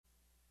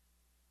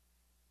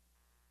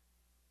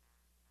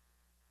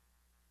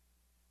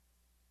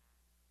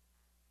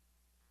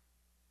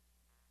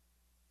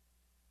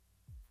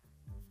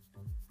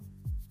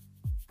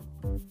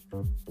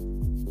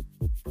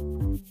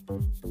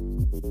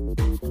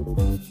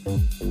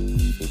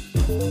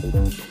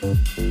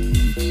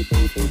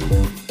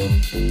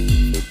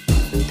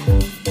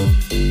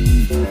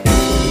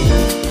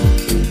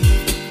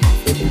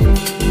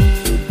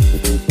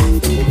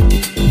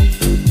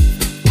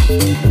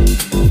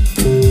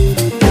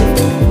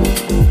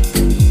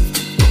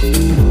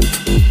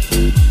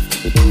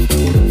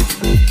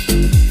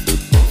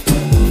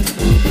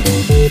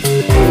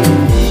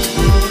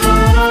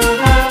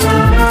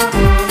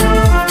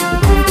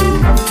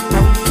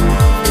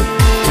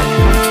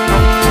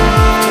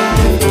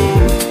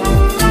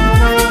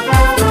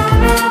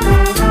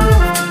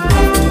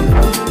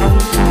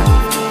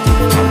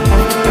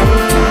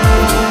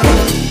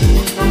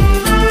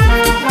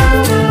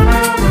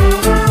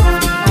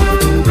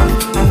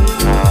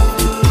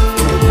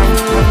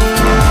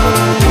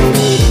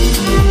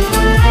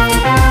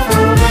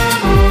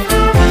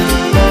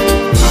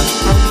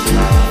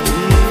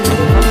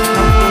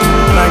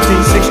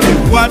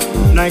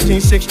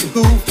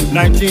Who?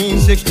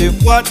 1960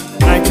 what?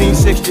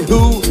 1960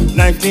 who?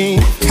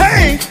 19.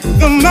 Hey,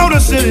 the Motor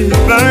City is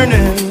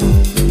burning.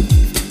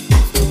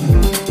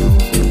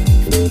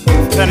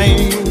 That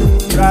ain't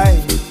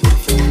right.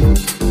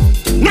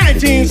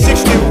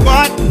 1960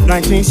 what?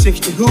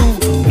 1960 who?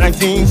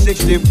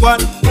 1960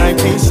 what?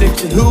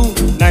 1960 who?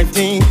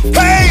 19.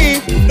 Hey,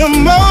 the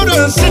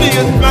Motor City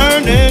is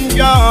burning,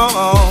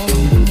 y'all.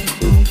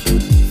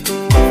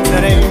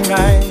 That ain't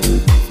right.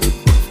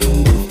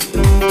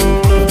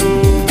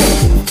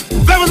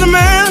 A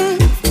man,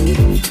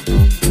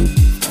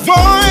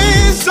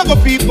 voice of a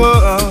people,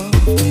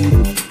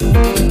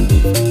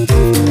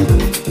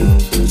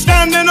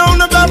 standing on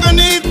the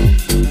balcony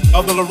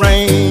of the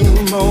Lorraine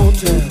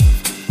Motel.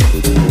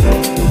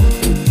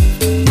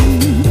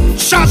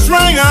 Shots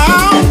rang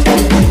out.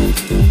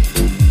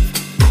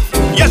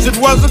 Yes, it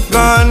was a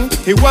gun.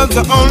 He was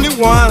the only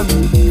one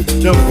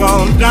to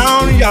fall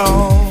down,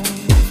 y'all.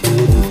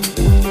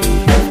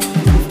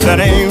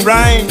 That ain't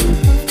right.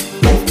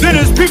 Then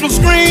his people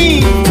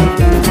scream,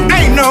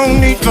 ain't no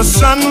need for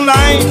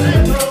sunlight,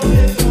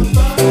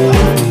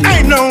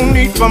 ain't no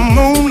need for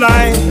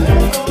moonlight,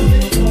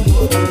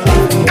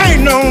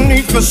 ain't no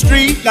need for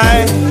street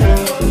light,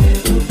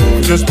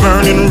 just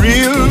burning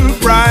real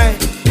bright.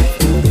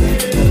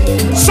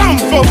 Some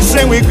folks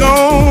say we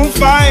gon'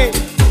 fight,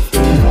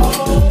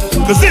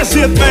 'cause this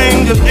here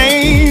thing just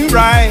ain't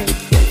right.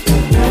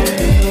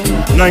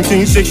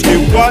 1960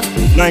 what?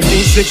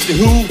 1960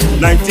 who?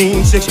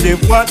 1960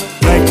 what?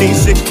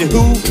 1960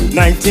 who?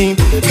 19.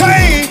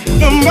 Hey,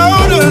 the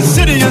Motor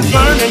City is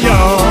burning,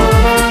 y'all.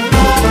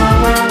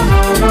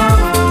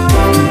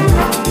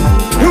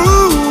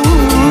 Ooh,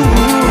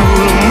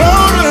 the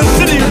Motor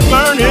City is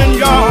burning,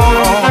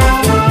 y'all.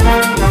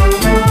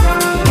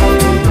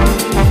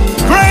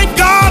 Great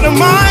God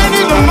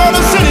Almighty, the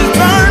Motor City is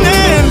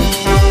burning.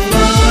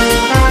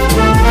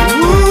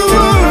 Ooh,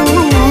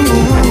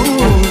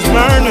 it's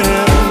burning.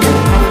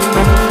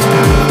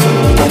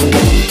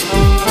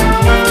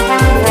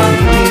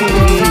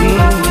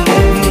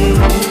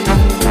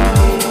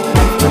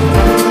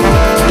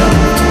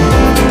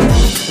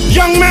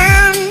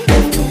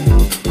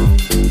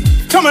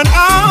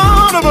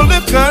 Out of a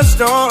liquor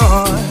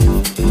store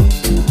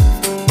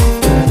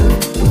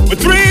with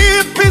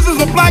 3 pieces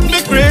of black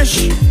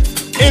licorice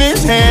in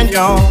his hand,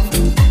 y'all.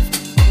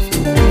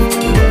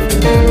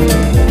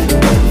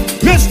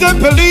 Mr.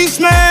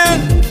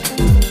 Policeman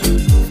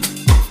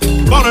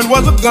thought it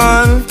was a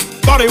gun,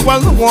 thought he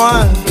was the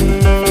one.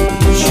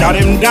 Shot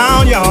him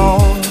down,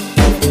 y'all.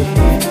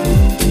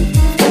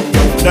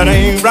 That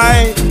ain't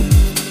right.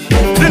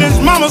 Then his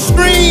mama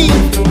screamed,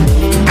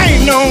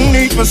 ain't no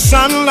need for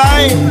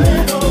sunlight,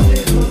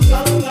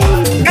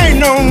 ain't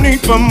no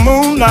need for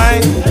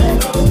moonlight,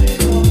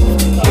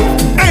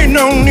 ain't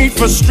no need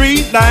for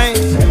street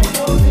lights,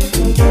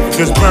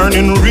 just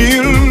burning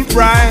real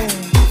bright.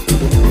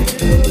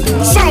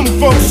 Some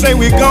folks say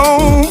we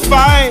gon'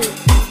 fight,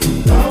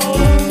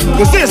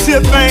 'cause this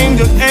here thing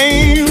just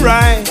ain't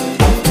right.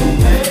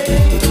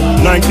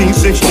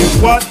 1960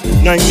 what?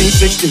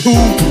 1960 who?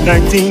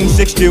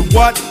 1960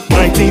 what?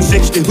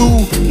 1960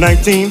 who?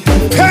 19.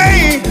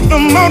 Hey, the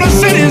Motor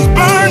City is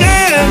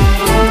burning.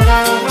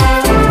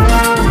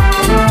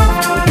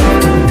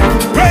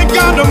 Great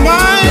God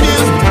Almighty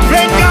is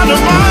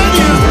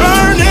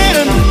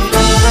burning.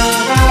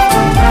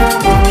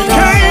 You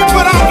can't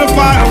put out the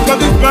fire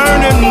 'cause it's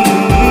burning.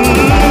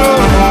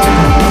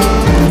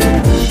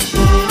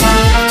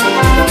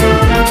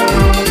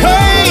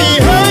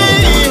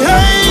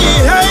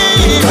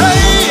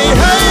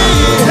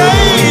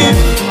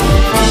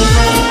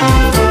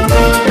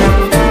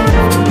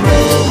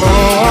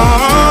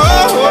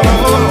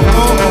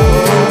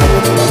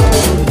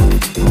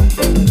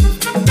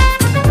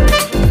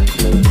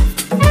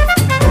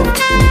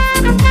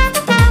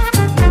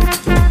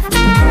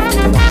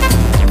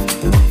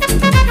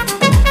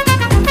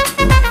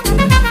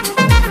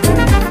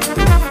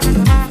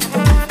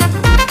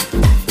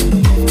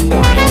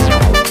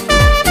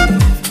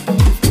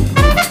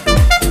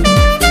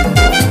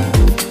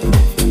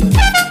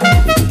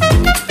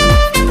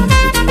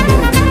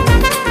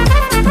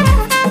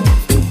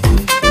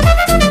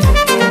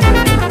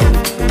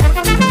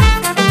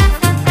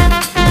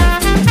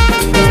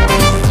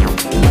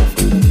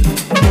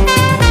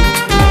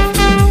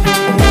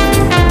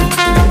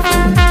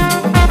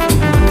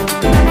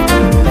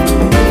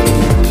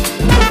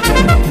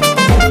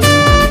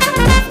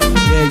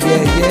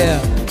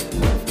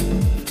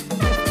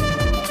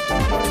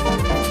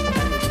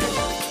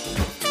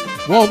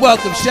 Warm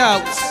welcome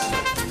shouts.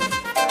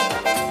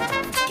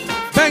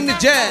 Bang the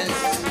jazz.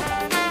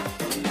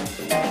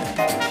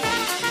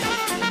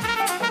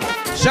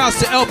 Shouts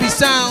to LB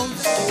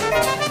Sounds.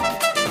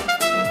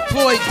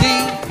 Floyd D.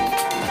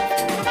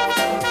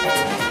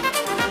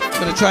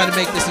 Gonna try to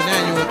make this an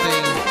annual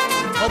thing.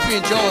 Hope you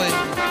enjoy.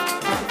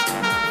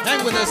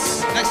 Hang with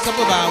us next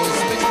couple of hours.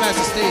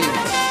 Mixmaster Steve.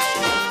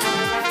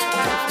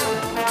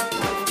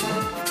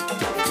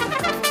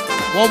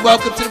 Warm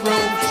welcome to the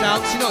room.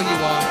 Shouts, you know who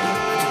you are.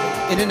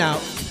 In and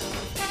out.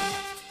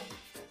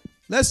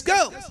 Let's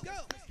go.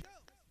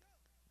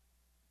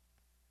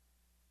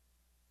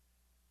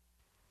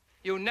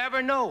 You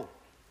never know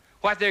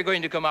what they're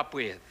going to come up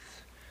with.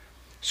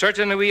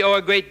 Certainly we owe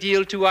a great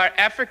deal to our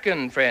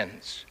African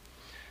friends.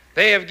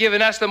 They have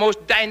given us the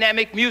most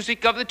dynamic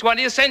music of the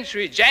 20th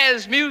century,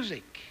 jazz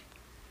music.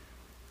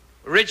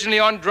 Originally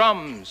on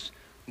drums.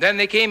 Then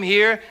they came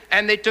here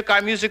and they took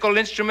our musical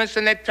instruments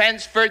and they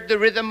transferred the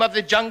rhythm of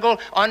the jungle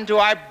onto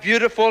our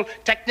beautiful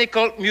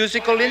technical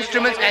musical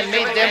instruments and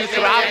made them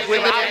throb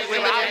with it.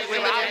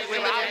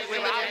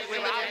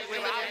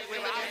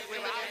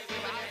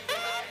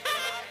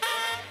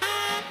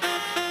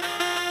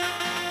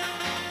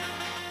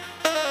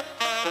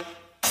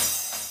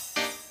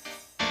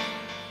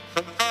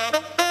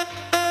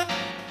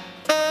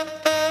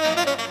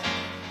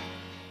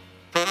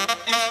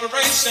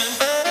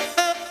 Inspiration.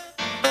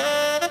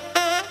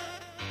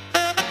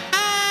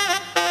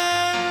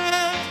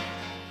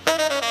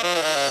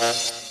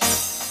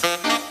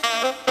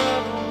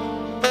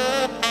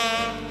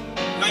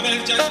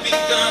 Just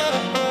begun.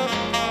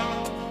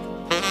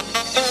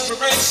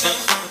 Inspiration,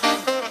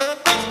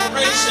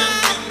 inspiration,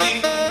 you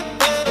need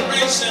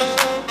inspiration.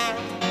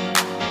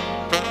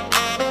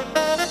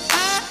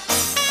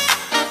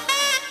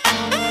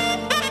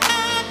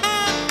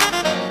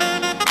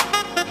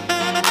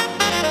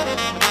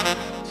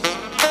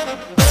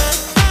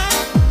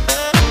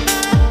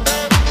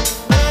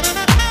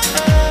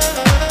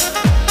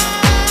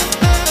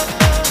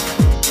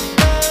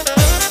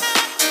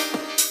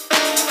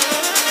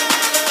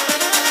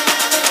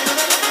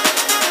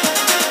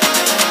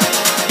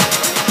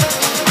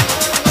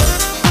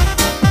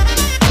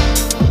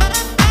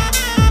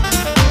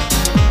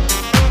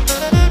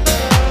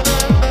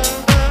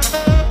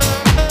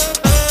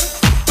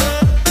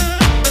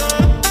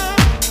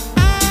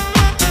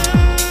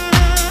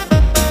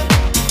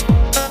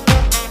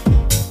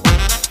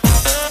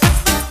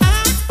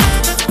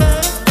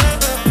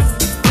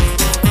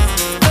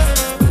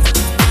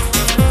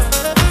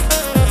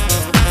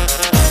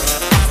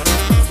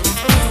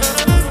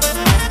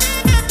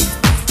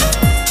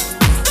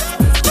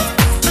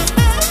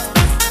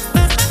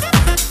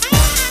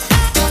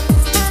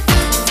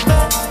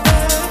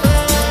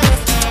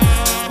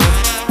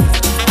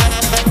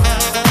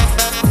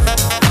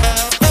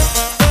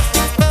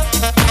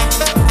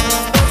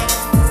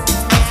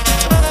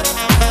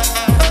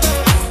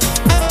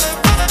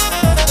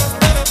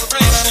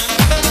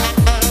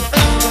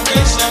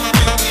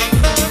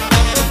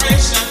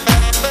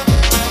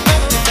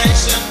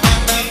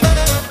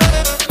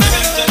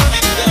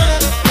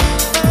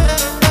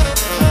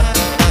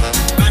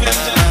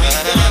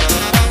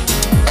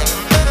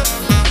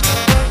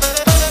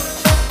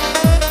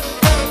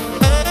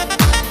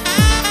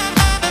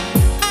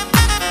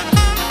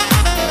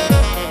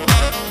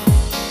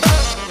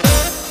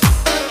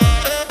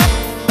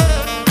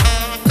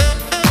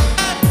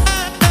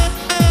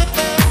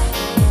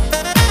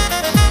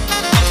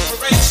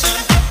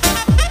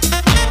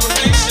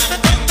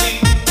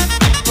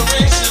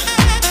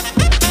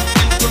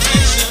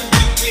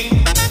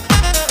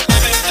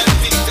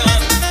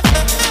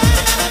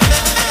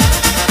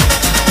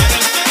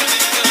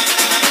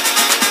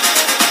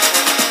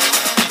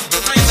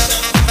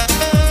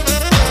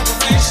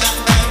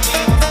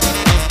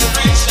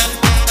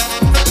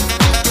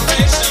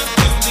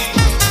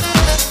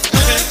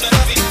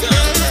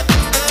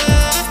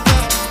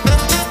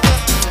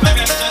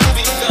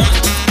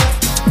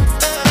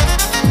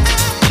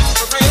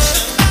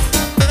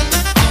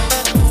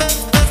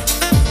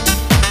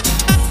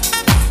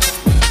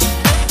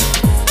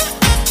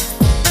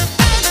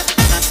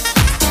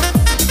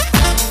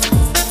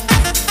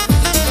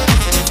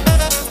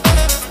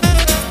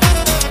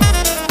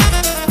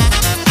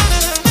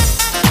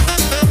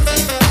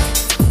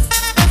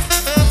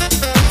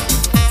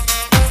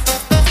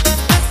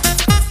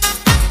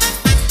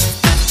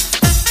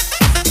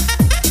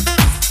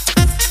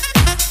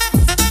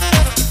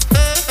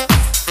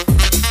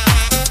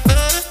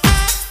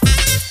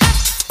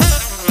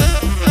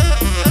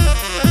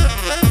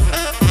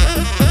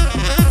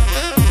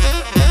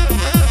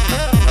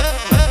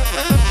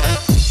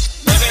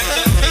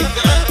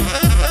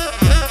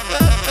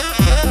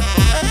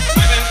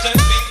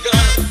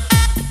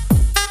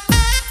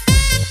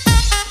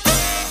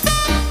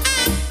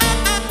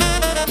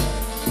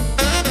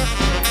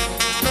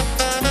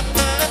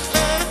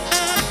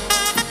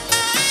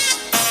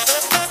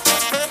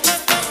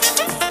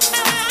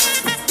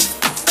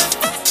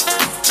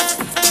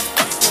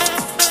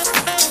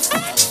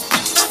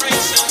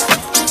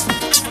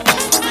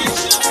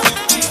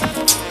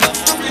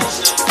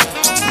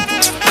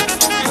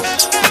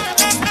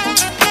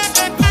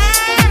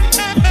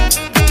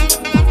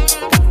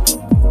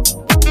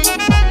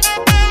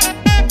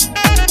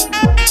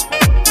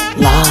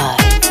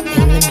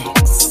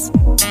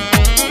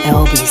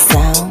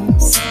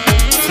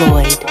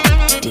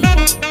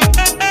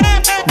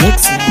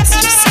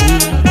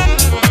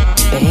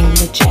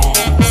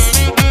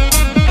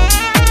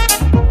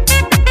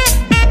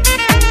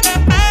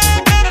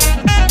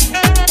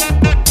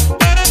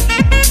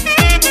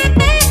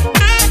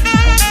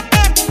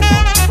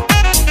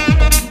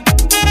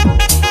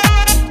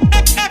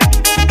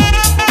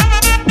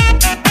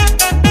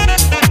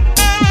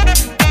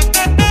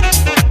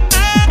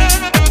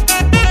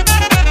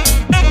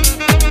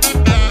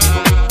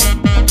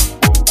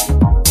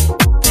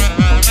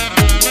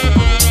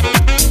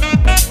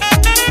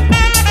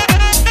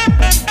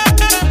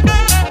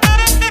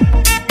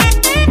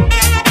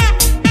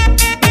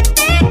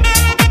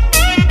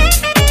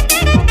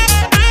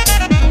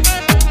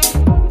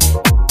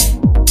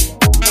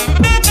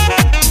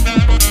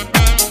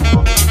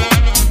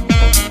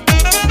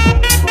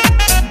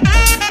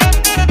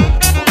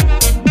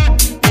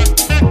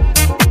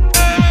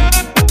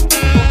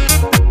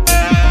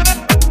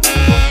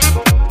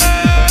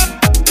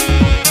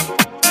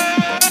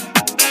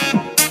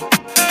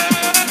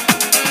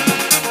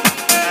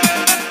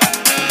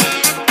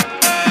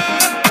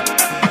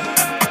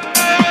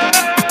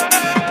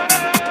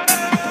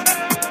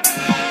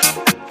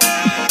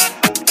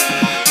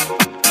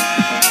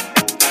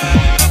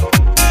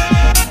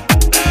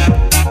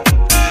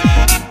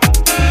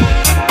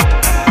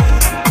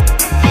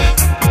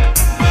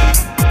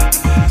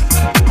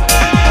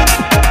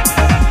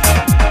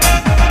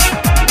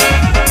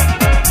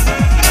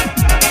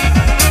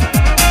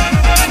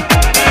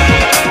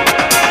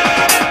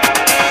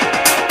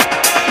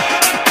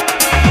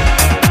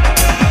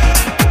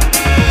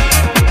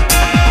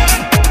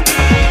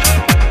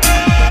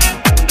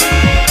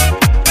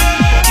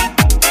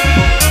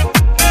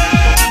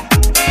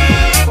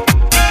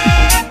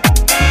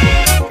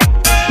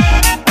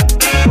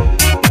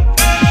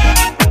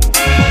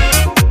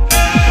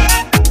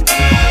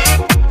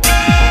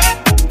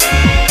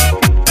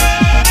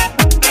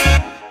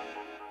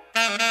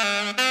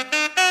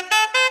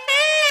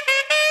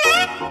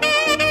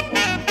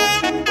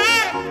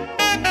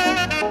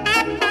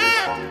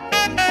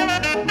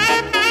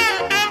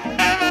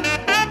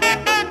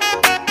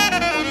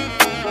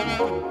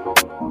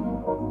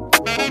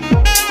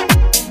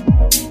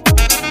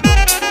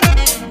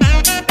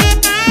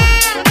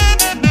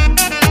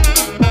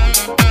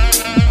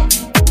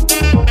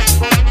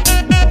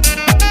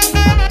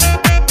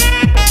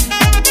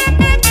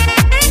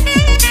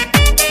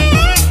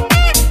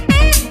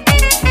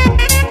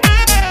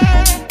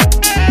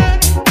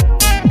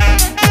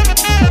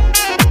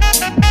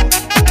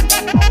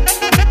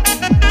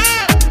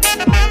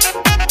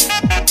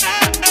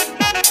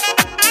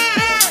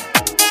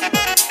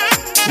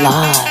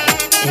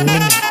 live in the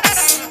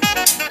mix.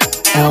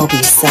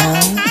 LB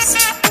Sounds,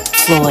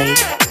 Floyd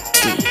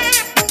D.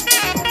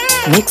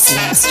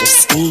 Mixmaster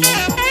Steve,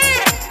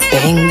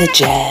 bang the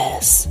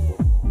jazz.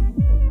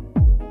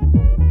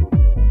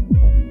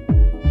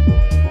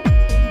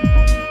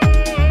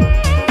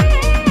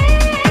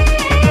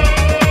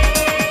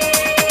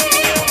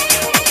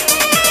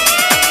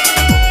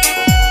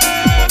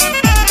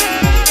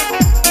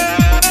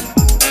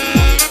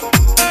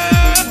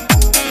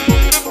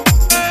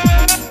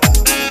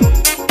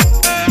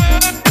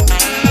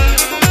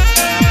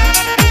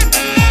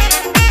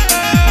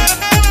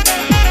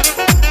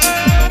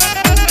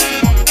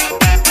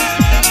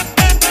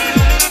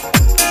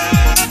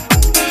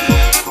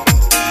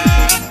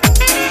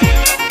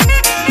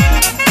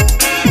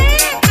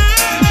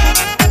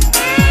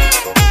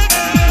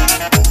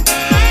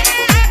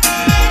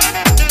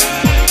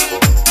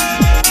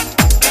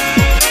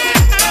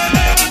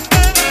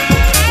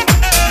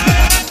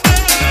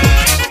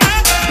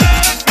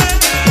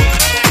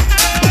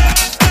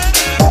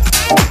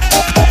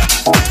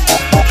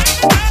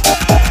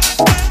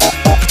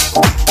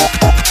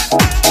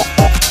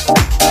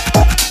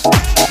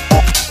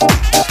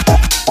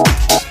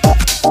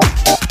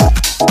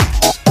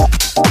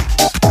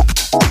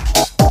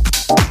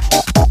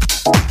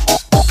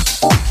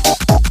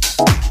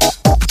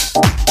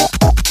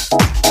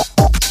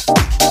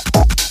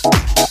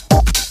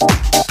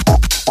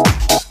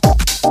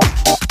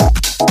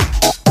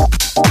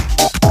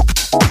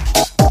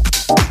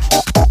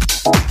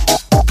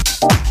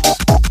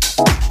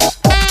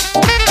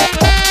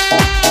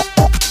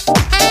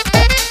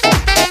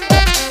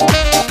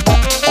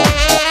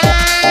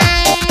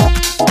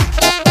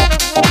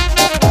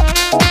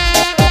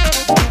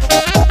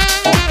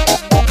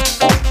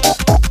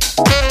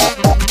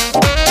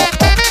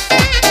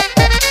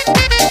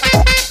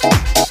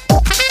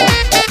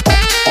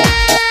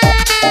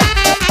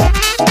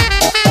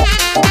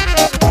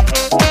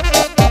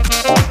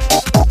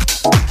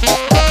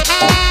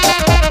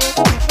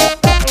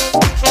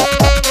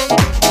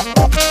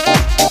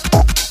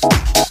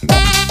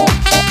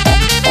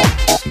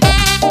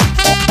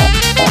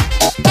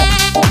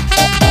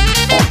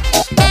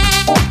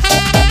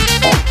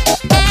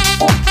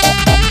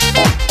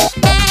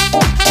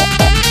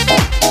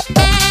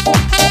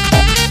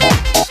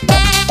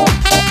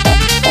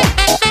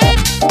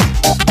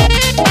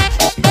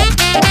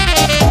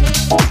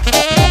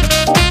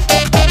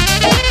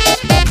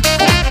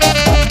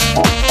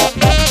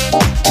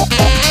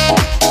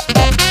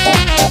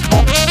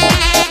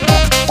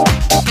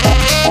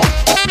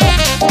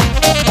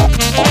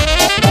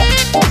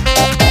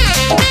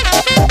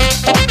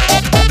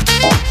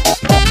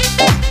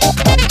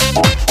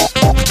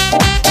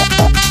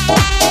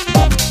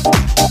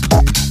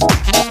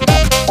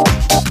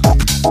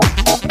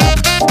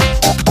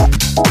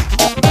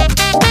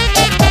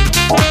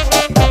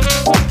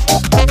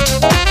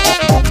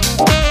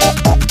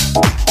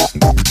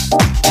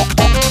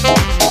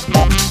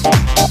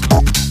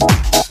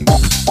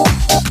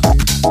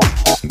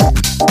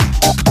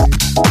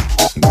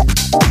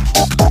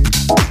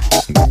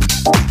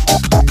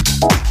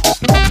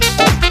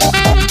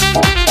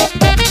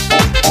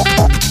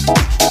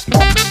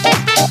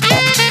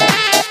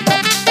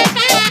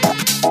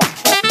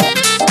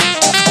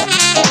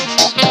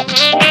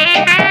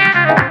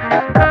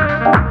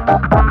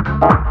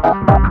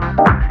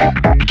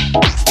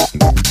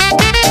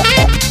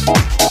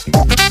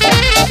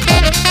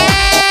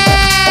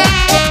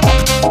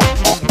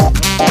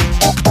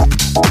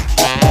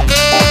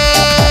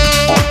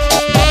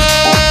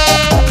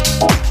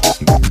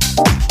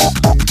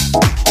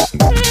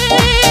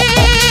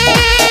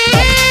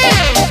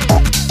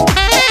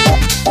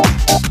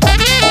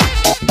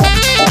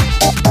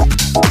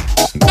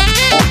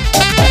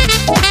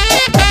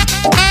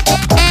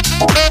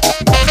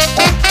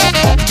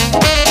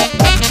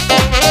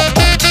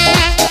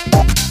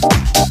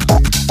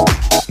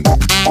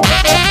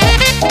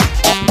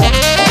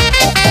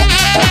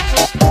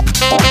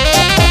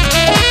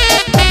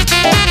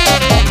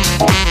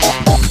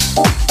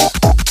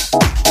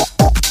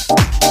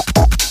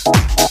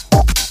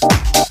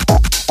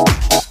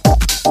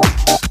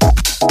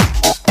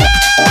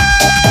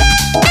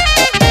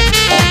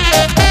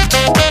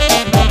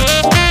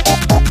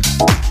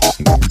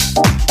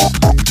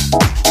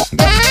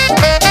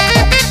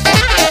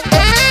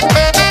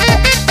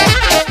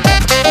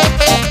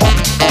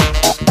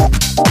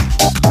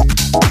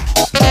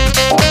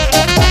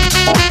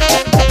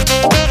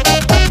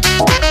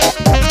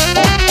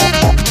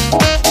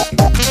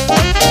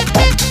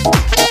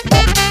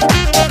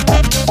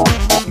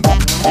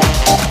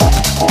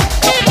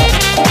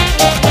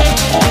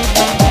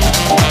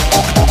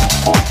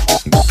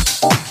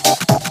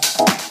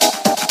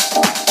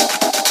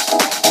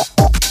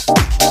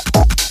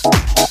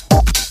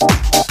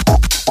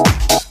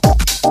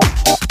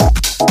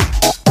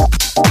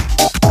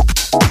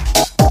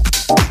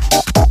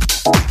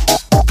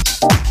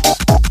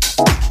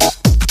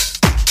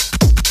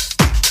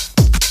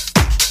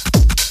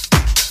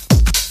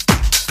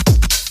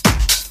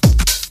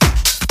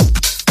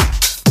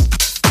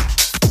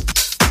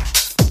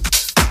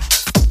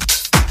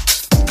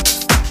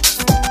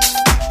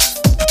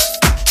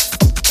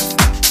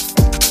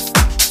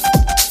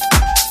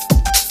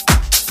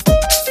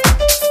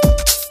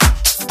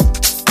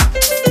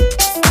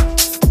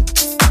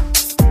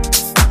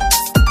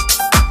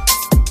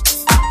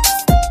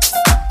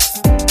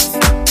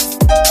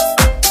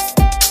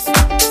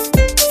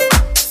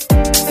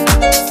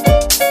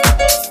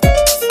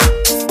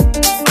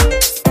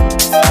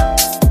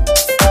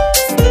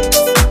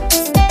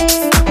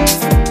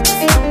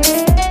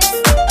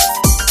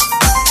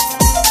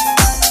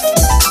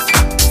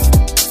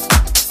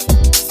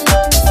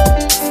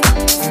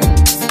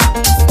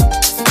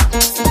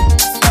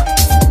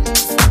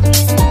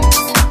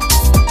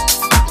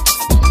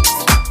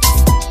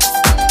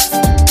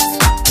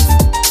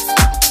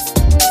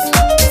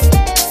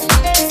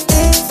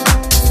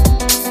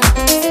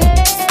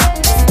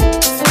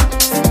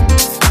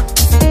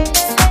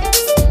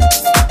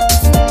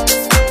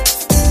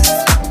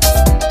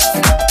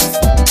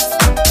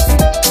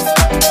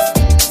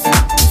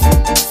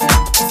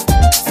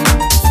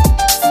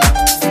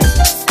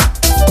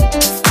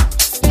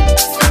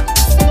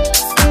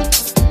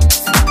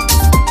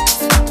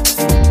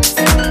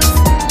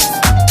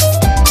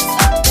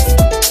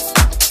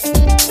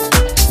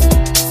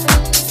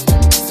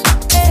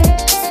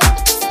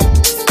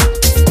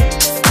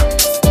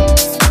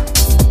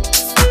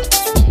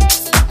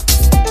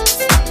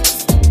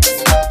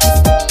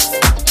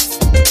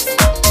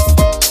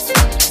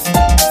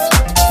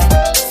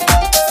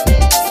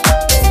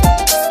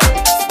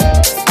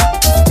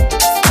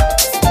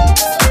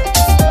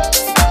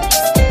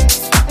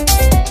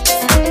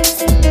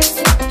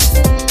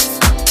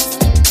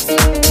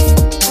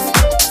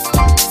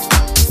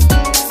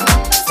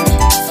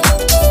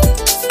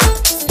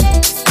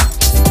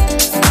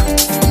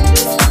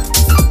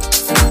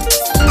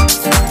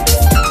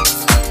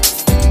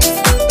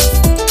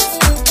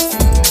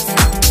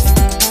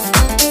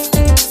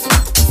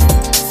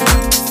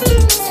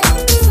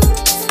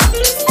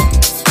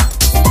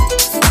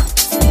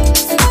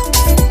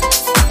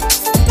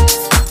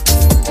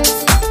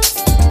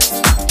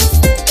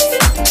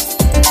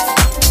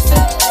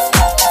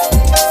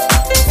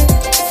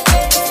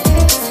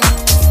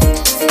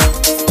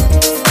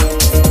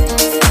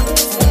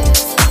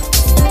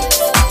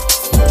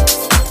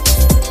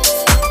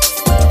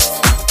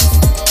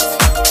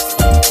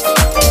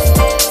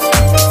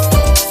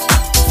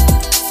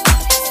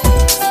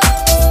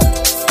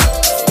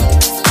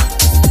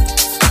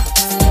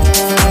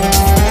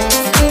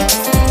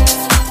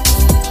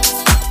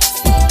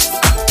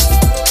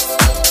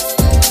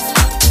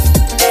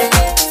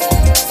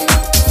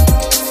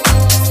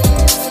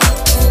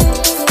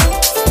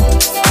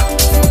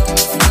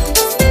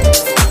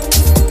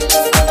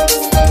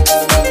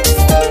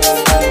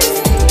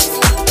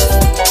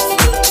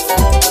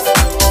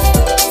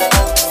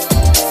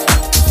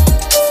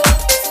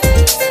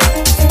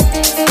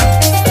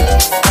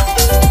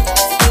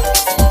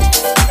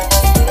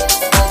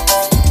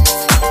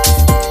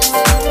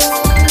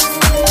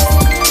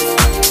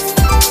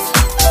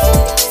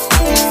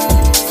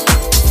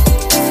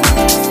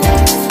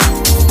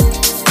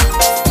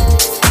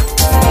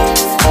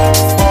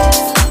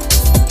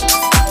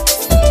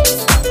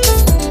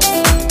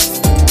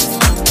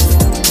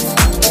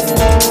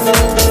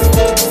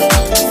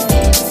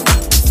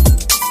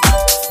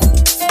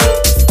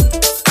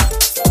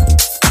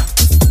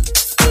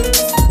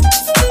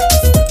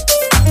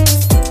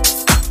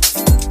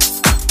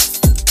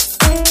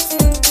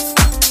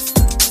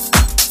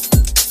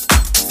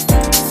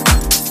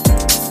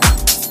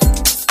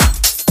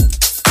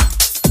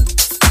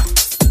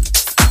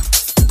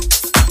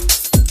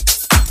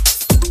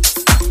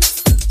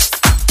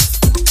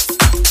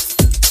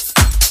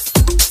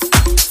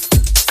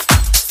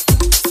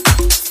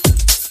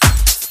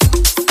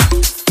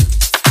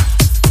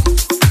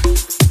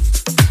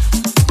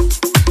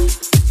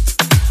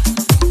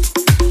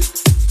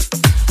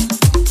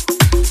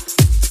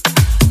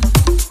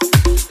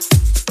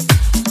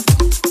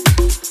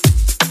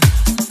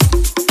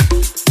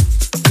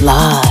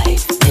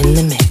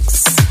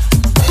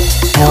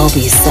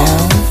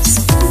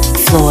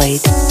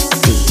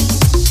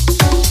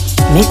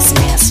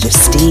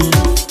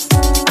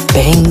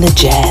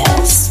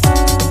 jazz.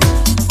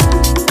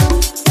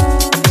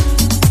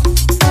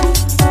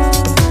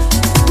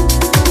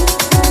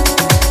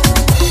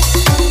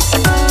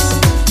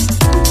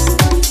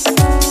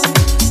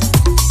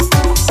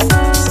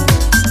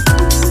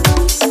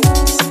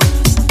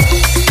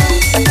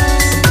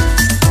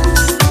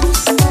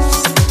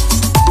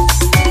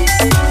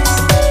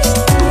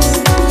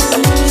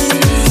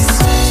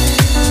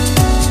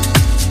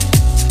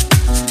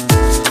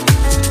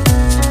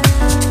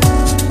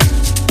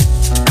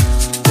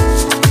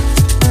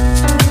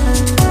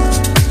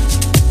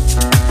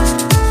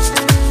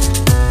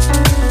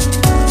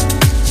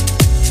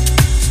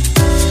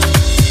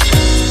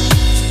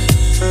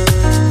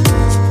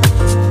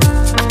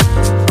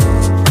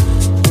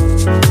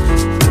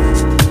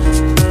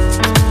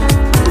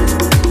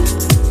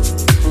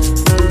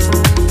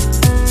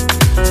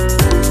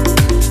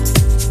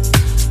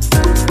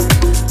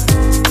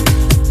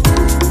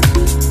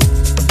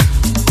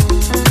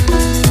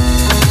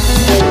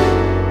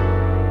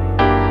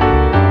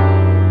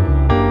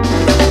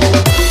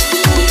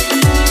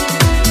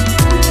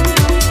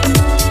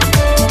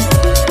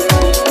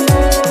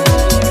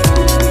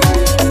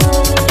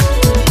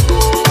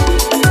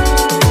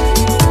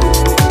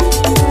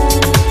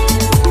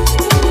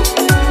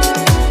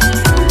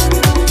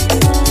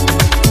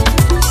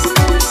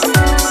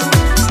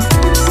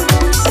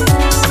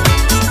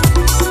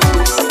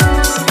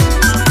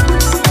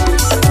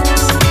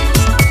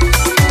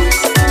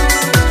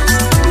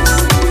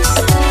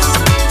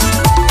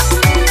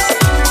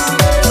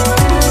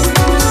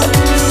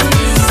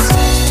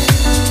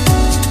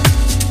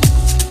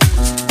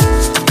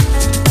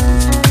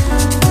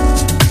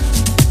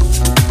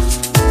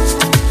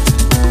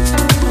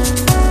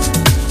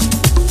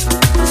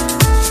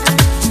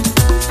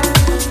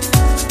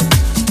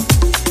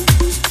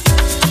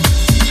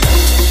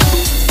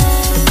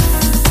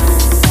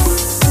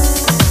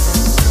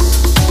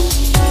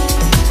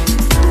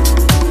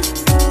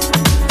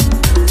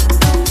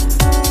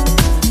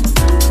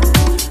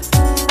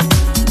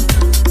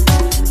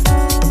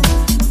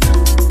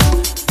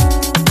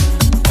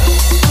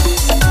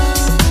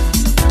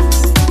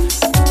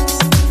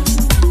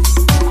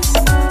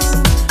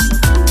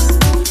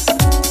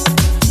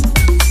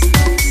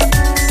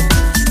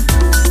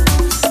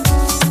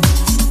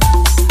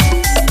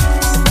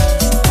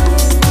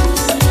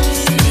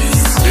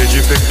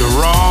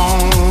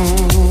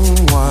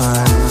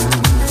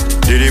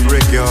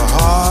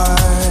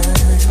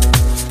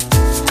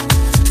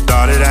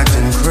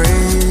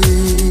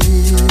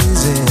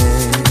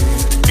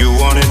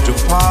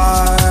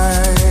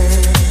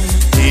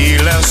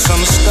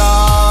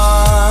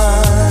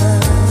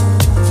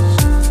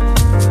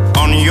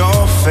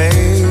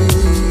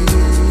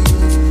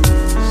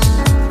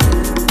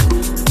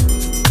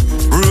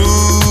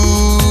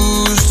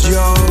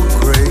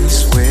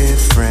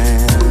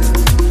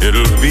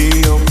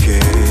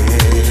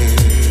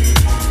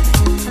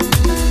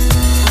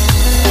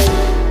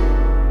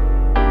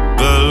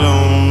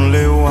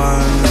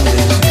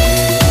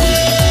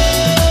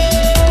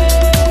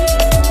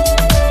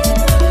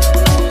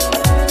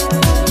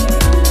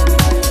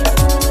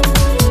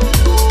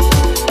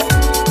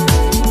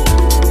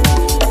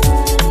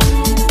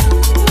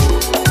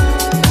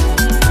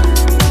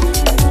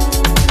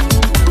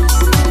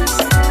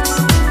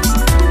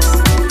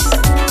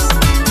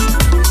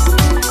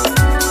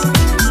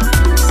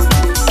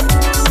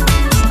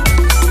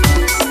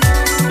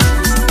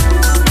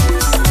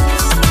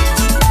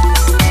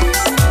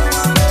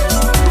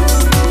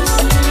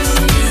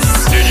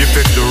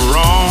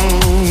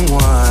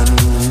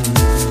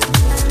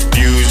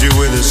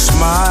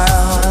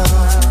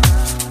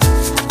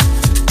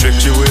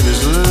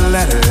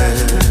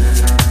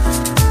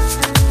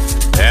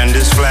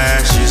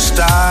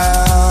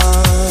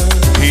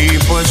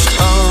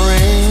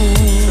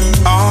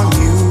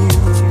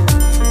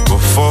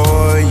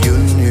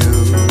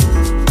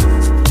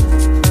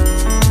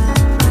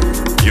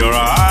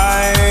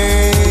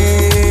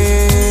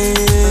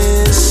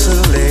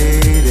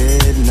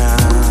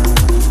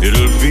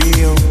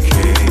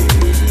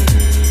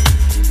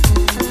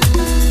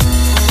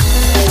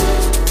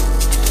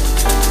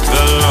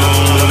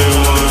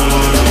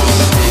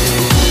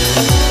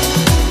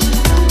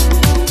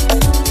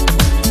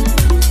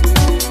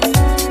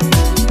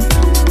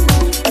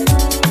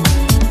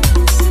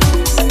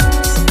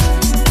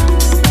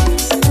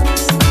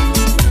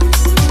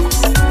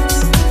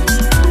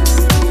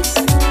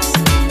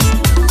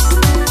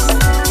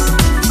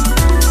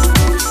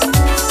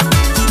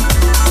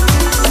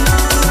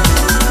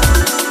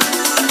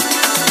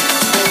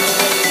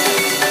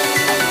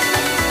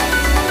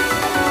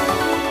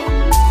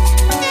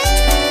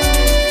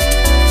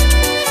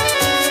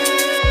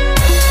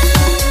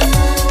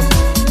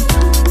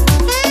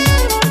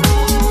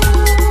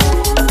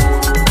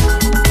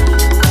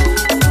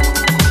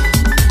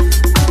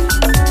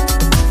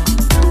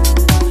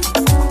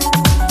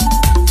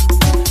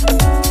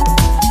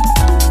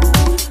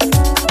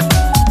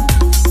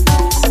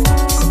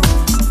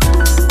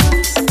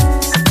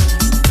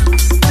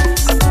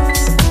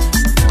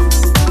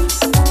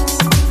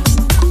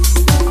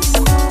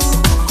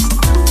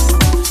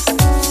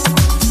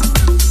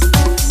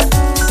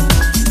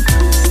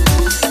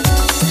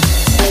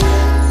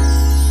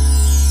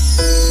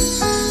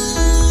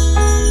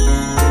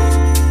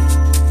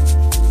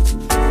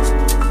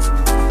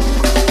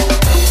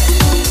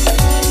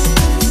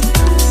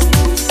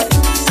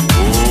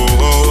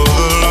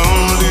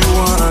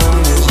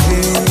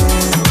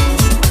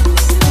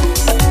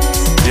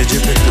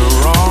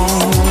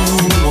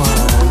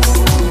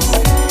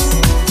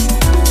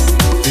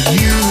 Did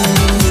you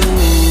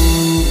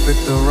pick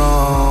the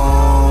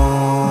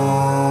wrong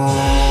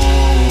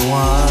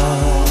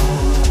one?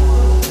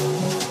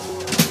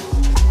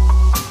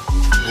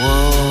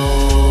 Whoa.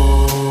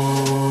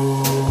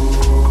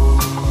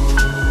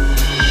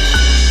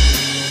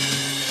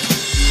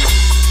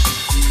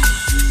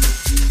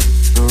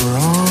 The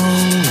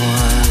wrong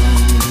one.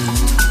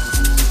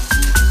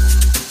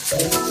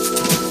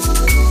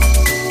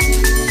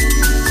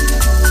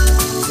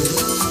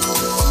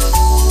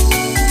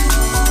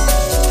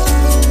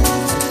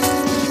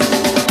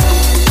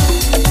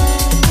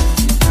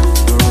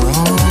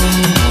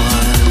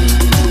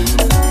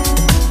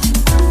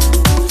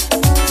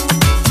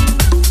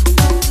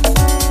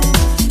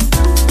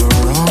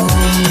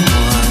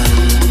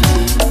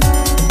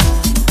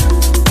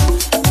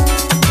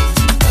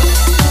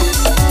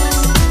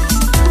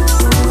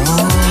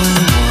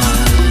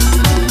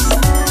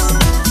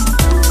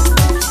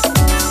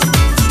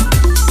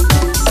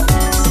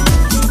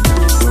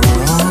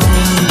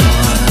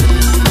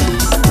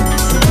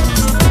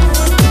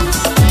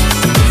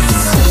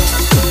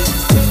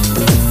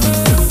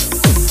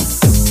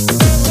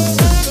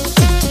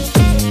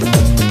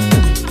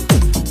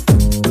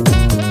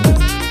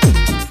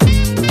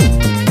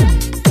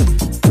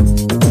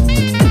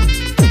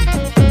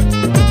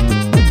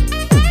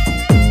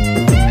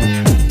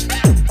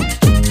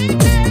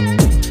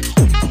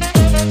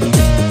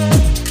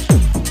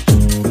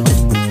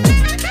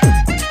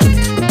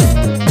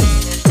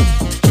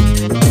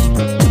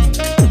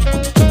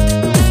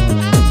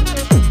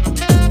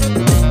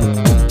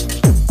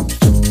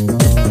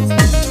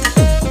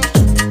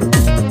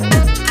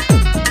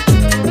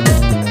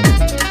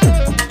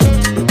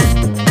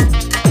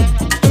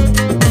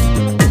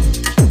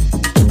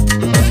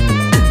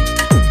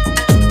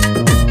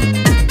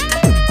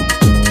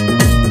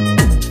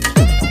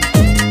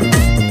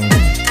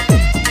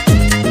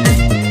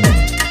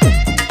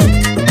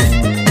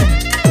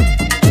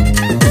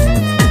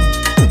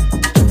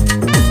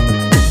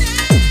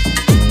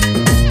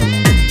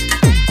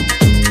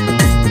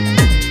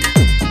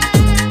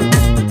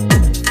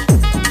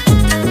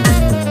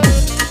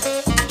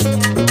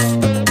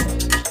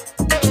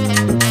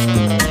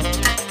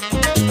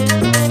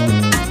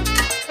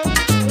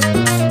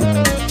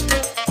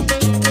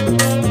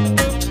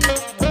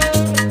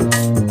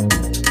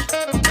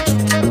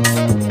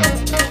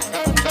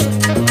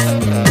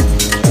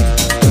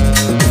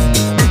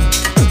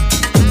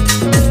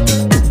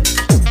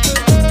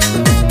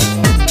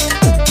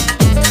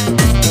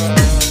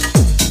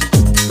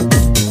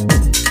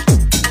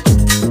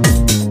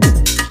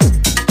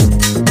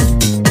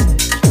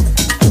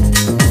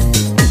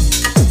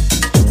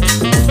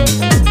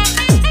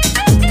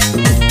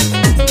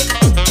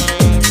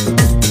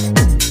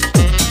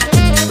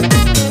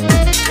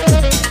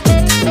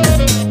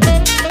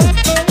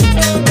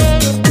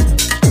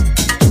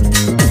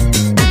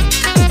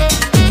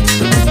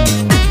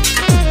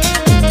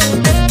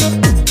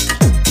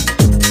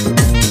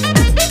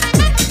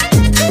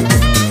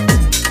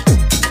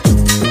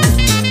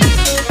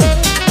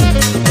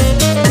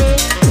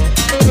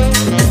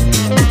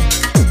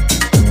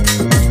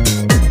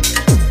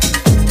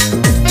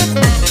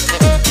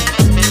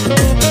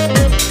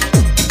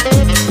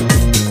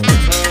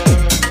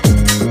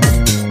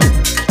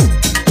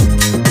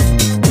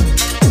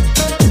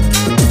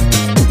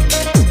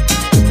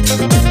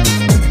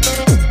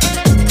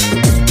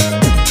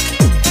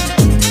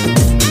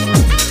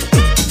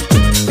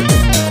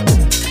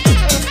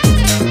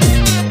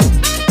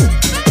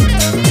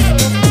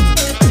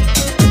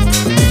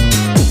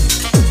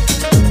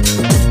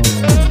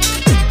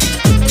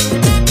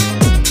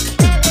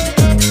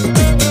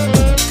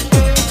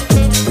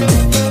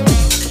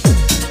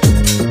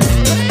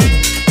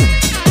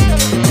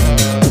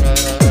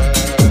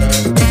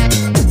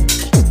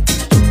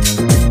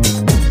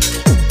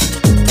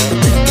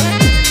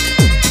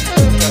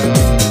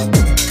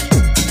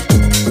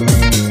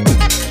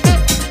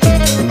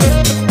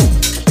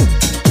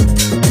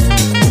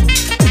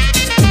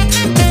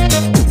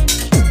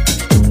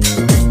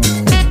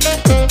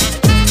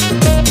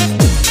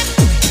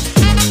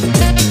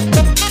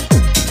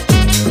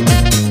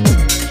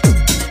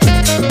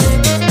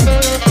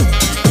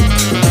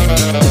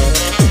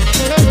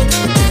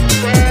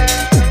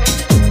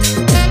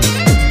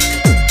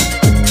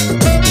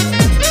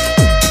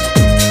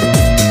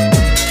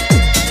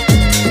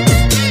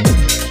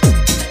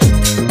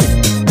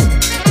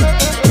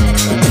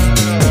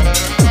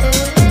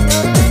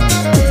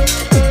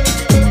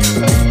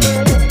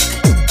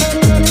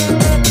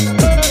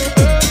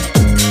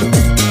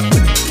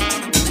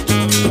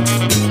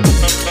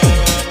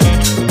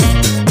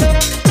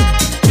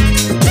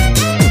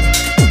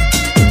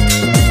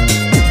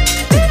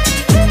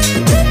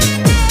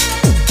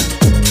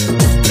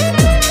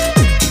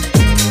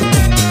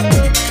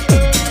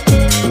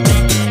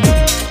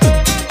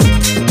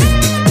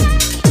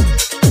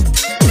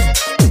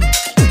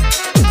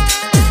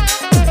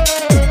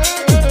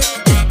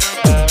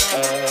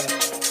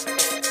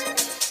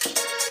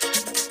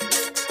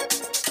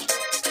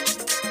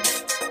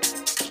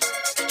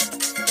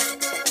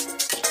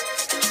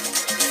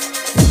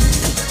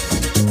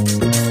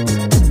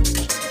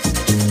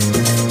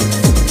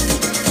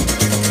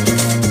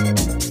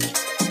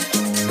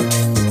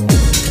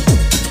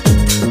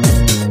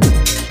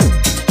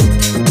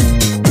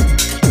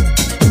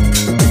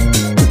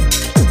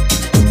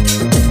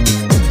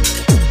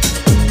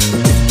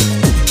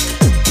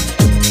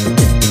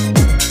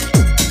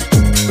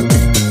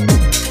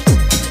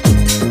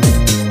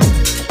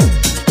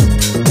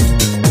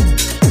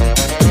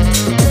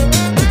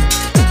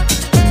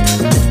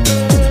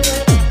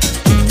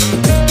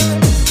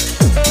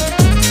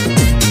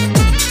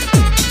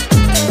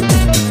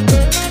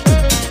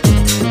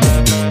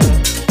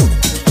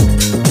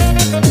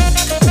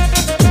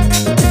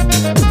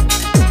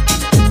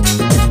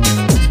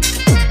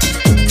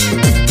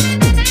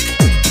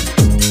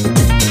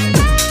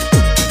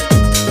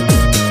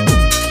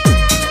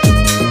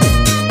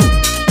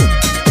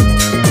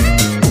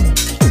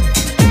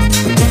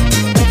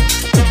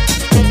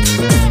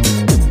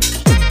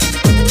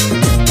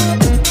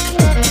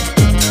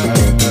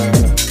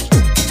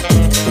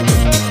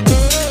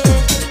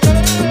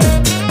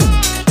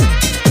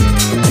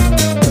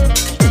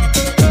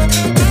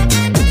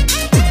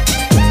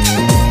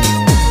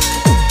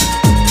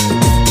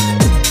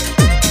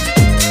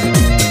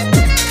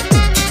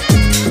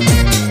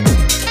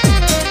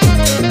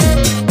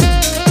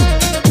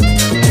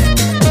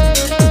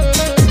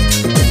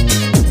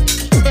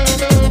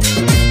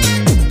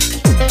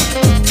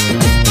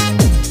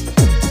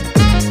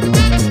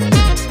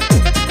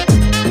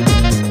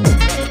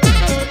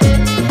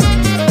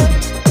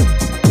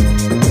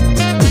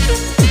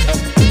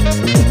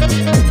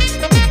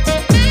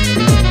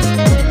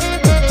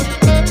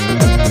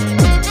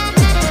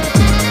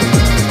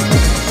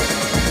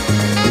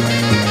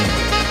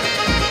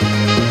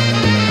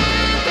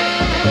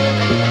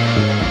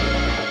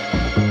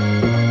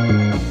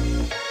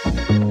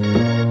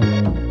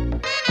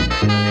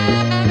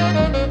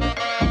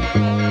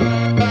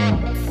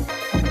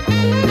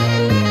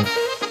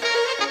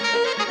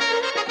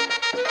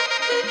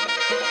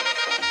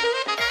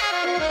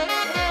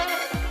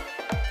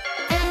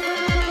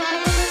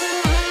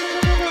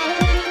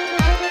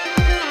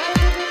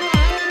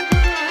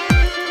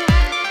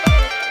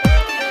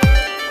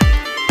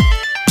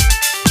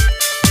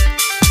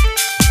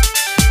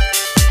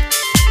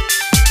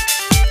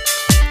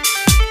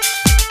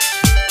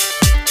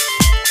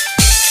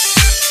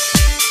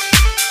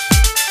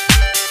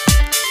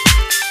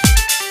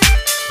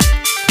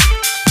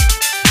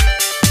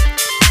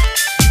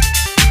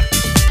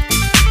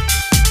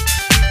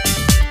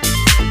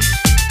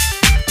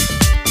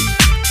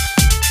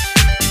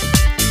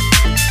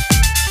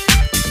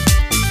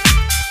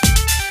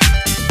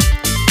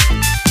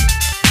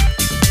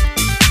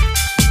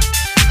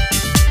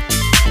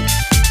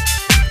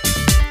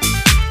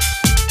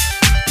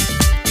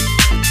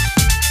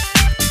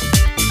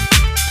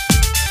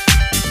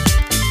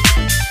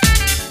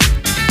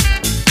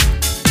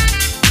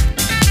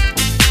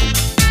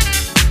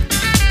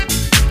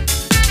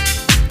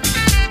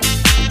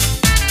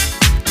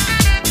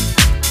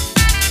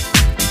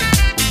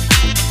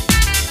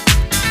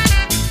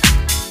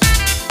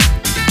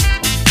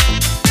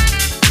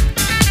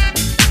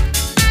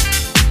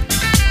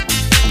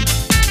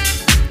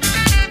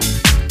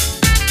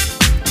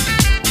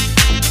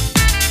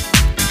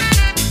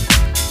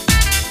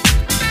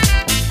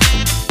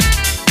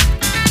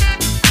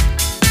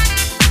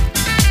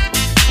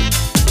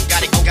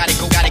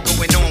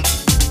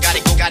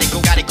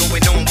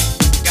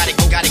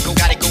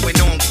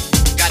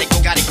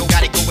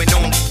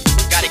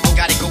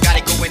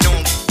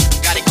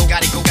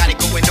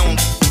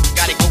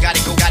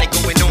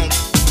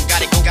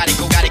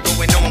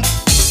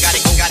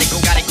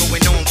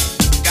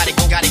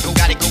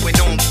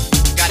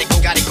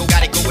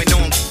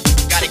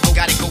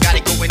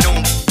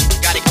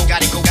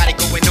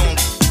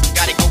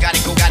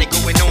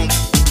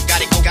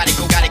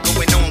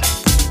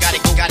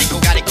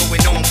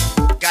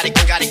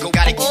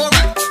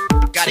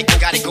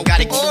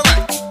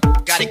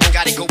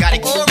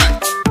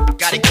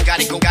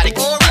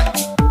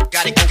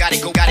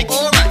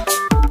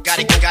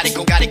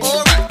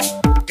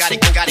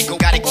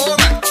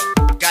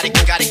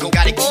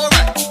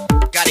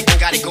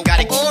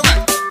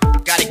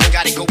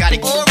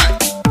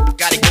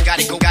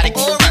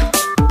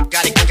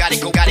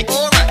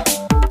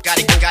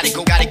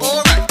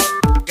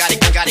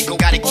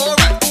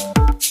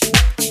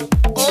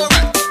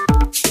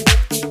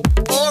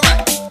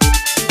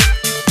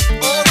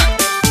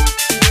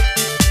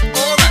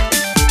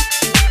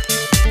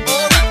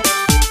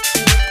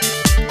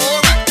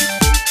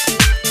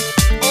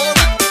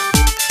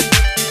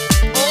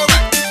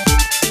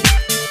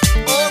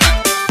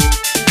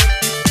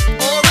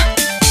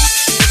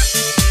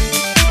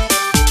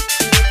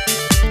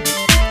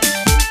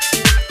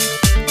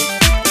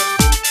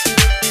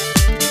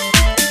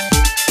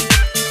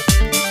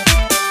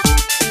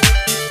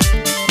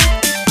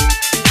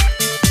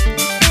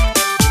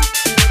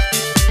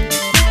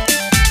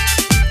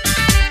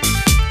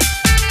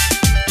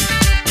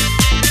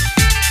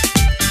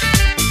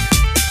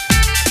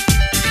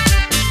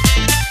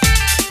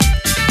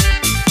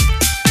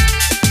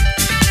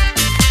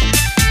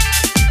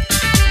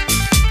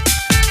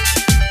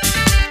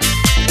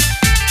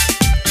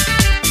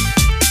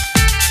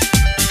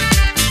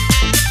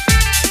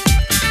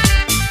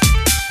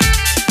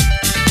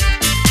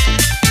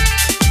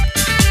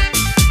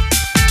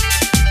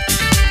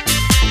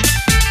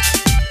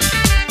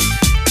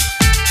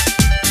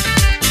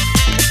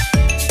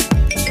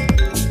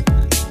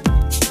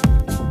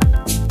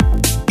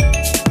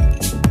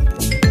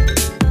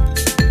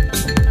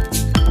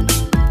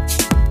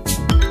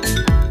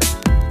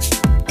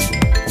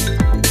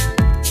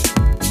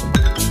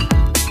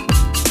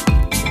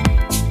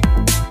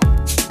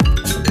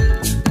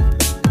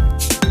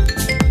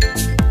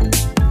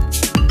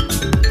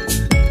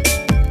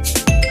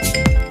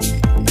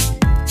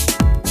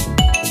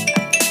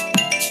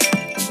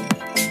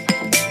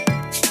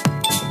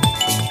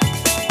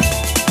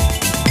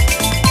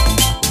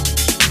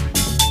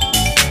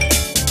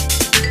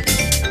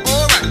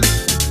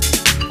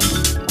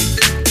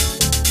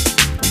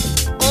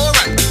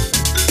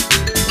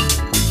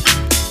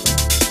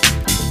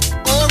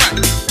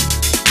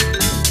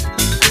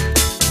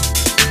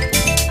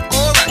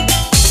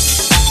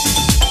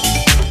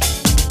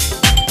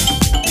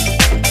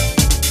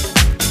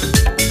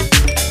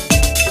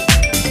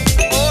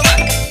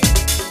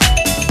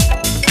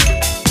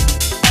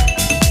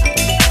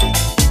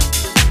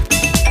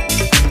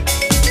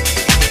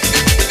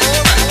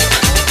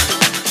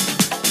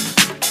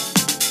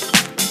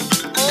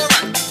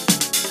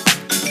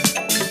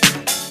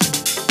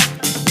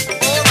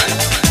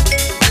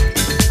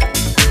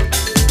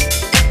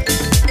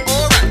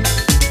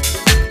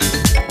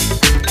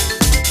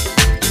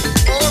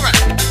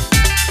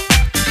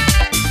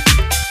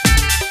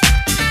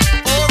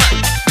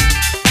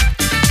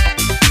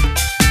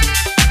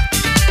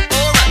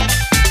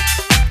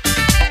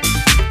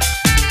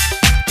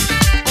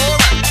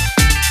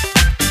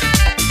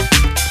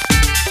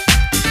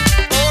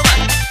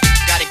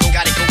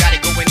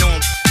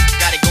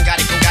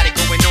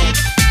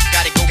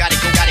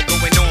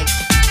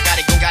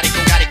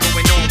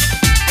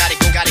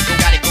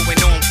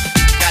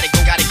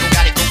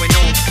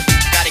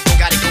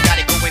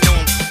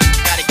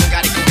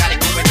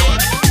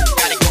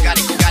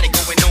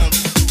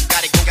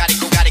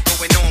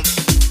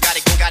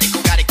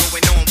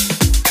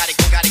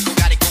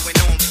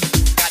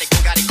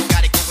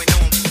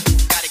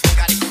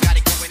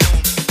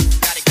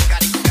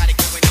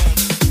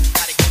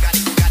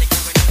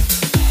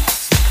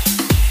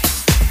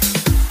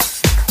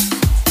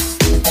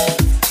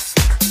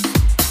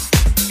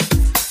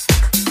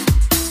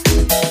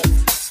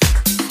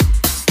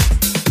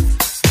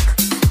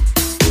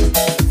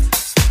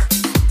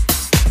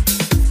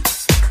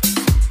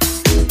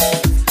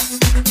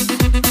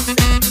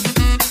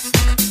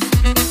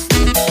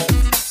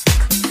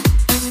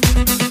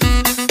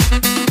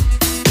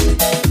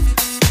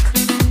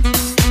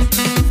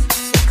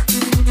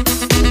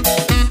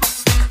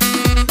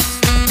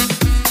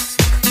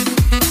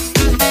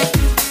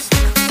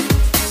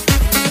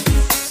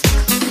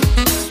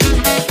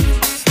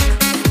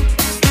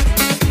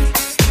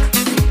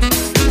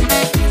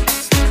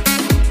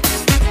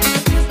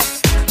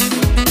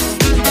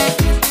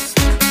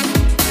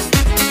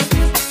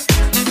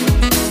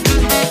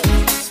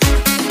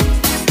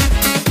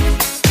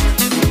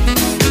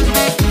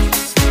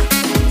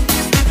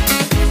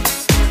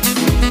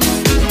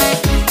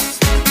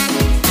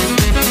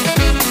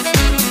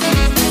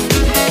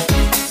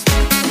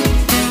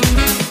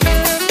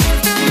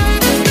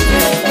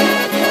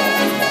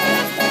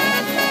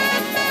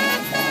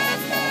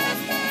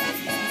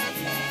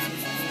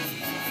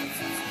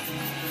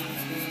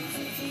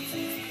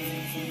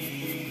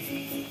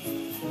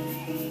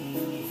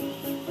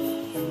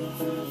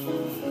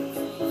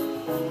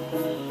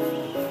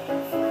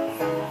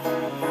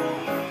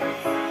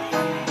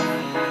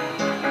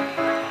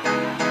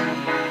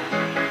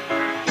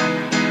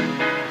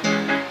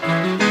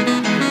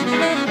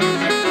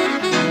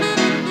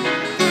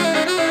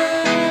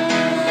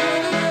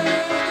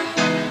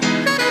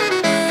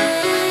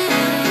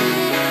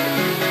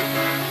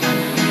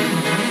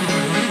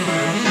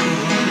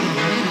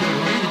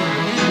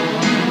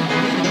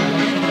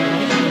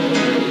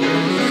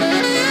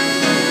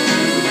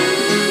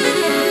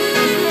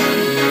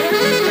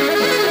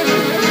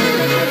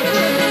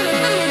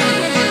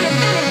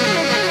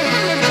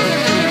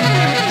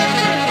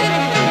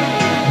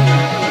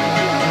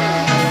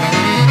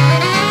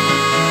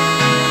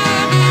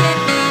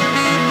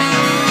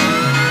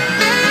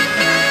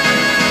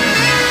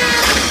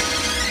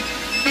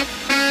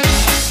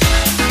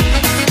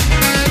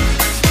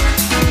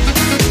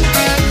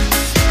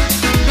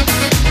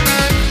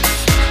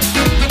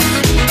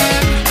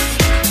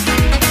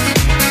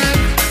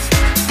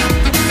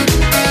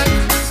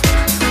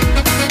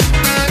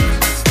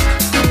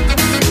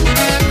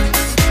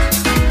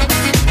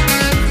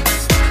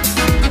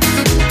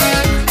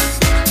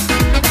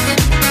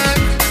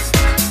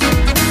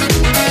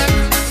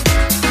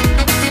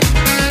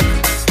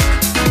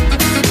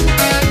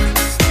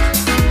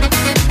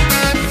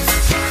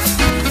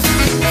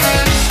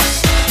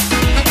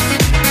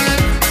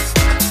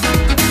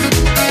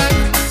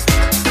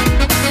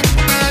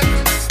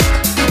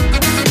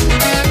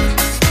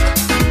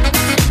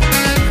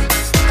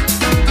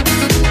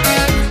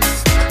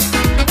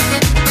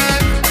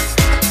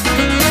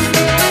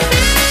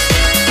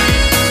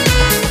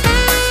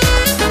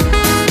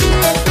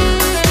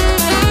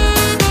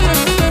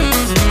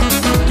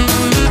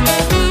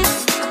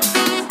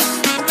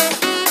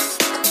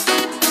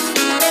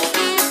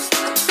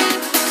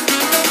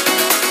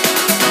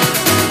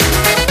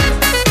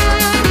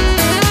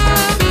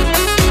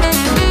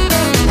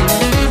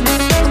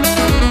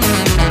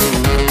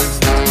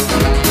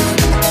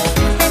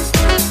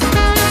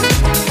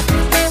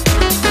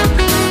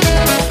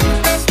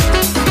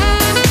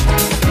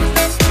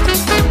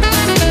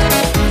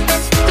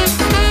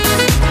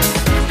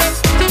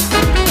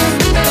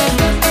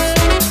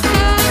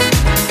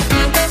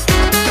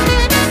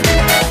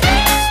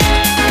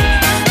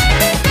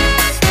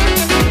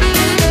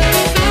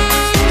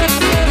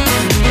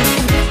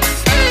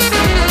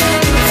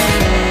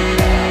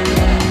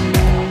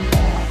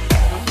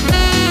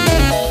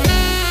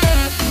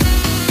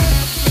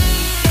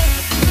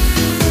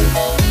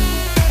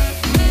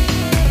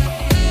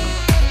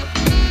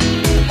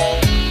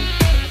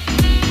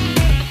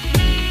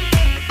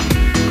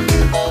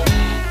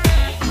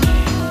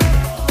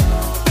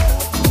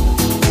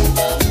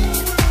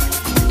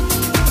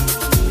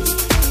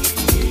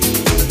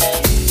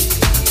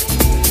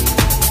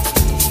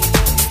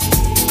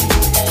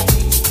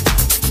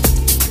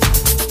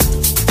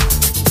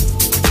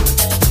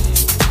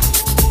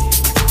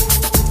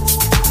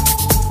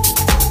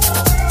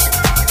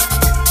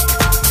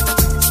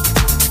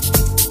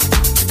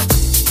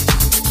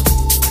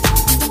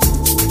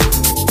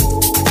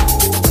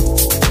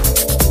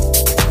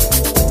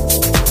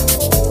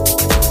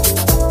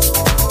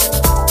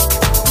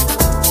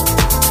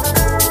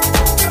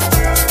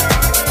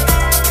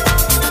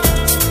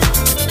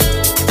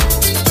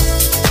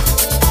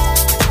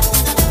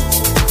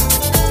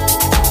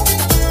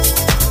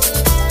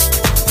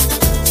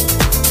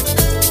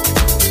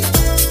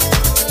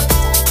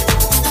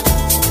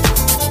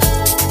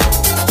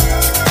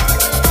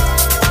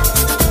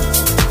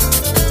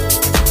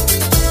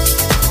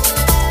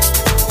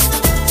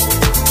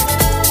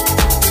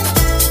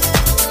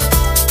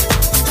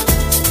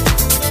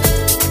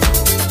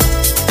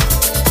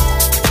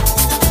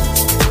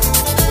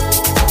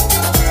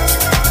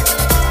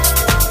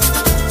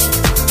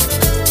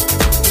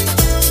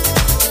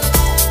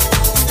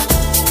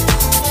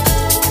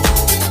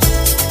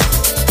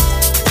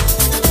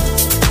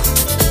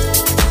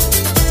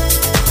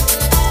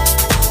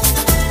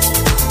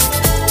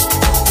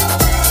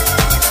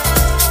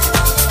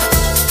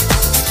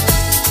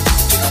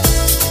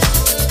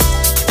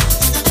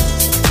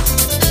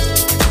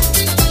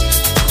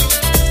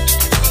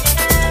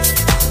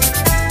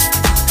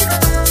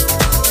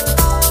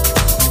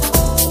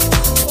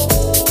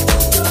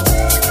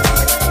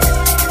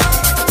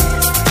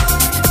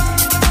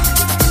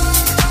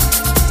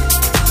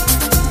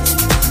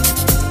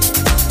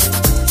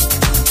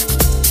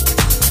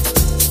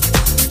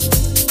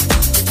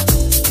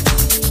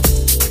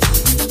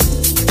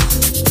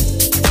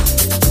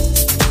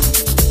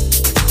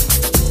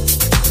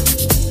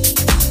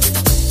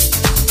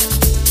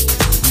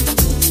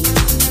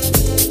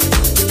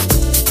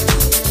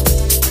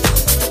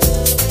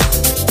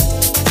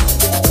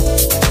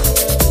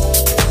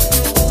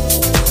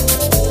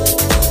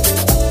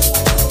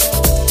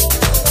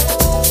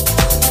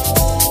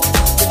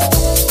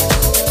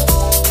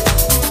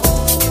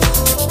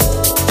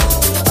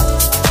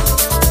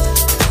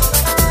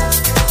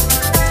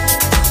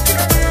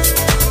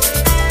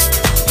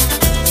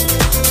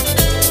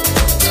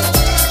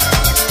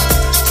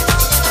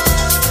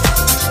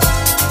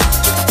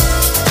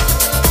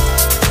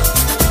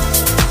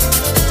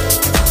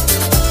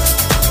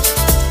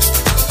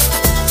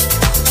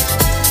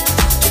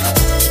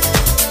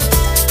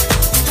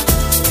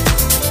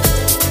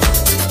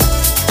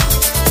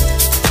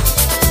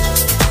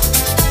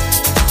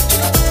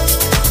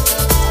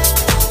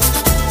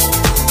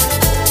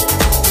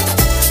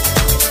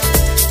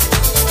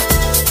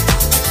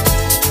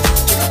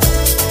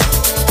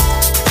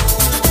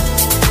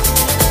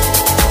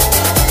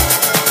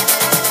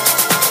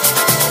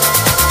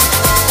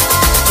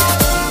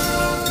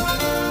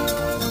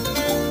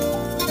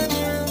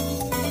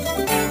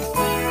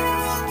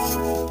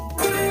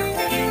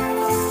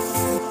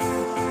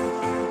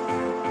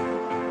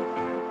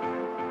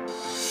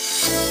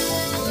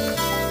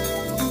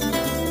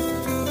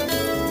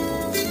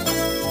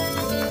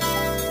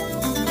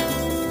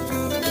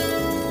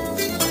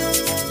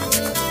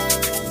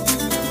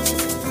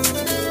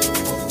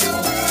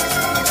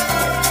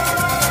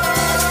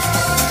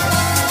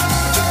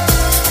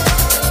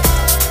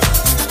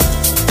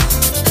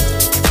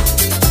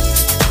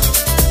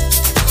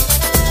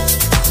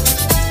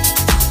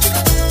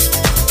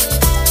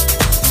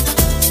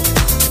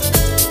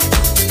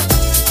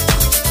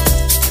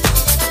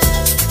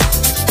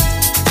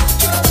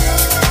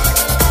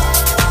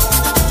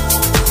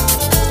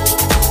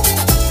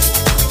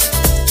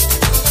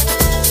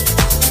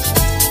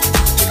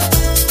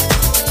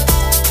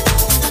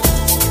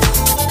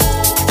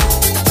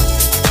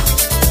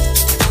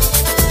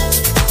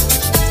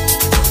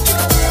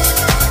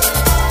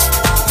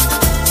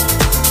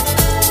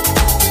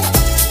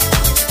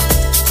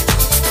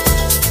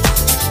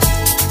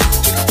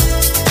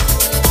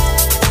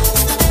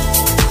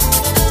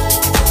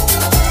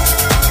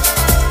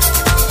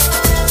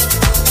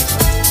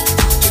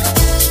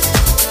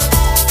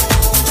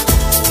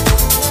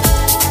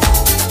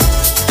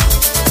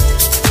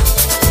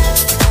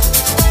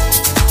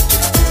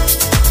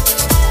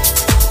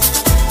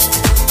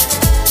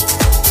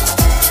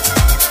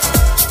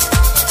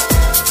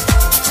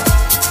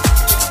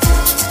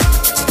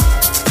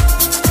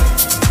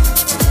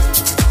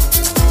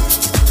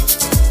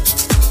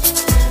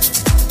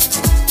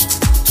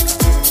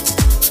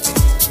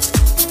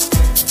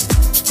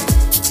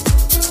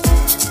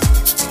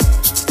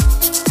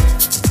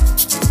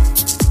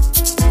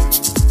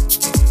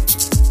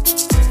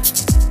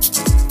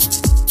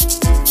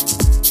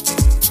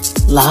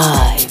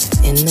 live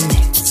in the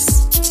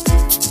mix.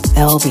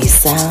 LB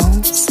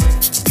Sounds,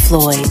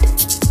 Floyd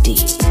D.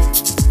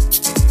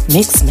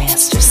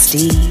 Mixmaster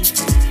Steve,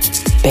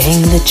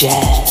 Bang the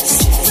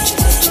Jazz.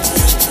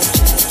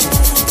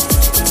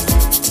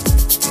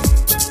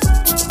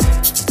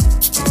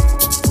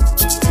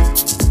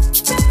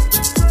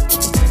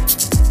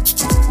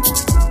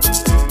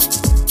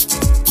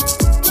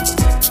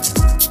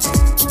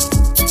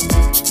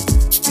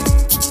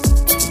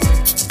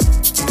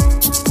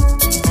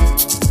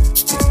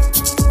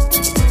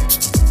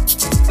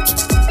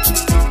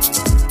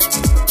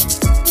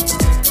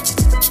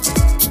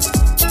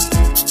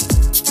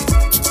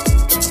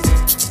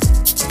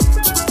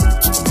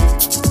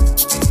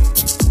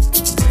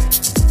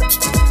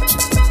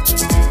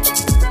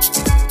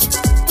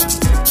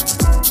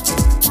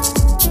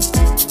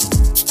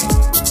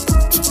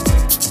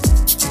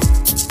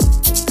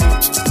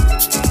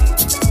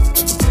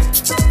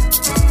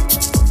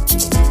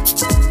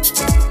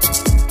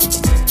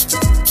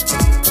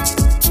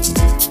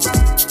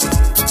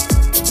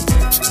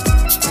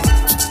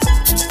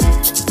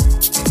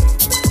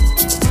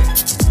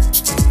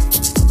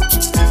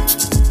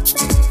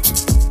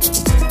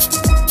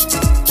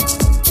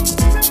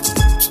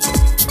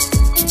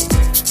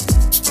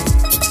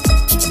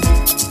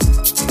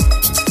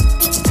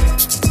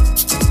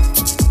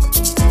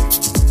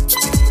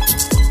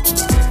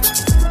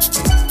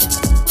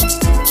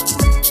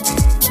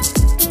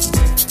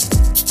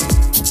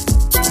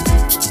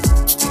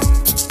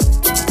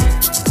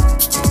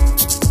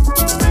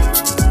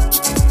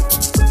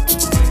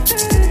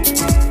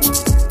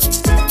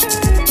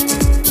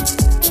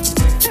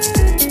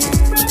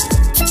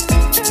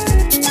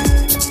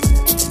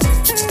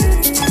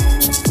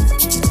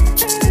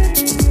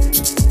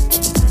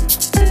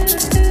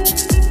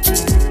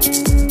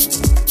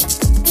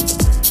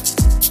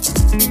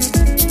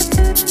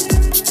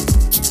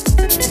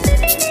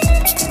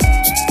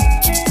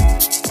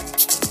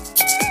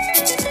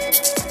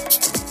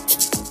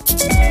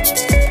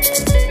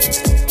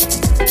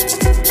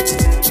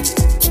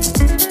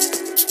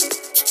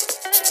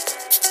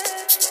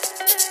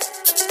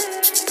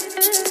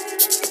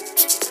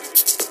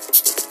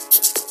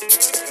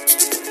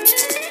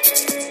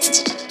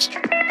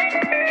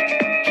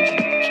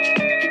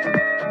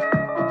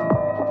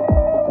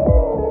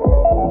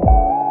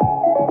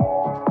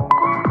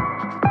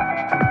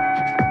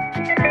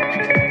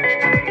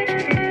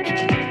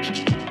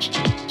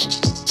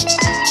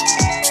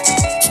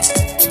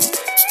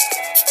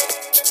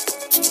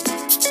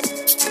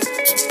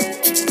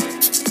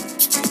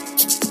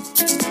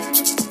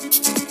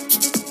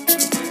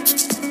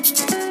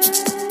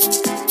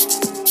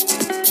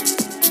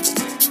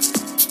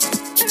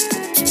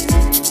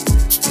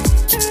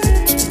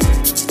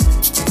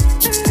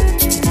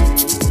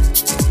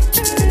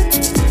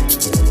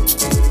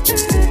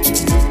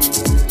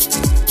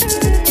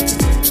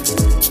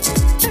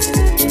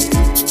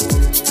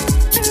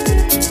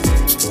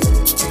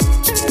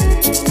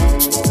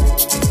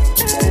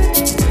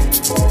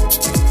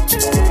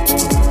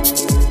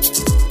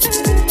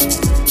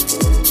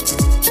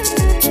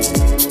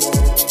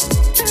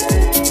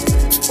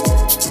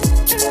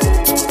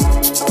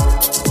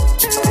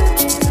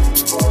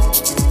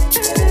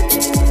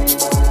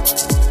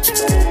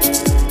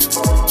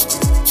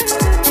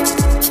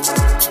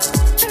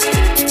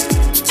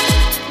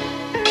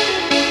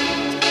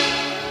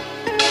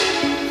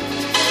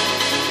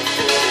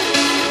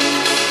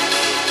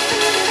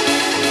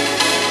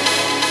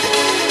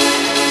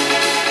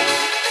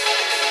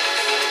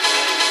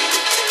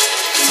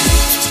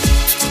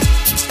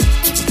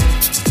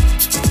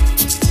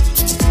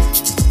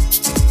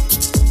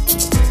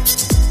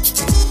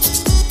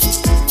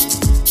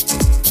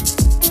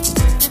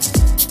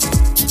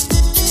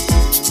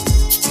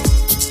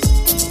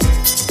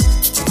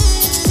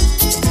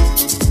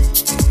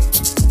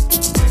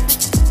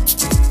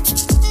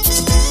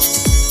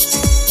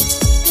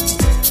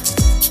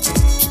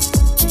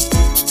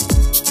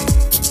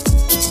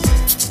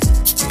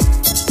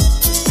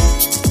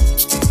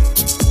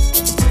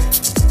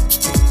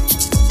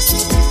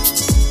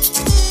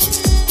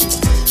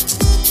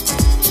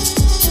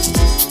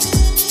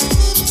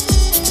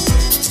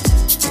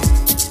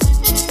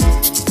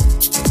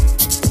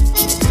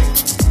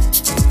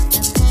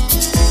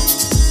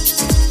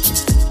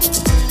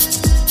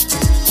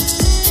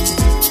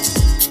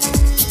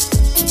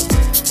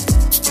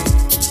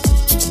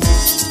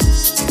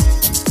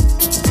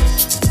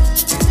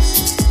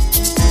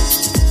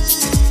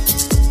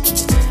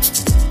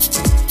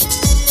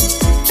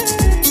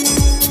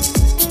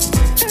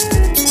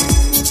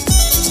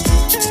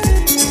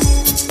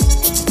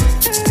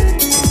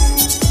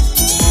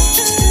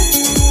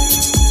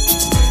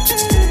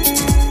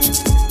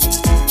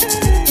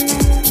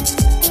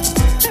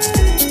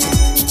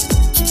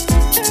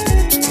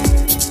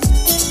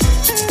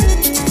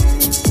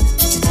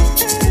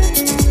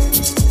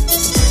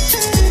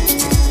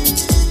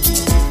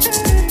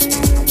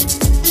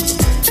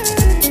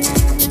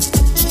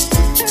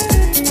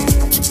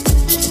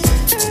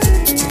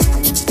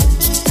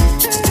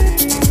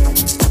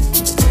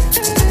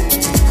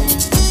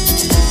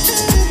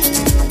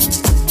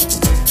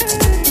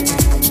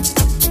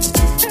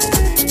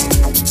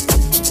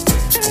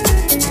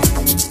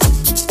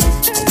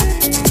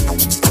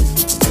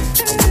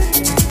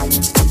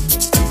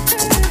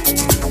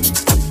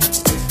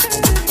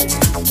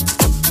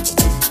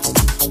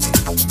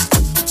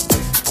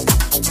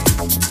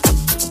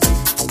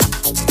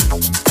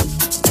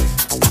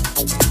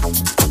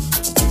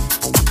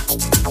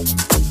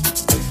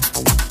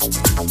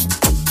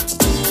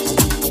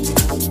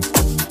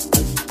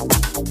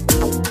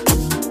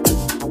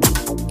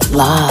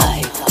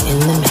 live in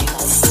the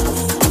mix.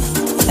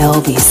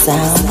 LB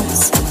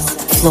Sounds,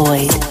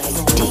 Floyd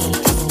D.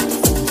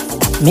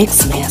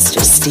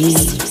 Mixmaster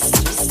Steve,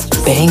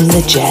 bang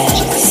the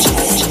jazz.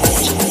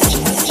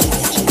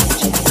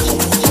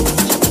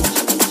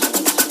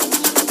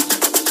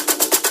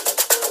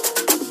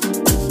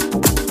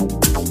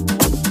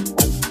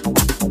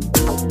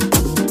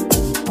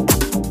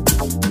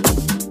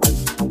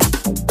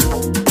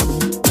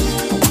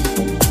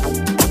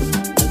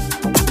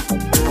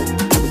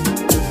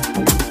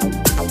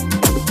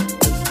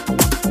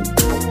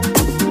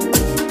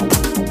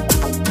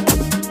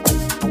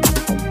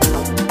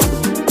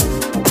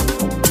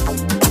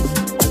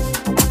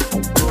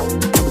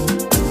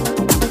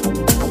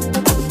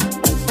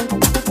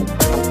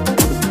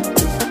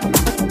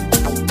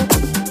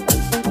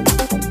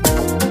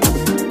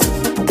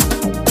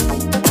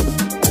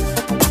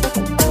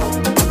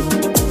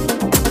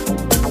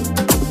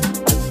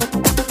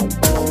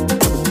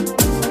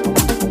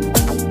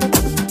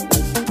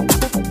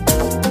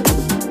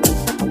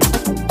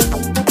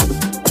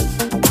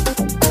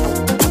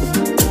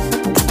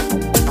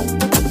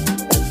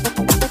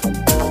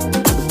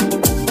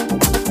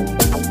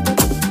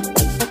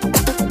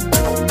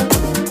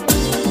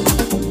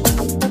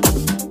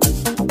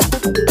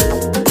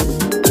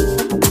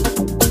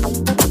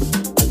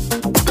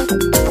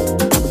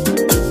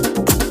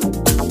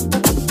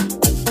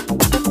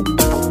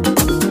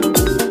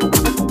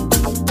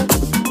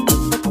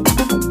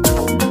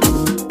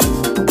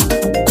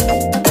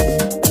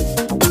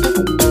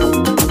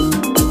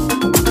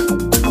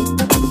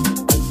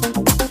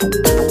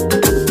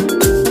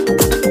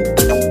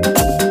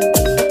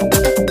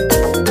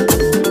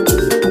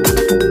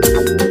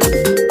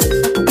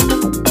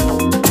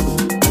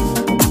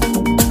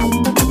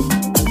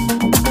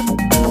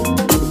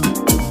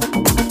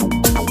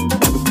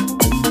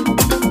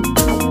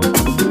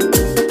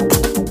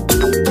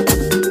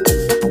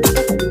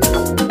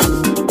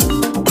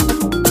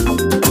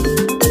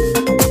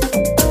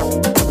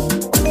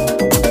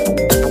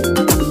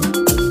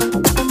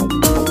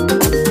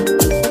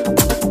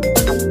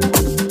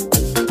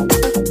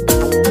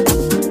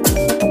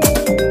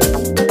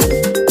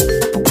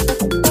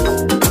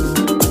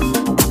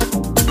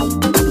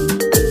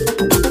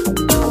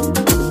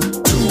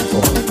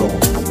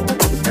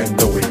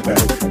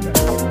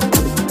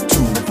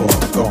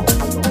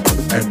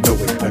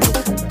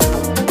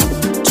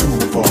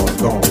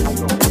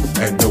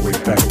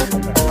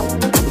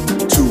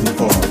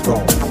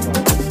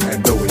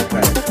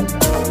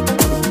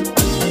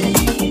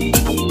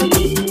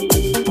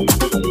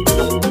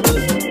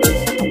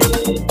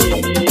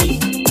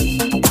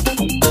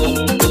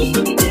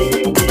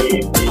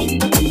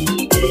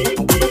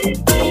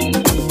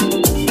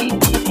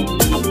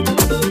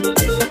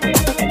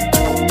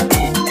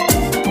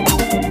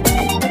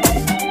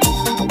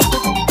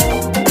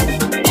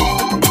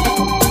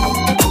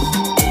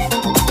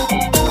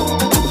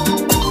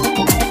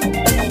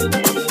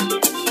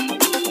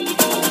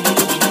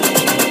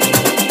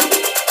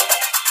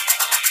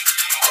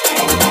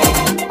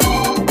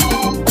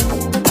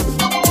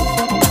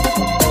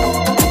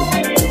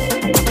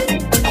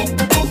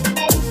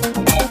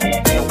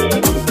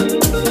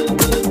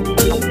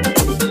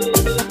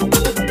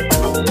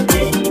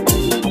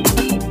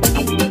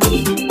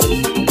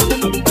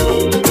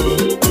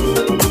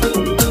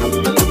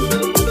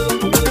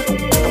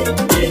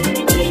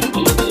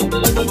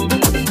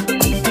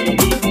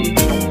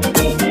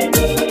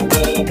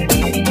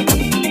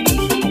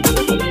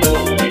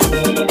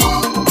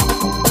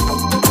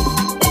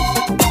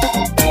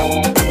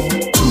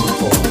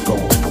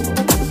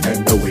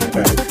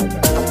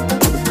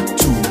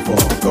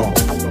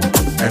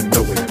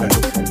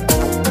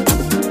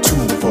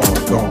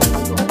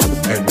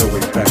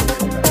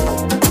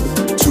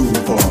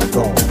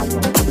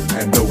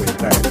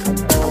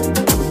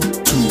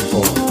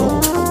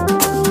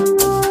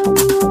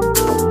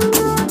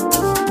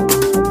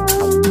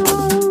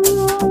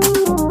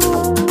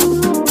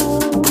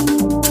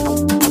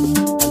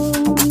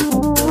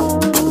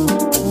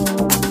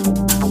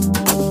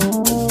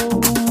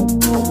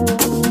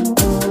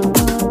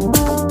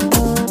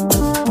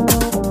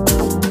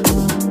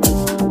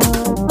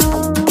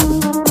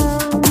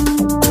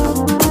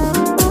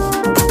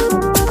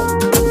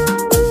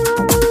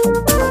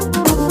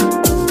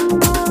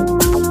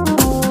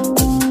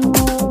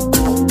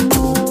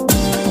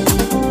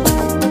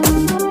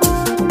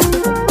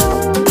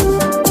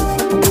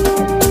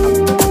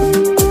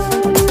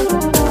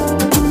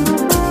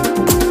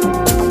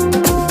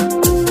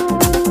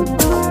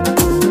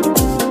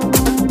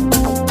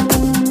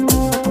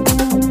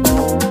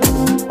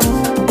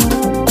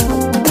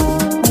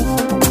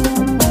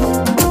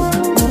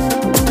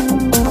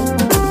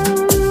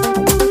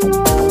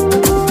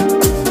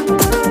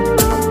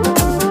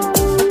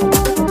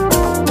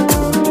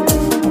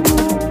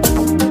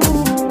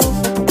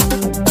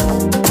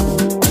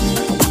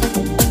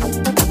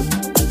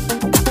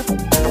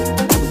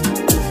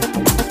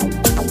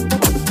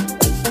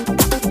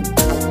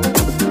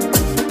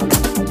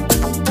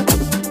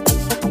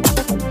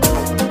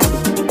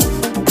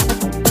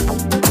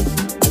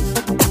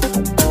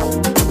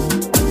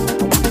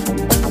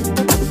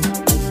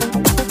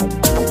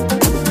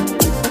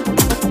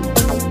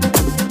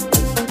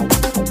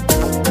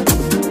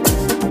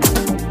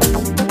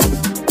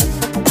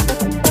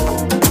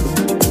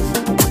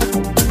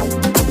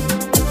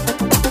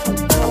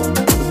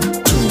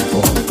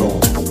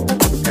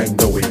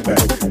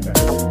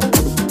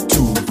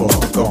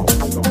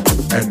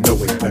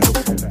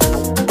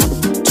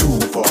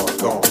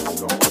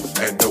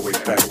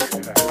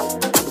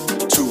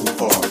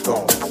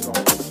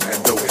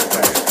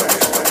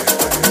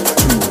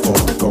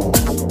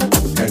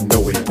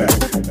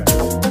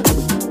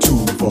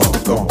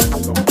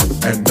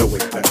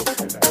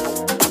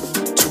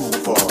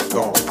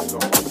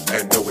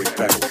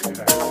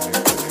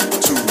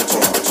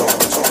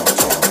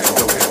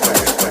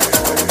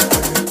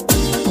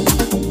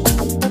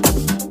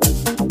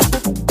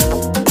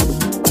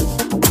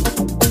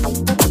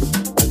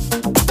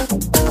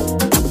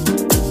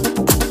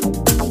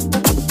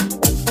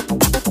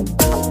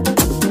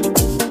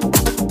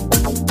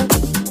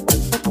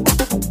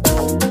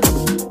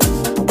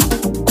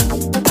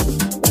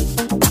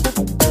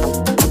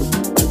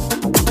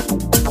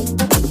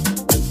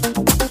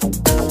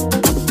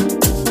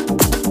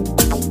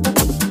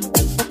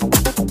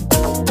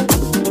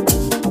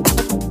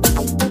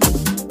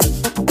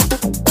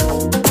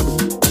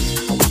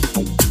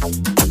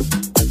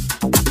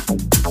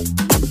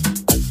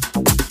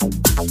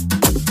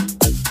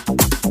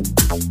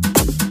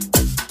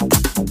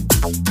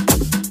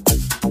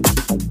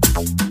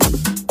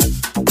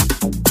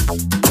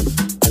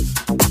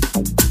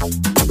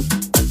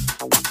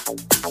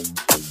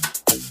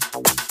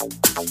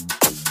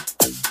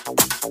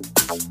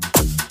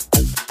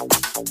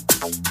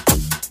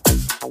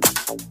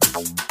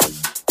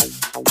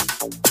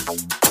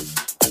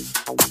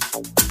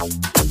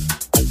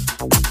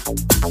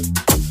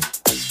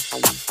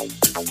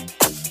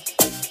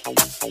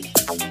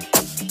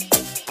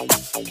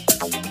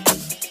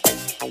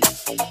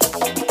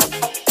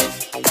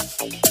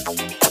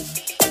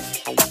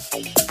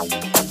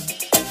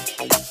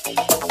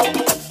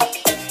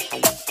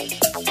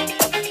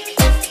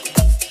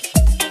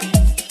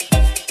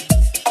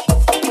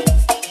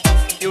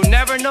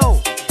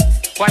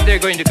 what they're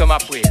going to come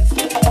up with.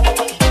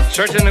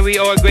 Certainly we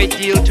owe a great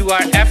deal to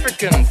our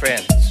African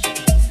friends.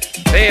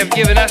 They have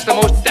given us the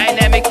most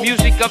dynamic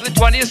music of the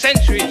 20th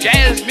century,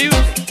 jazz music.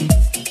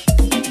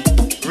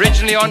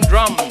 Originally on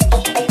drums.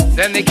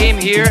 Then they came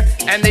here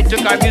and they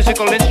took our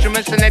musical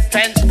instruments and they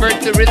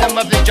transferred the rhythm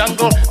of the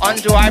jungle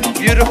onto our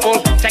beautiful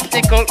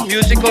technical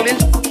musical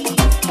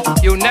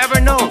instruments. You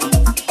never know.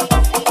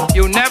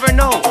 You never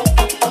know.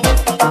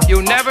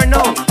 You never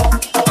know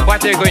what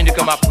they're going to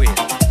come up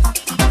with.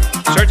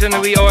 Certainly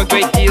we owe a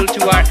great deal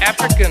to our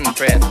African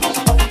friends.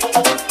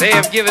 They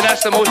have given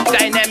us the most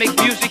dynamic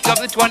music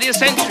of the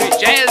 20th century,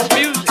 jazz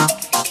music.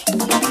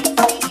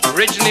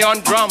 Originally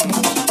on drums.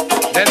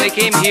 Then they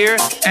came here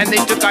and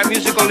they took our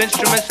musical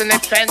instruments and they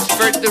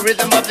transferred the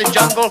rhythm of the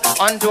jungle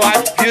onto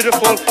our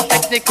beautiful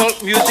technical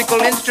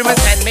musical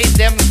instruments and made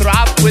them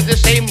throb with the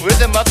same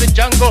rhythm of the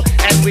jungle,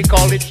 and we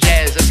call it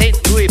jazz, the St.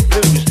 Louis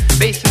blues,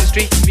 Basin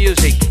Street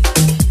music.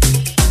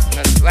 In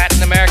the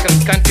Latin American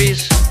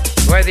countries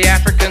where the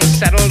Africans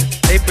settled,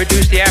 they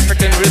produced the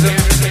African rhythm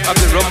of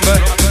the rumba,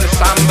 the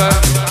samba,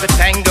 the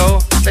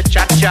tango, the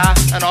cha-cha,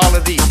 and all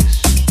of these.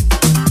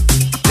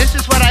 This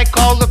is what I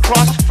call the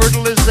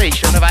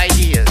cross-fertilization of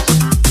ideas.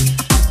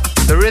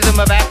 The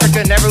rhythm of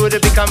Africa never would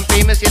have become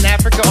famous in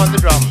Africa on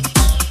the drums.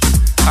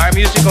 Our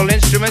musical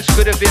instruments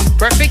could have been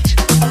perfect,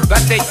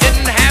 but they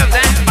didn't have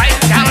that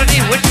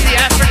vitality which the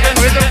African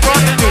rhythm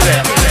brought to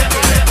them.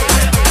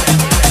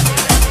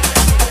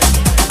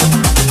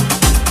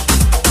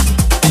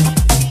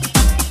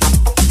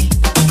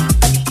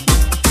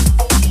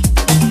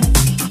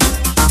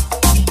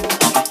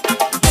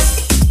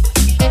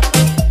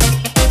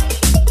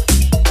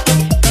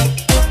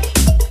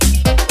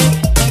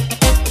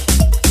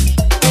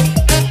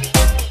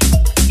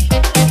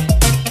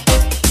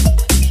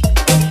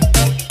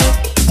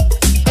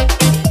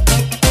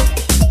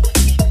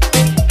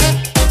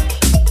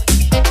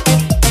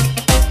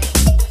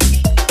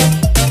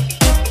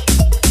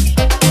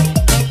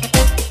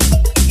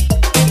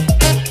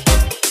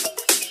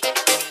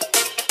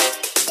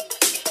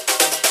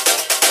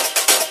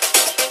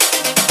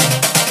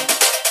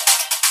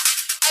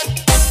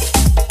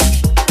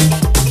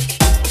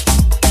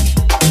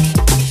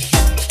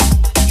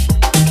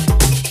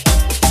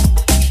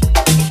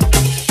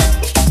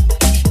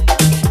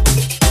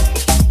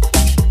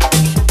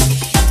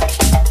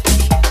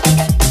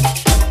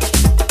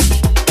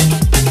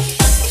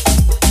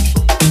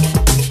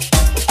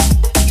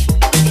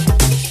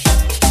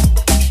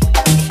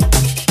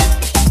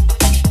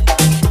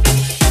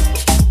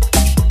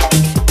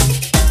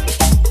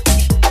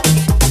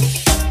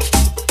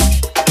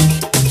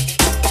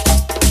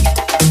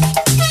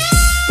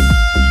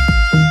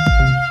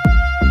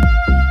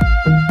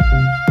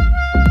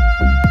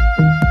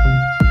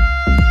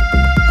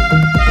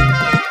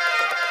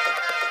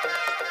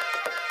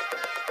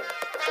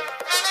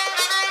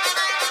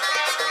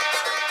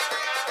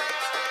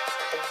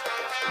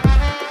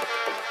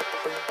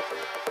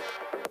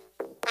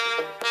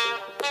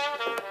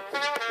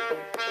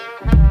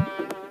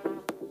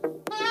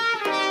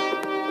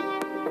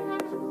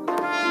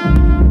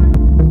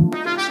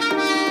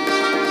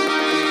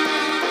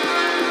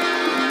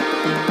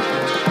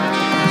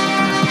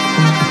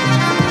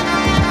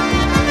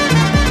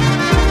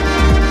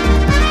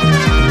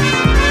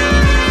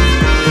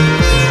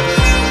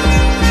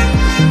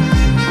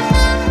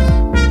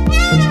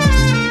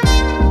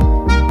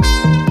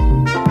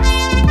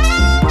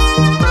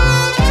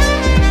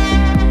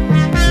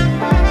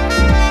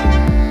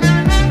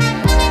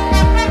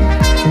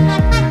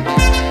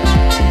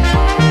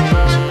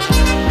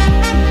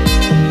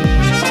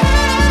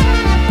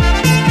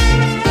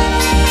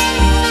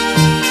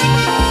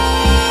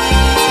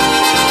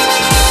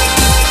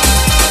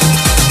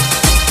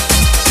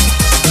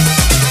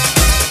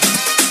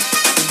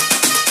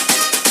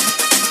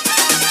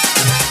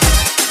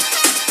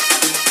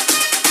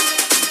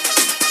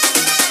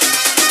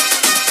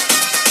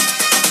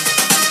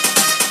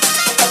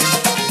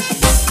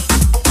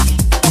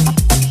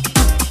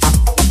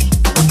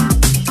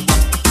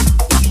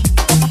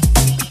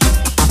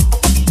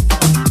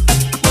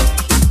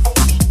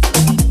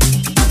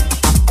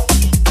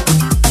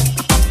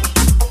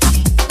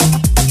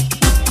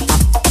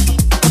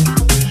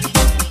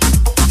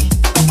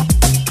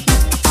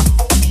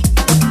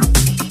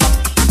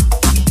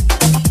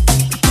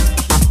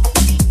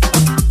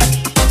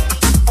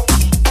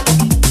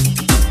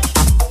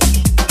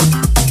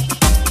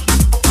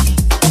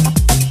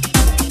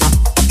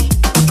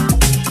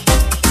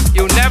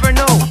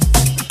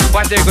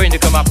 they're going to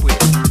come up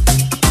with.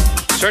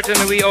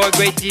 Certainly we owe a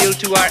great deal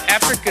to our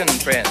African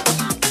friends.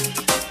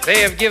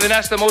 They have given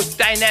us the most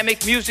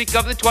dynamic music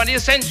of the 20th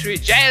century,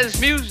 jazz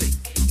music.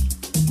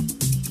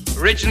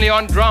 Originally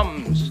on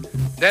drums.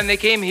 Then they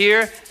came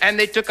here and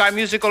they took our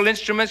musical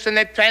instruments and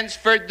they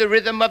transferred the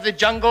rhythm of the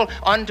jungle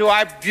onto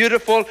our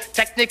beautiful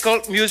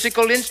technical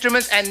musical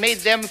instruments and made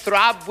them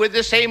throb with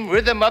the same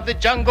rhythm of the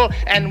jungle,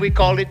 and we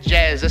call it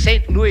jazz, the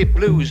St. Louis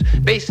blues,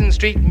 Basin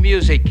Street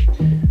music.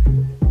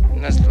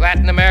 In the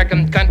Latin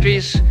American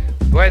countries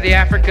Where the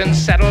Africans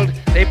settled,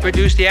 they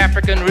produced the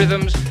African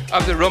rhythms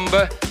of the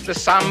rumba, the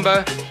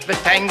samba, the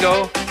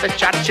tango, the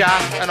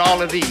cha-cha, and all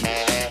of these.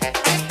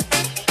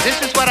 This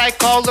is what I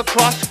call the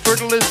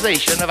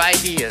cross-fertilization of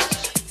ideas.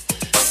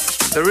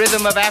 The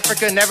rhythm of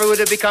Africa never would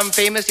have become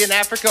famous in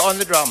Africa on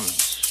the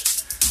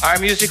drums. Our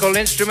musical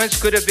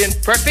instruments could have been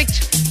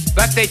perfect,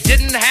 but they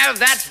didn't have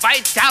that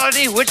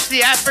vitality which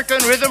the African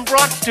rhythm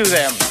brought to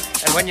them.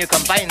 And when you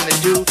combine the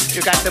two,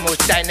 you got the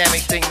most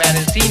dynamic thing man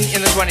has seen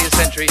in the 20th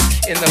century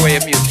in the way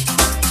of music.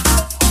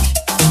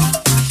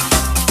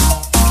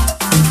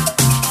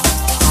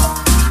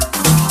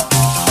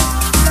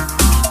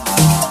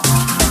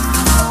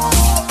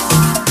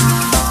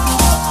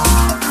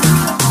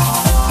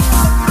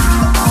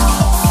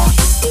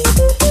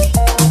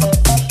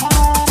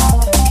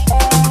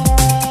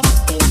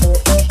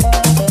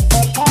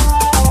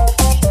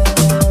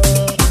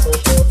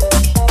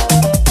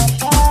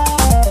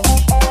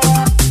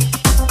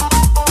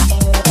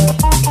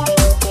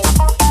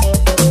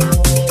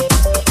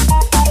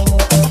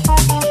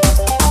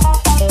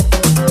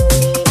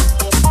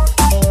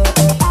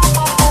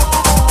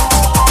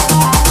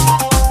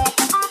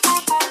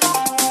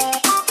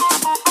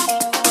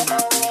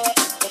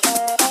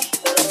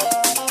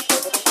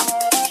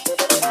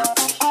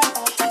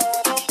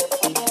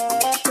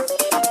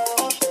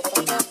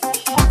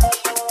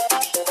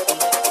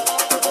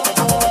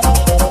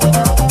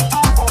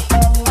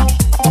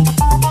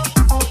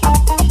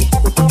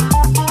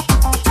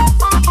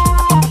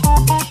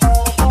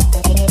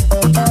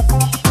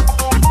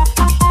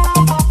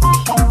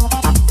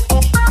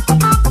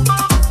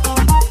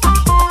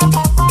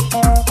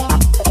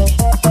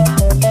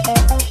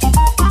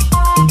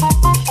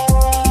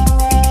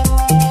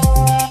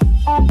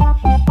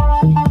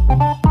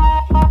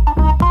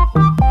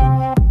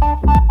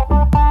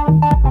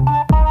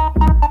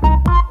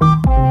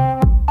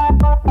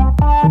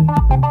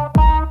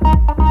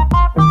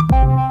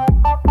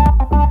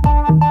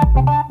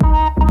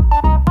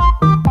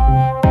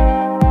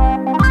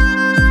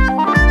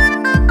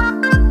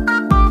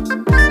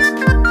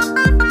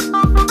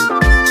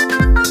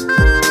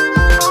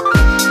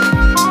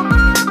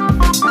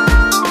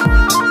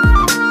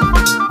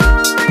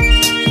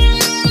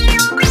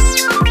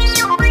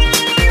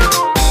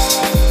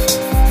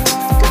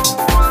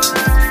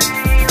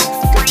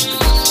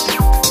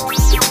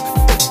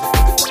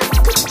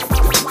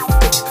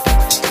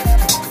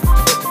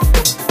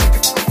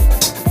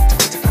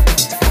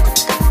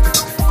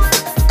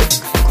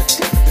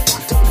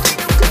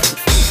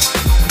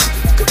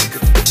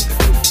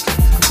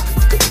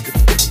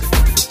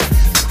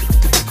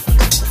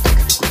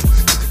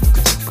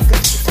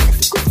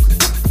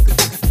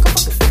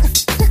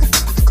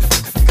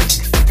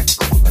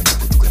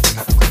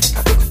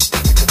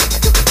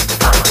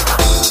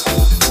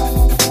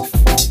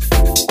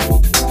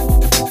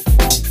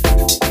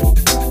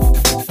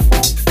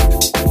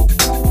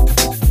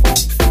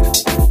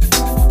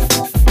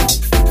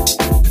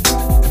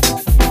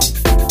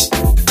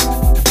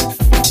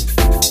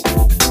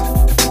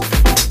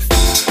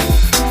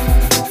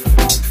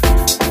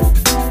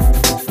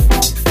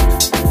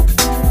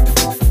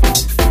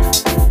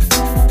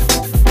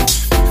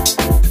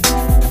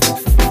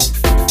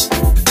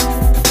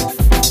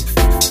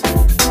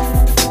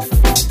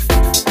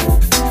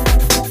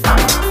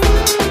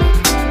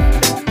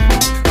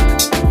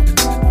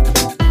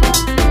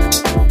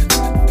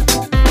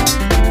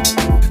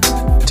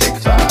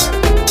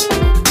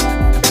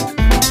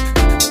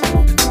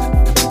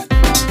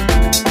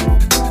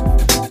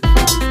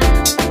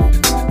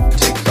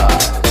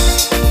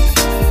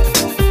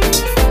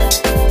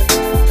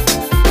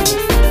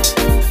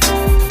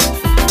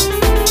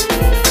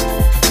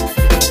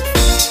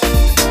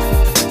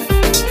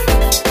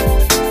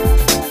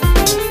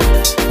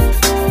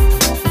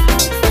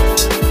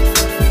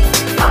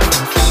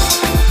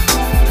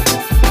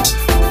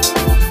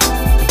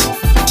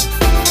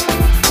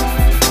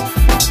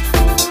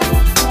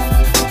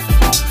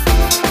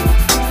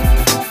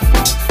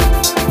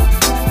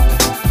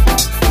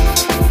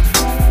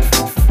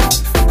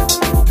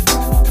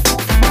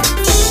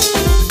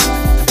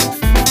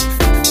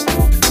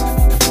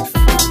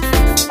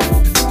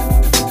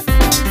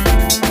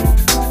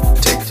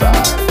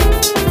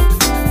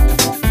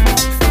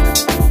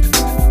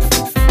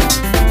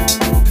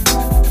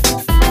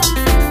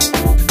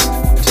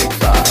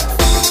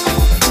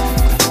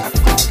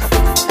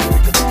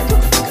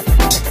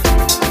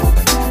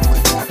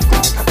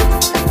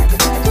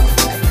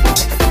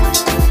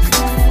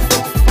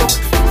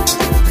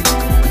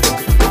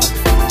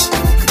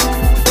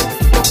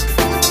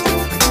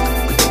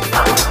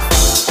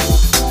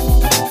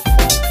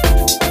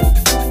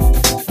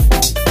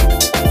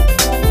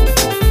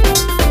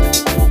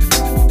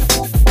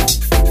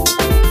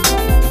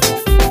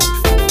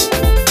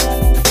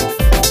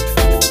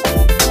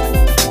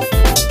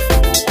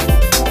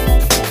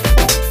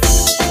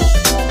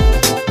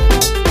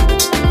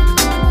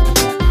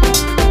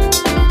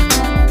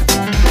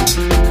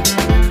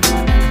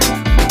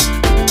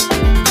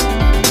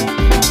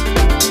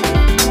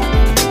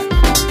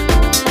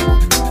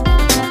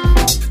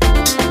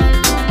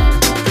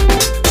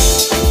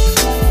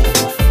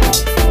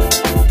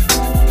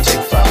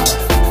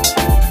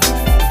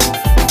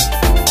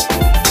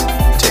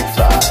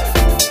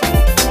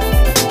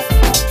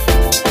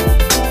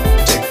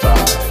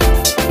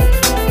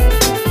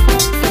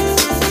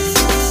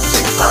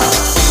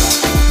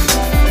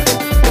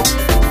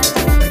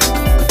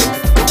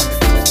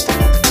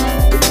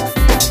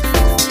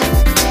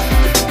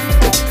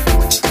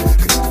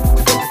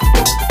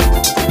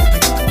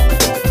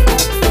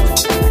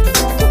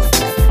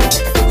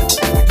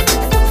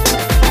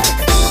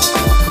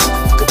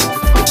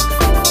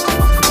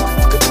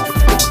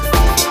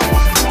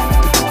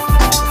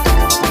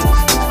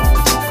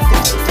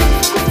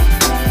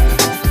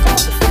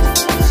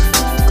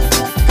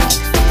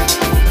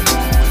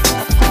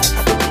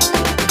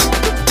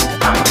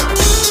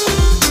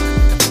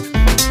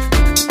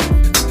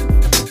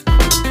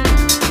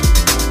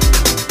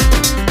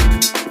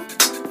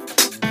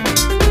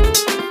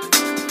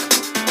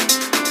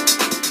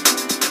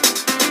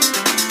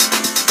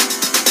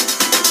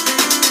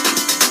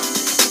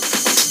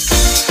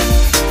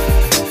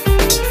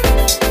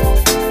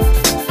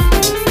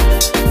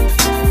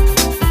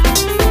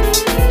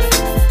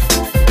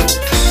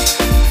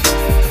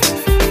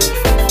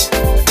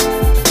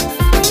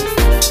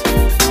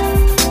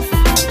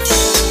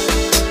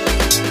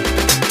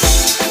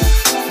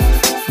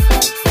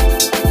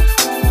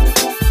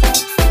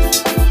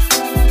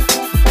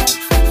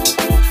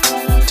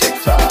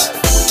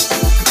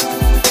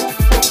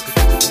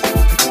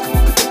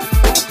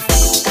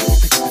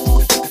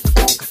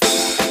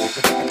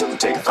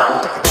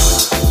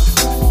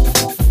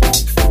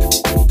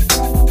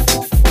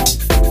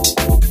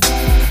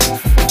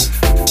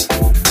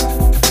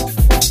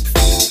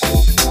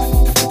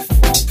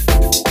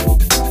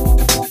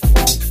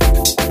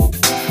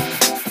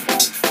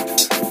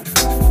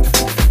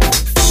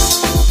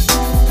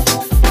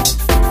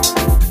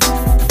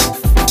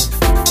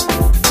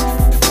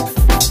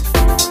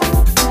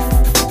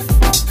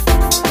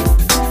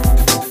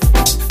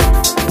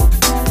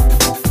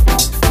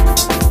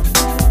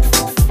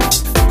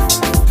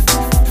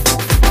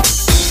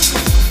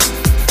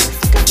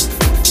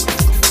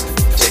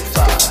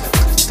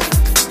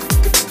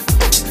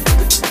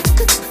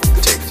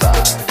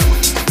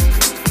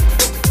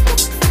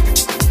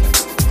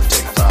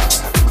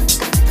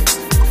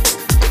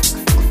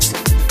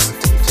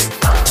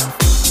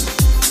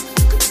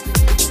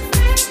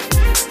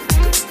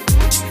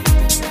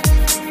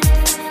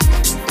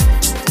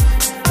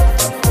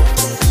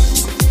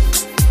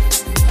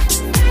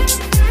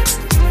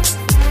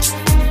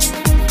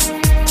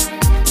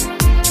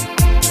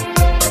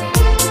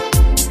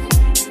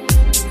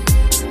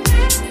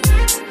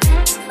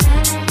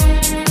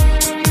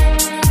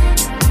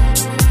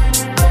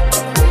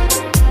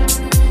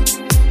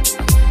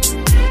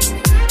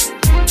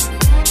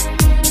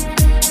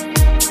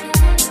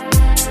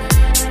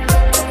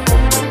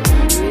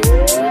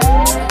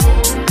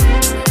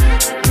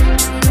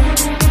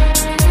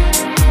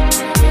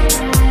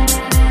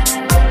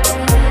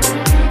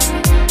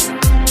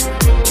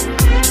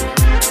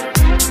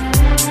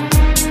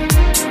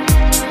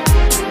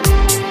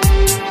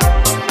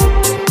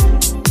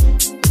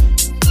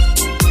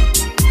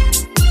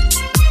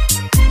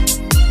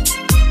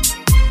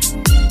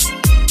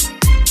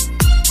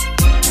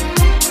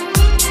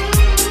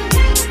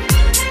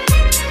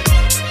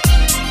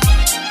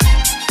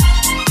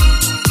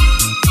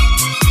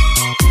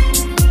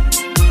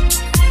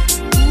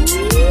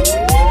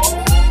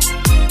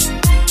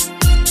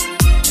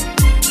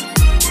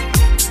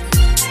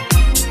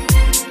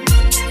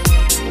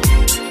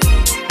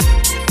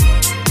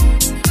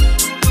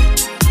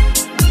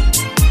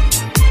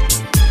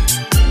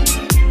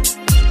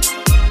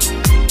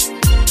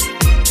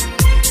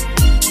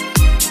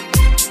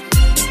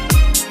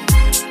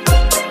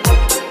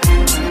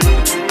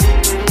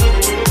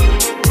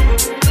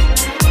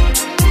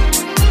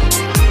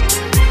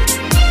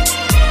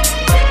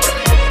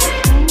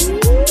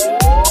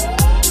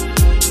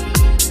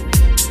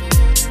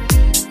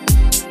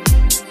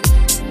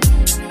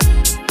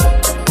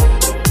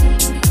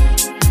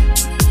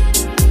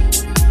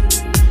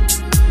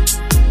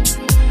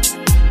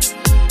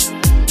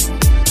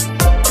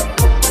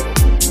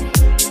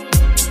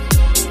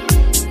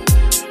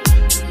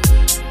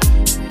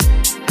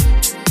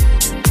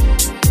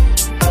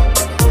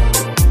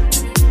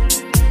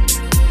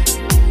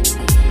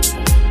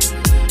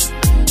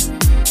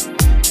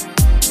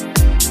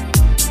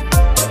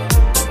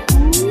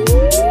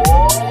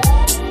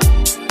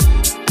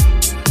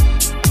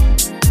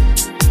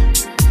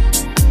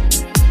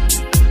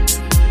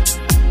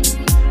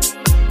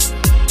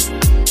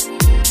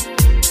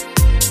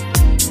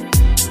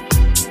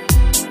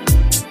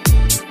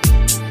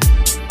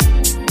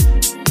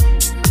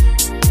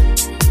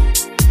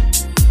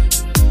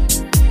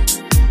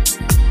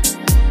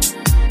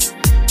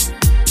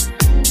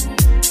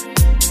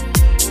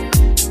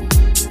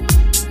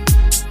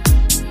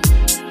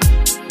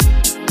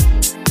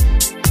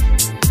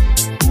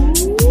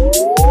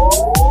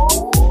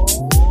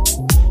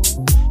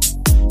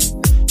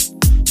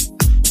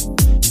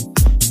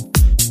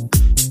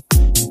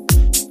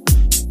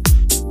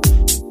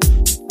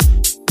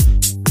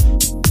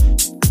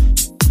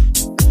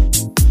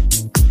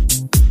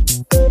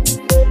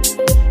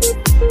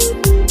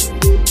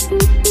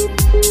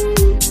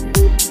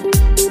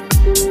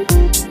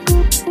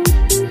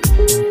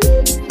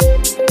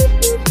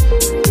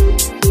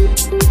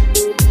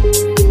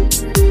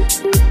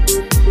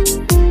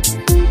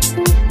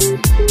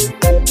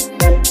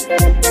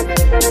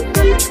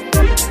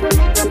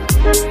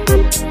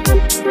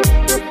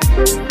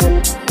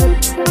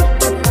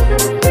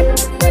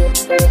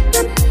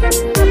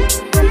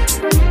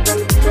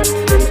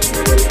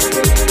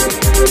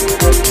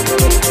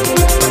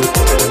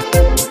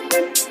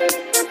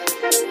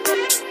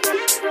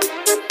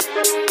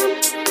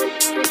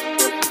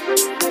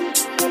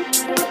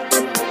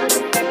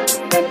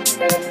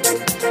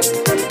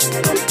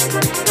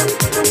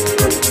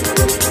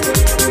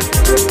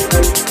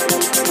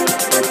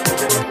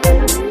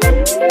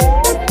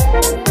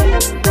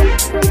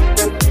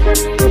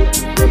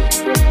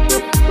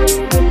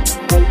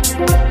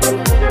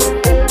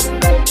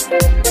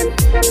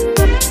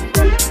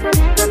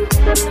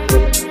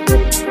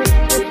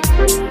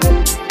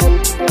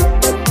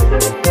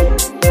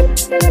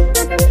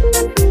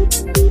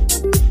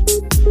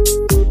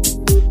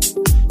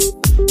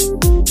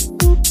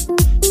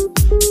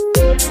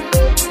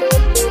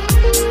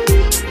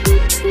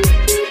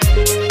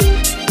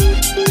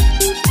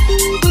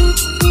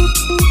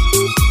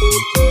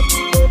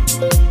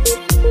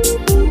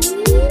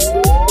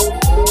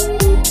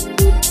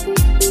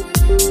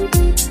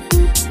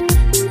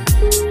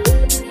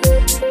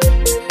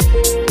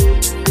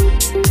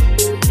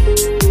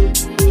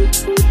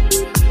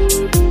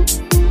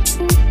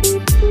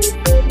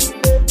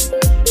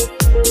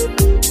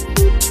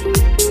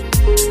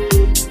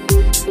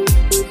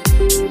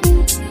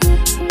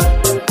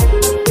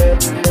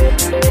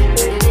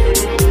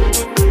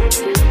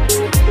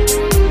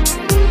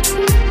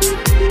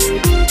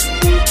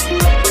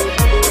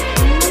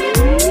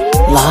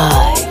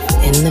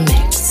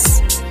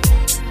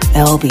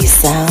 LB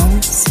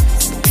Sounds,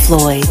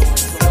 Floyd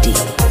D.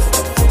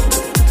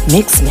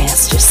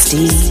 Mixmaster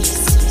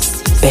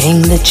Steve,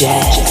 Bang the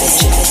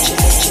Jazz.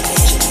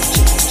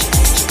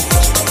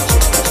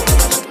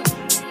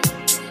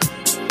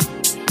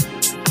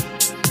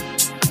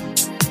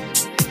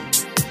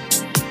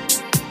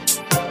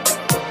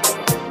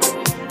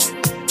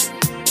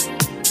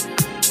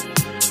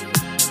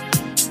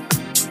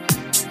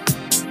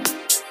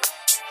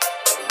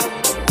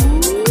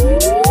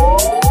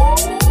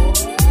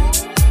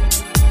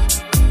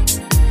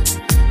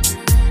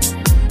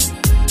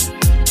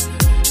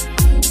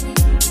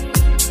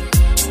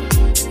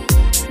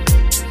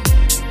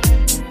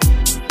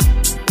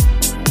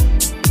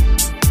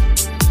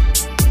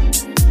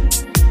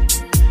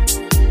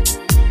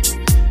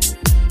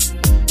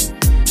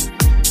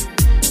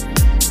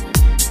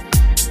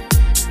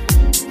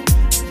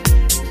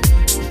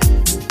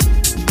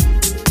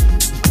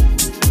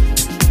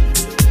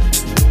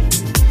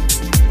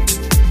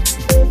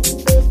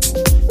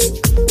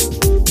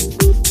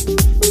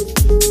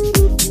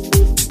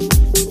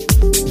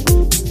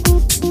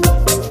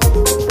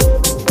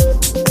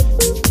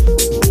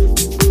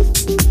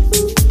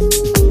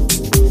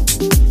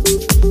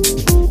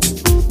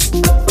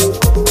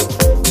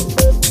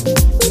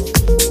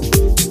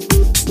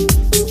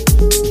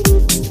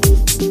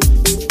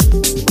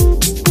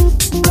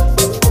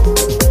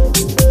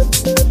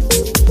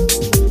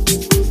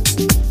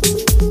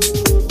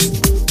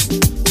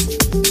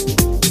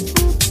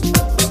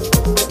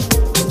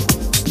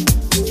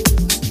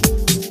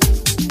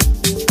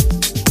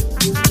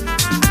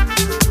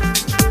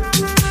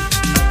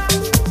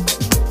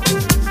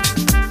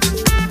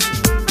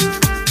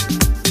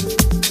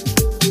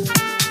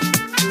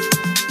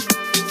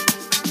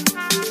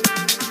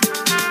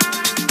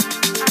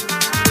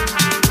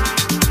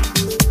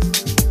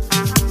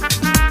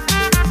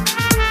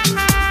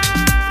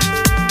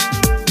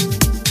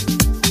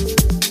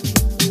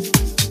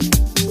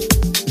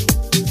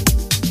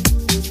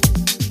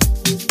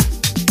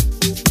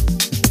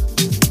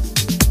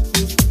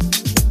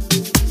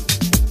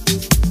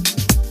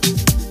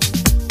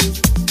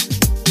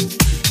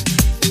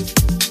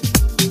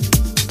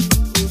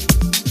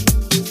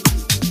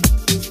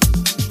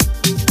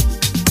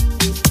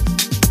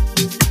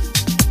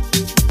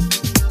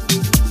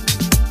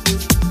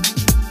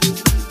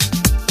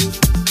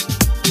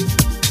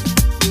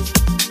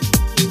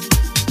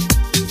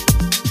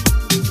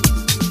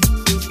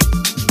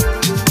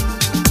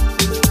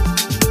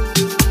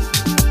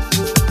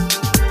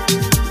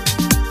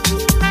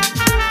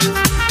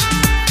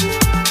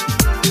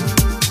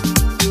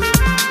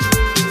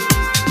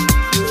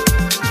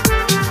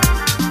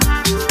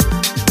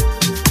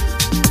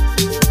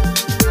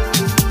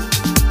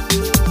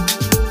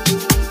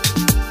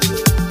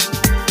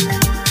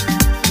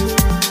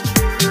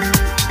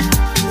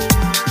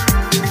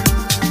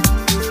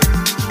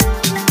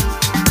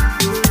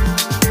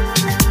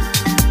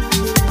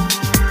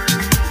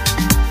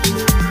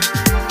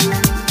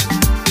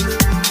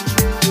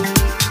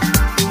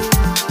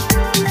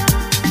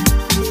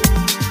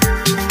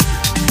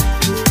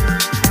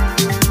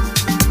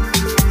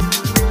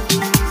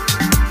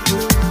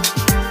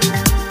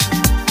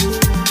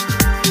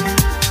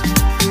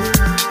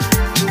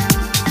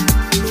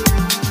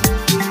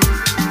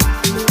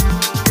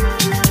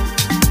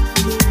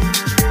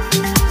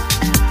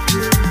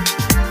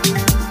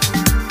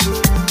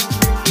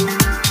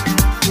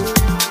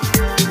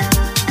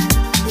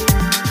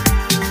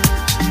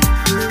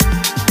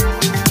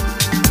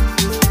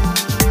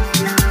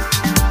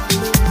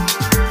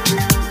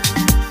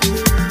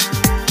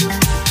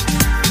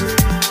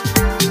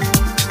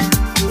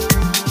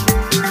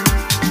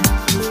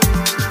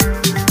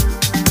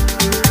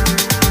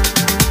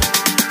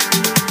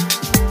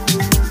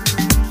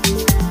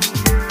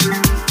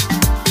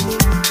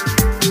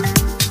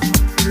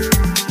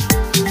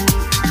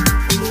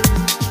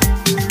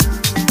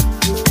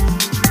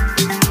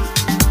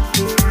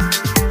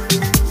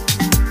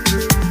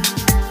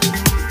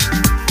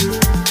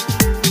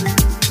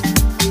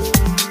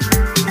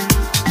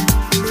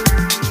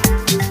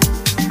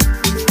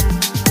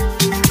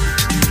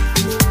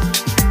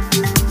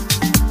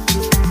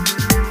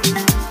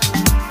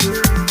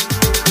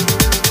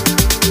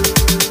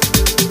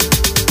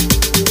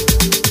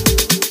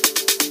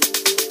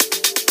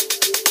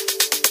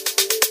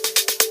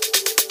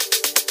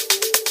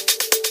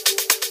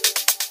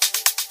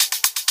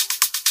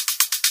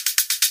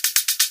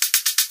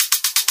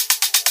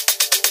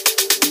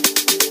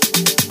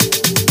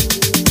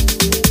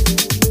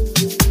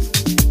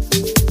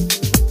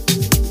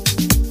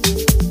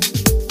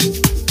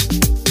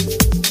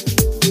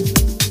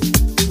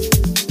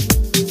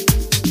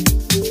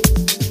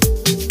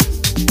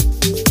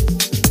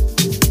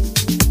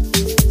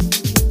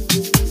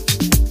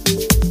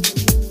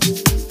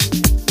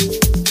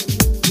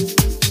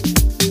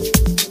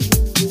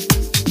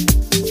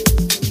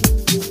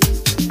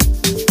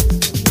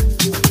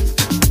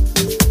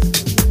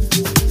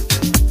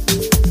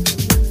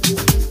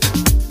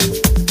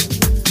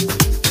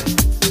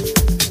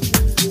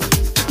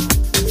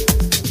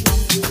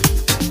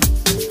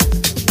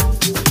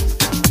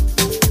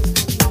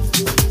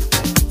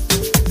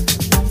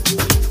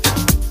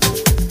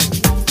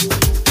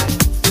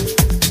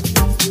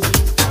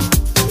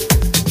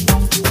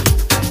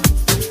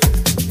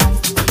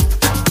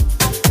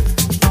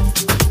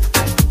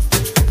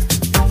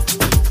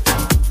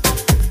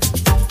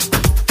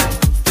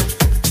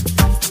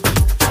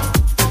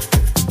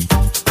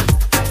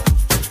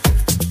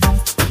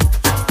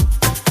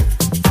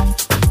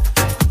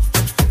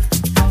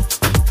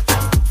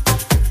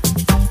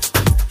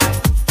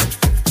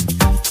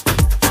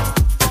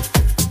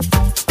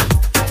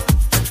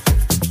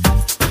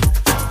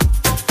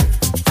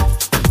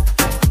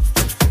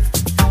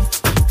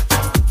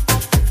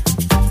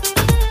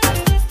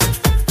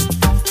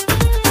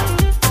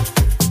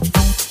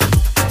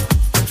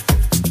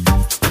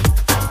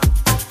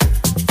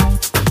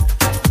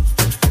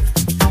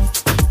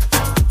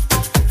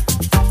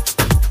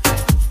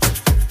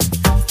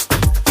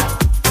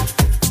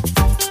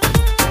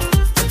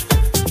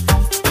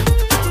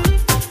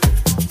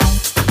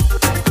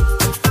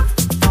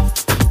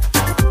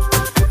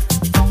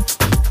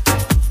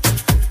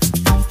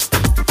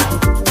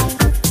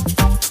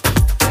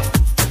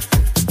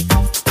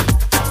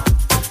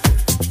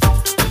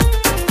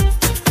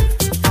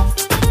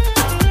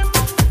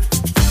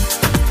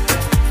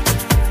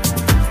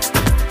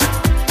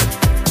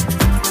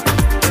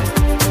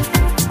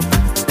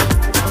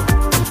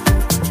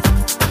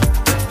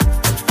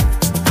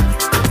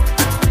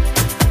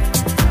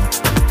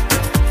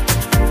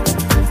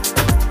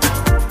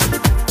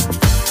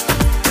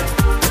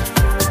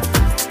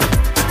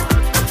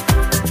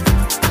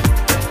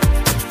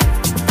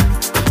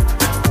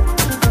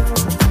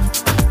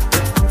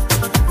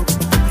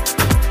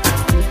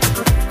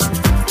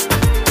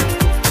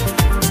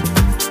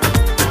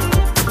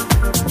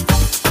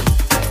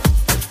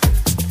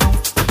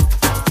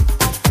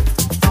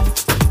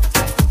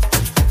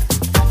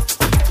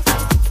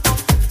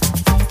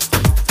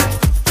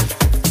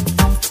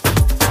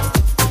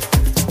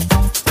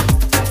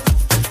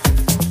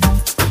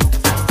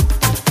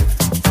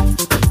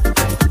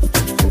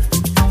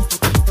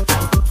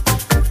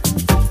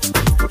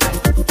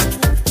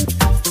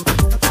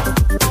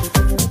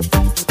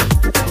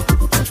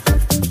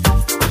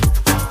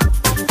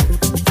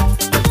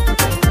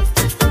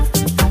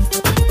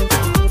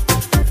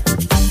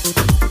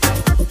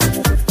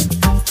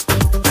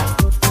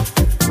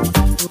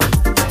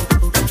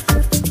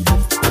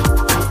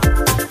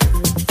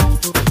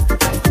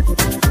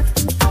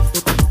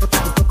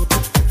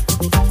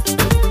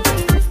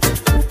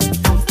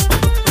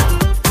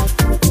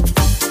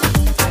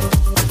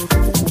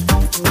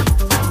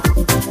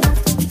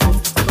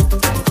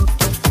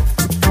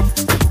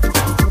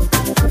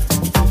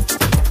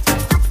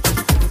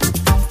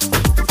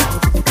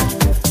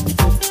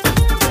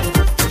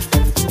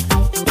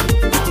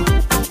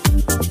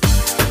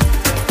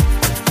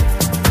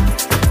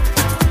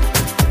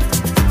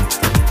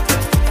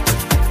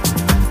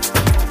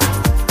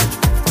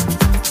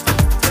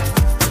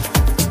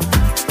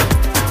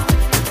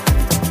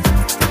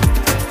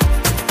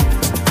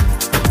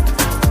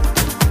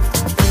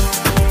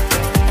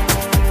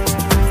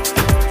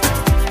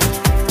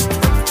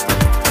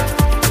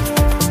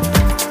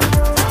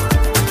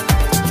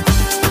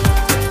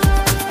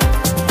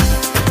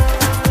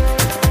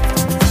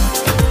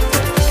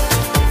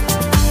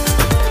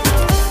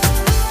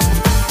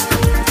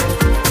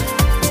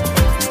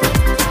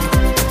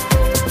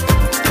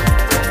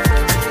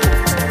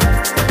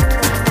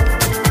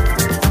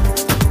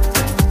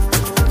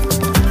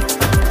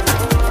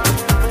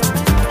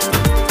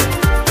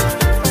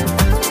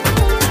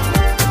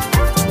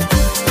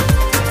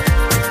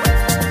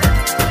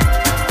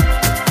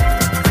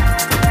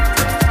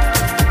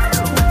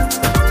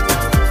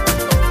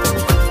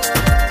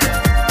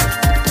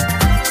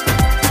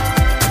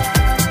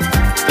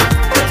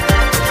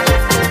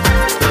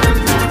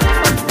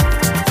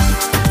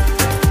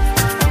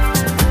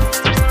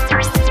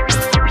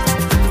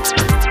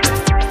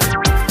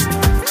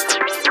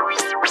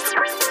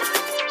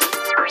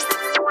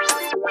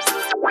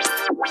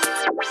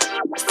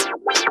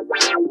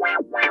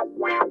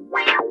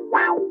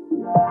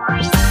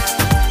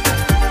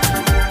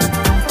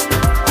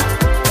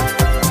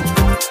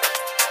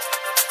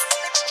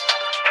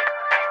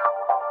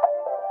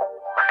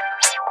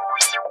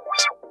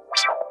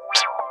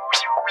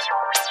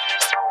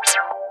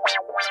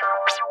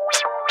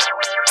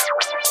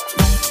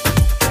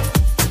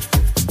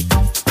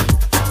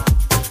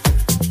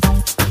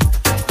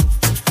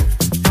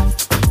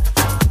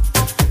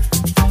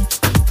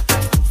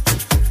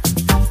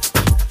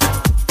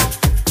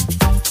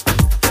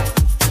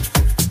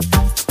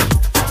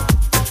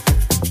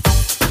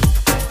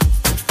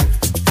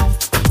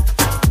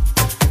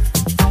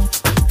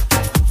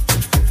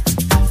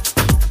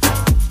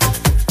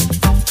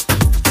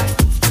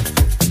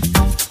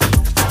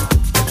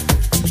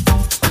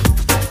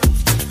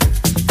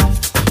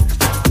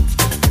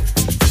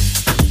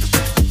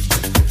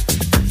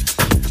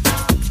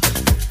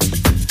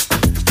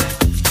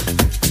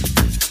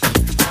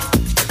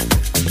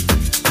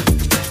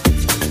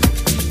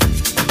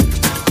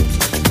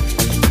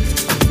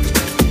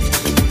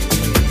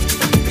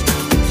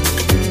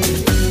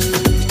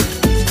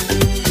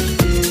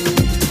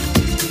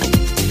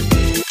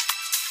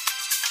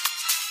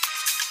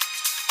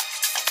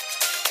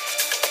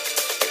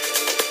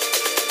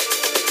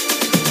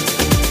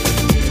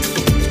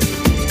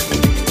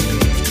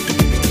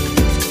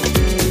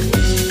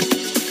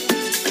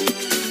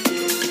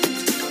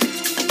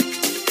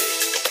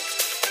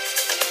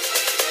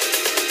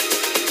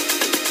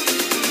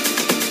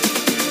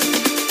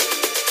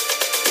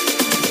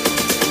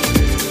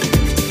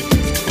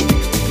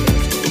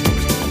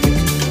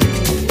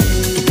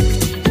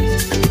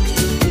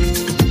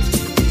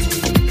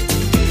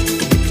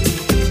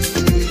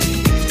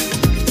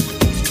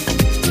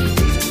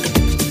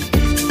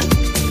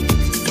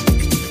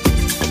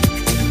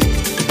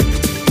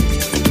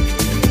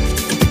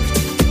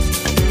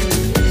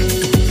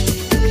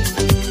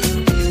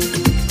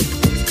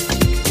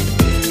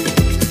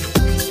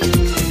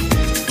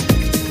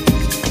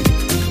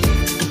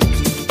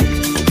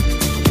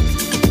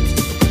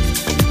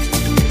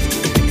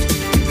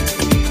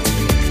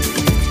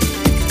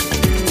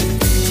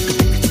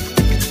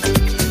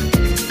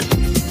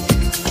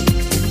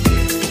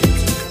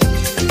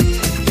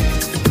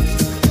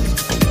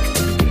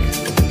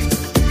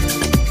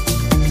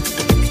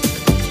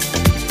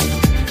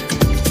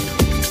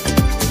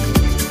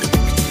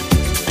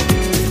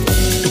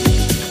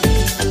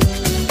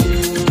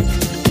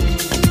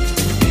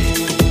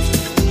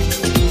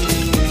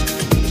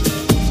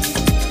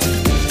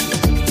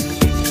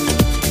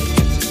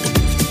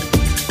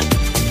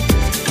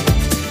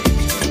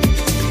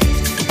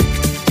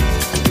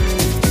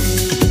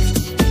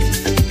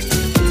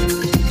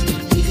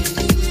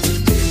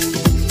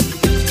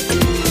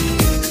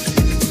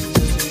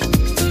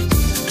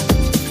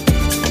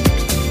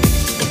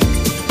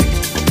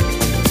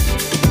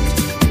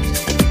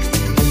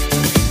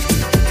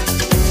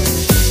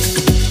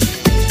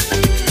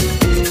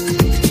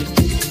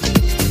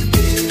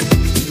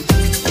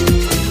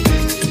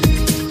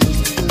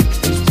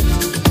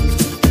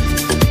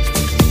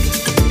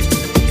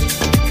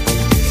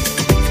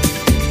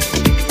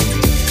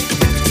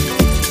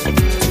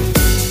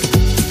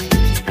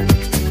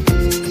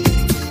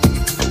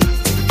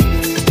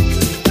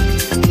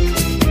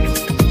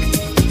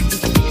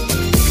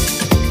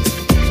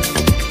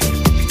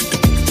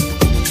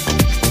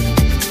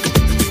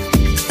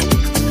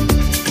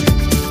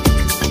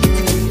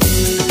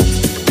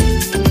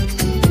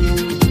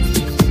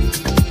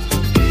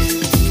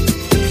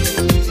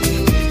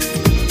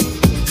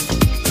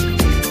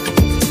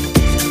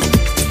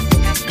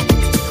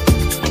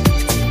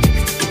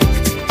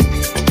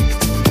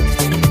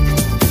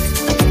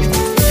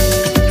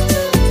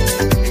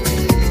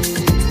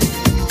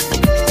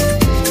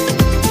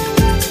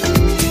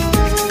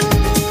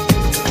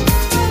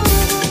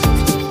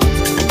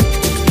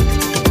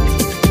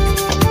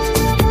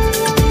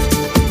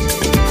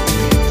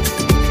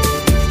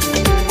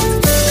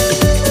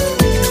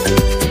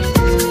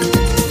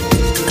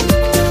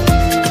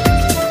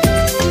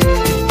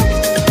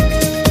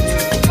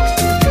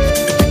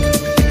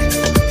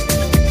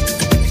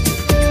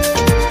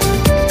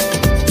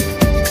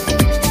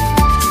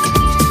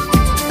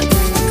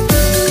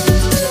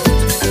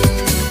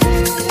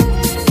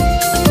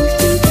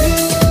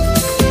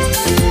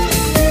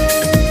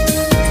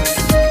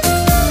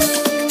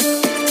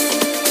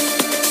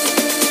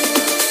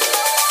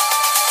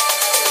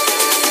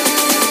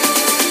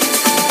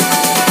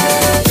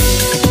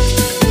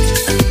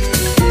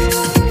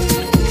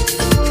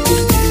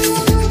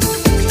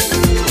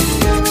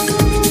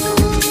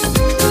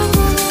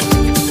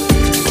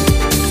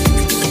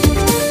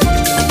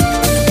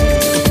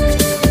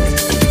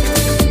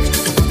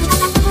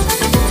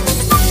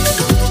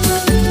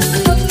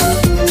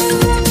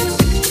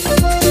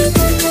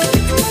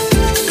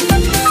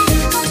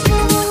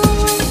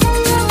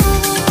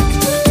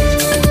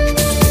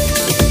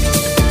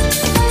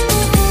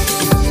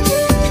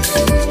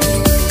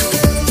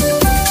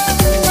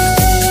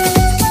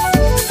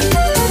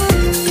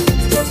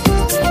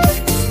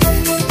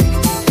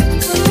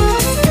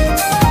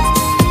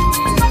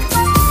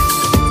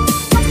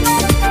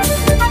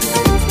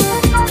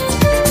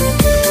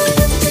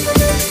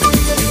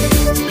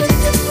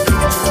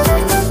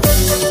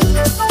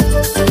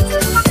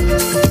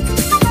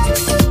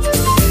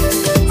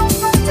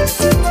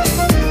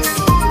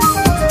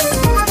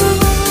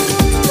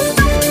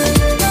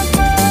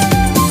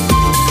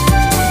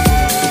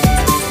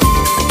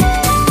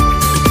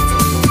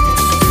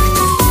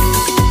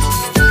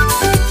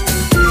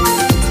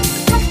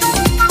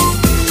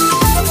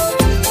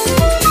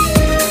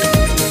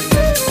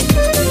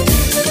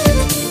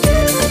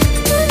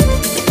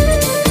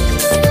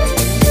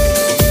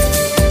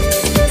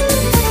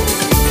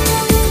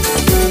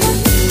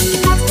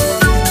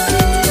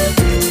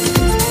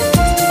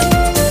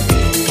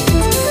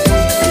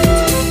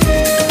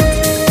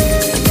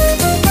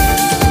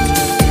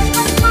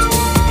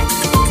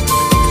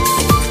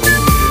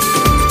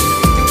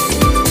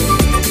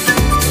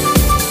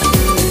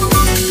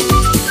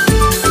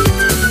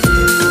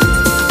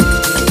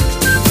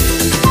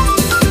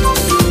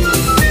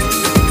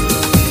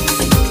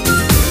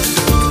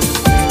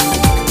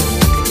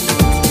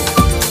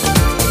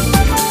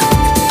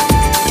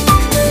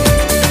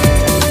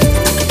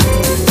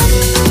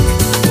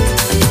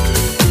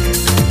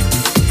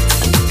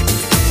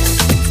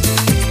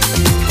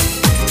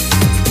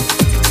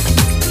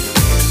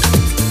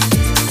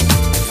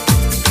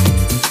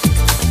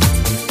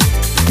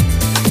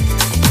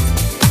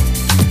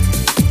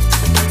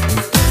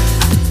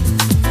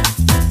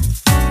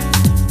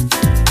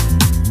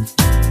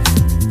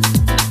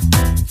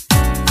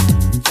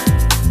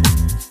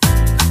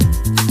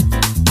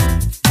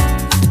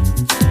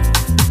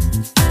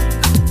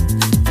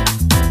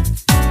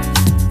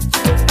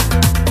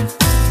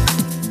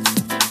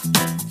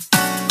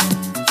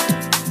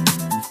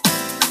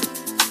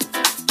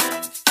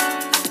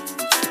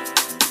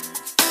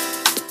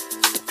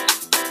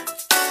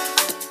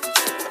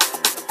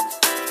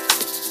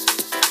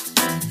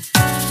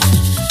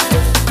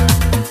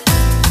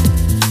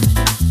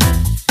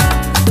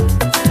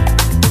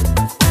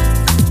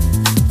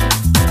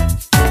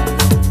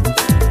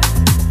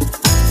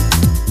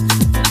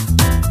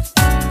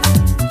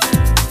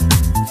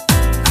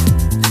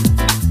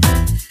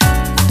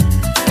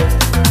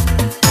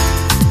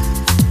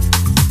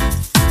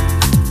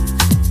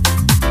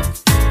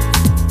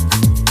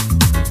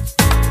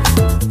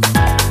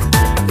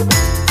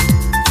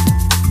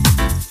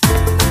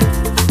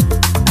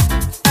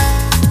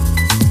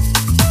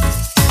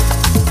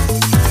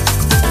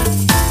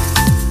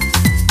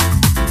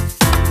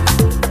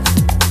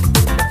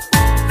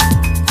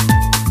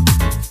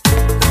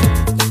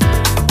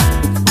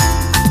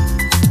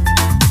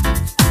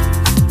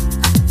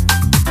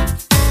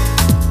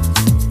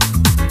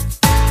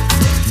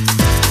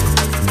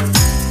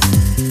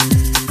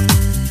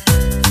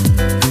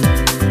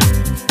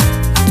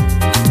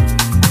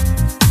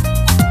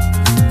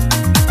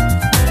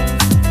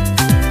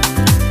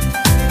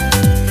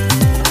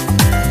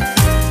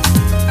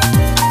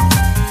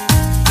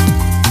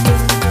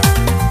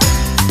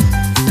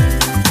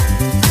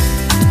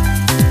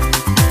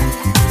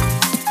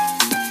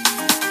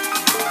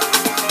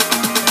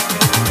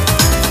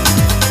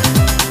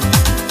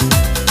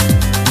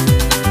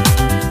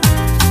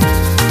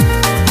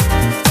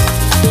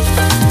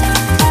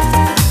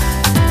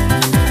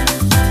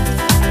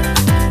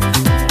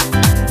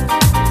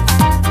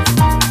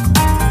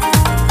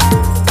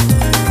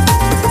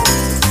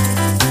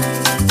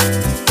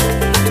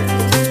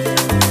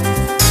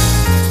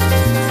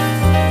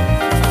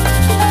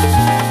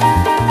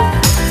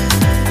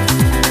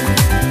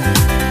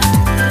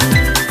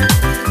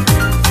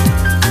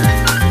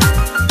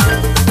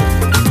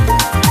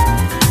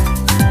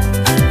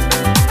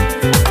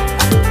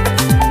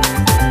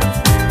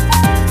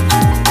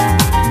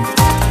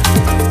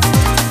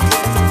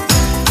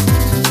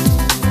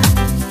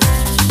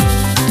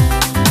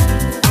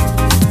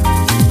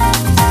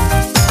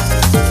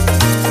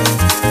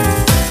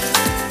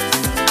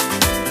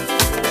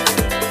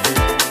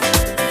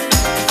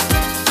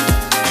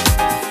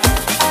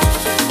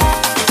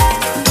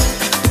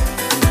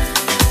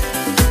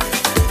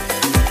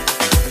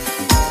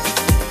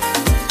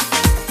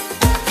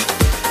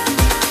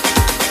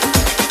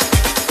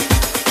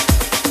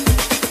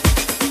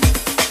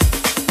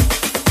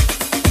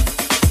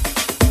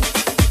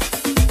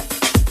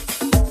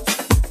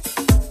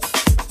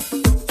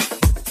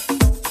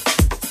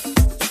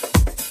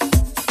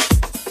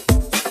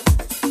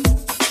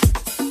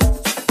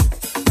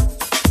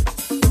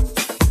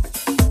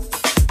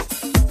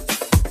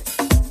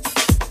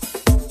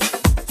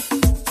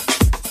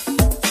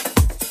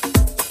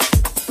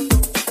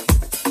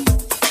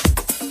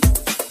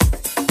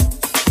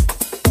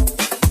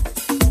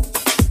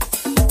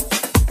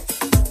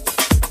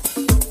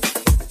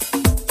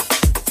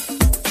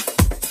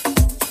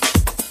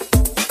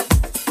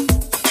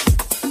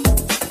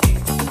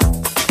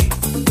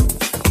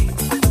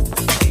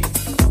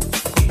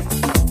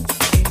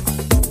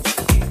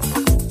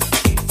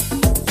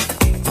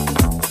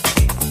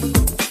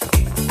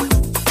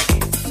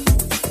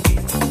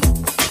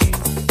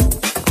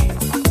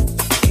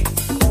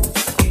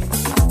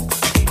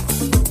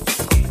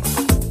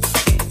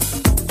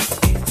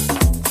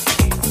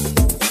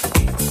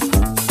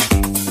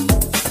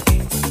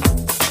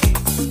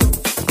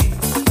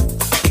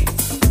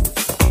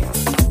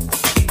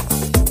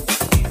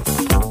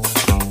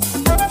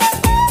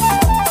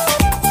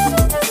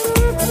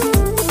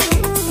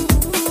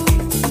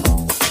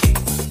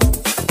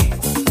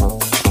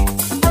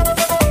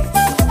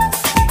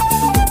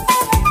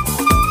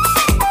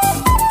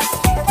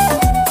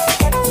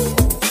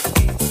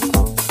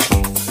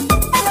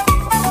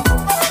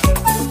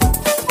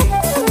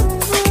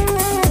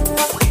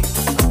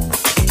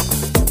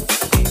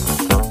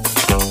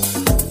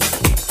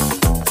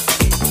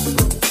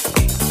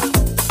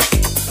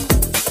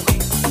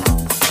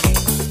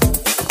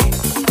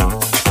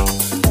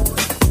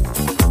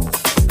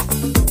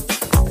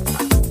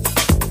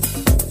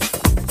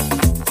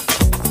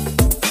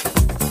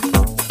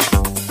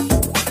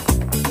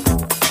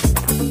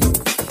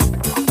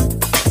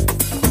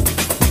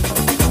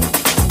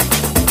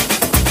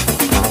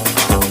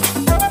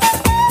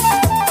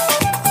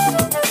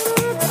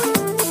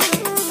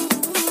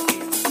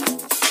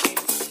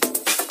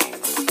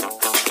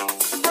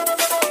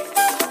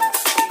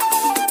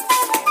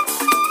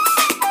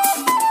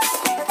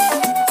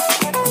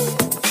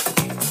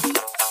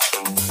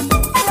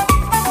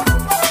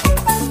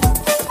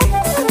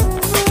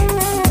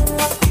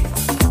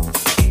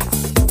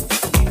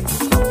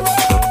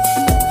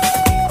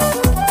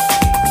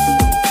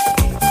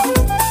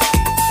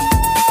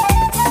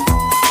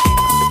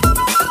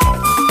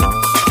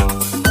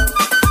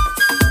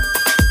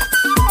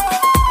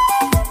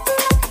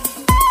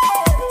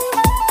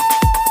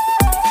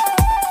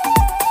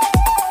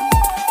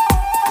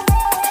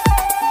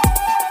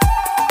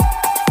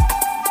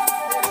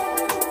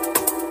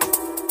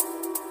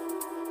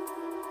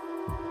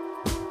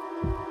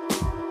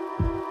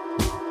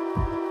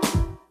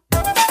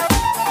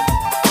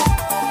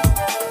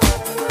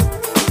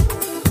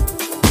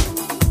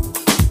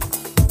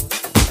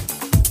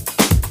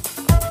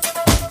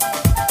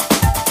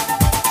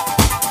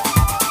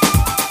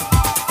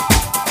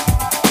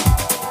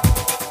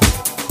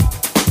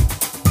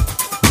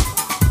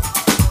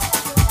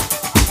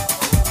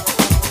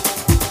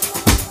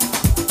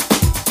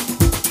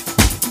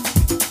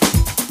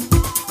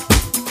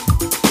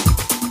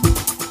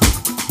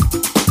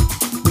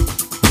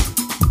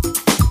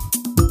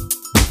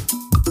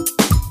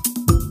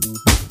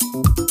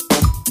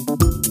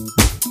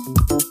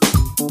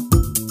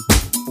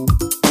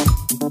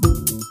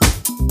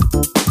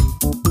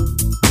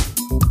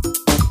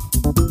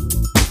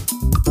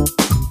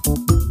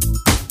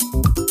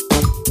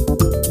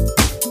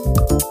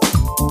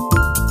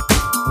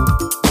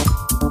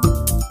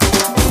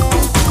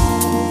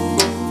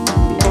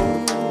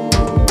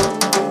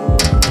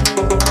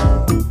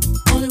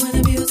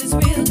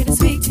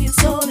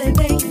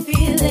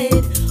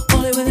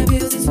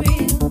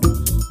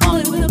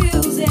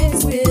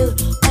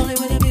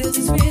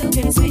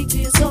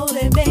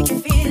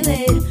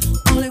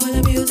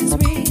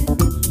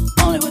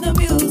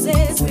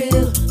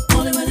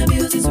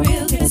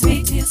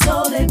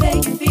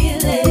 make you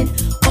feel it.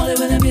 Only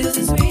when the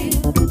music's real.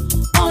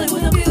 Only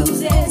when the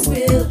music's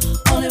real.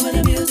 Only when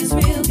the music's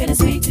real. Can it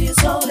speak to your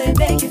soul and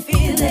make you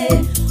feel it?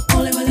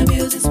 Only when the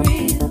music's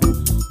real.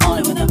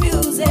 Only when the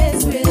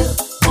music's real.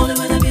 Only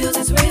when the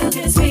music's real.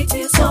 Can it speak to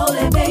your soul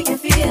and make you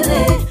feel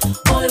it?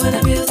 Only when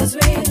the music's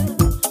real.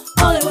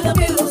 Only when the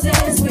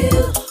music's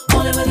real.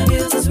 Only when the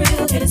music's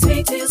real. Can it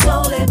speak to your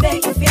soul and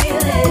make you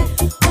feel it?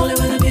 Only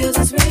when the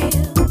music's real.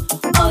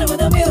 Only when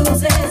the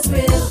music's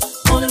real.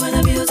 Only when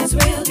the music's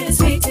real. Can it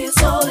speak to your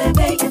soul and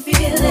make you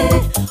feel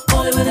it?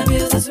 Only when the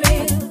music's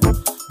real.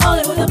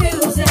 Only when the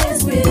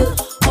music's real.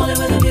 Only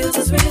when the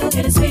music's real.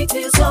 Can it speak to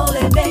your soul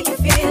and make you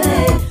feel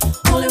it?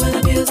 Only when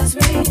the music's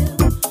real.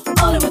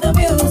 Only when the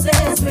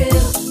music's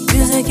real.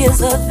 Music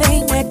is a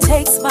thing that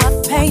takes my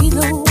pain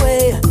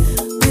away.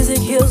 Music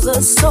heals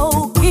the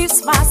soul,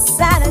 keeps my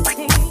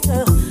sanity.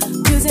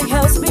 Music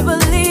helps me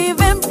believe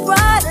in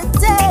brighter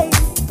days.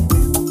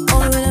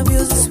 Only when the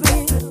music's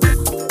real.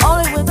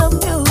 Only when the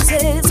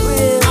music's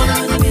real. Only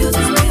when the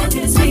music's real.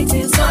 Can it speak to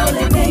your soul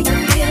and make you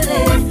feel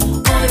it?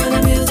 Only when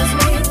the music's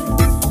real.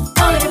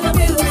 Only when the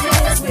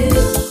music's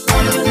real.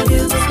 Only when the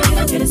music's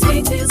real. Can it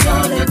speak to your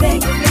soul and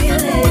make you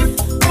feel it?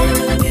 Only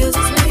when the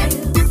music's real.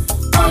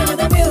 Only when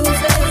the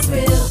music's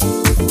real.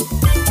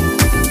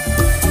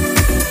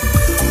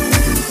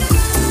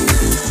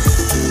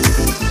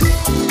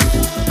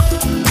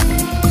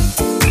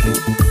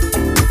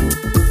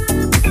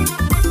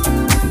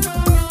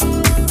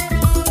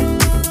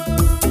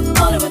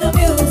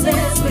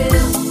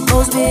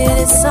 Me in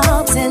its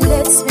songs and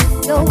lets me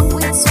know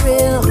it's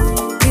real.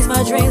 Keeps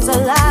my dreams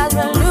alive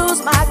and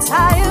lose my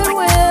tired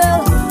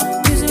will.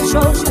 Music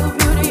shows you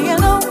beauty in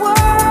the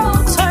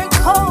world turn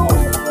cold.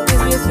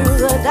 Gives me through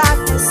the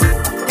darkness,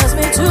 helps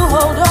me to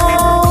hold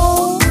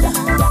on.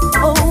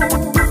 Hold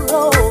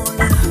on.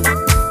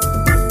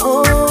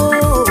 Hold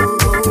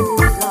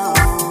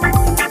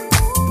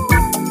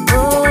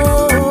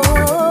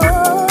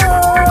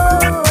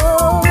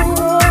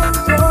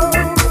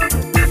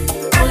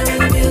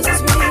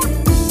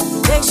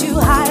you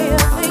higher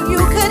than you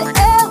could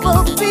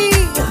ever be.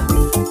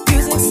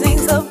 Music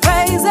sings the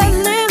praise that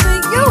lives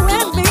in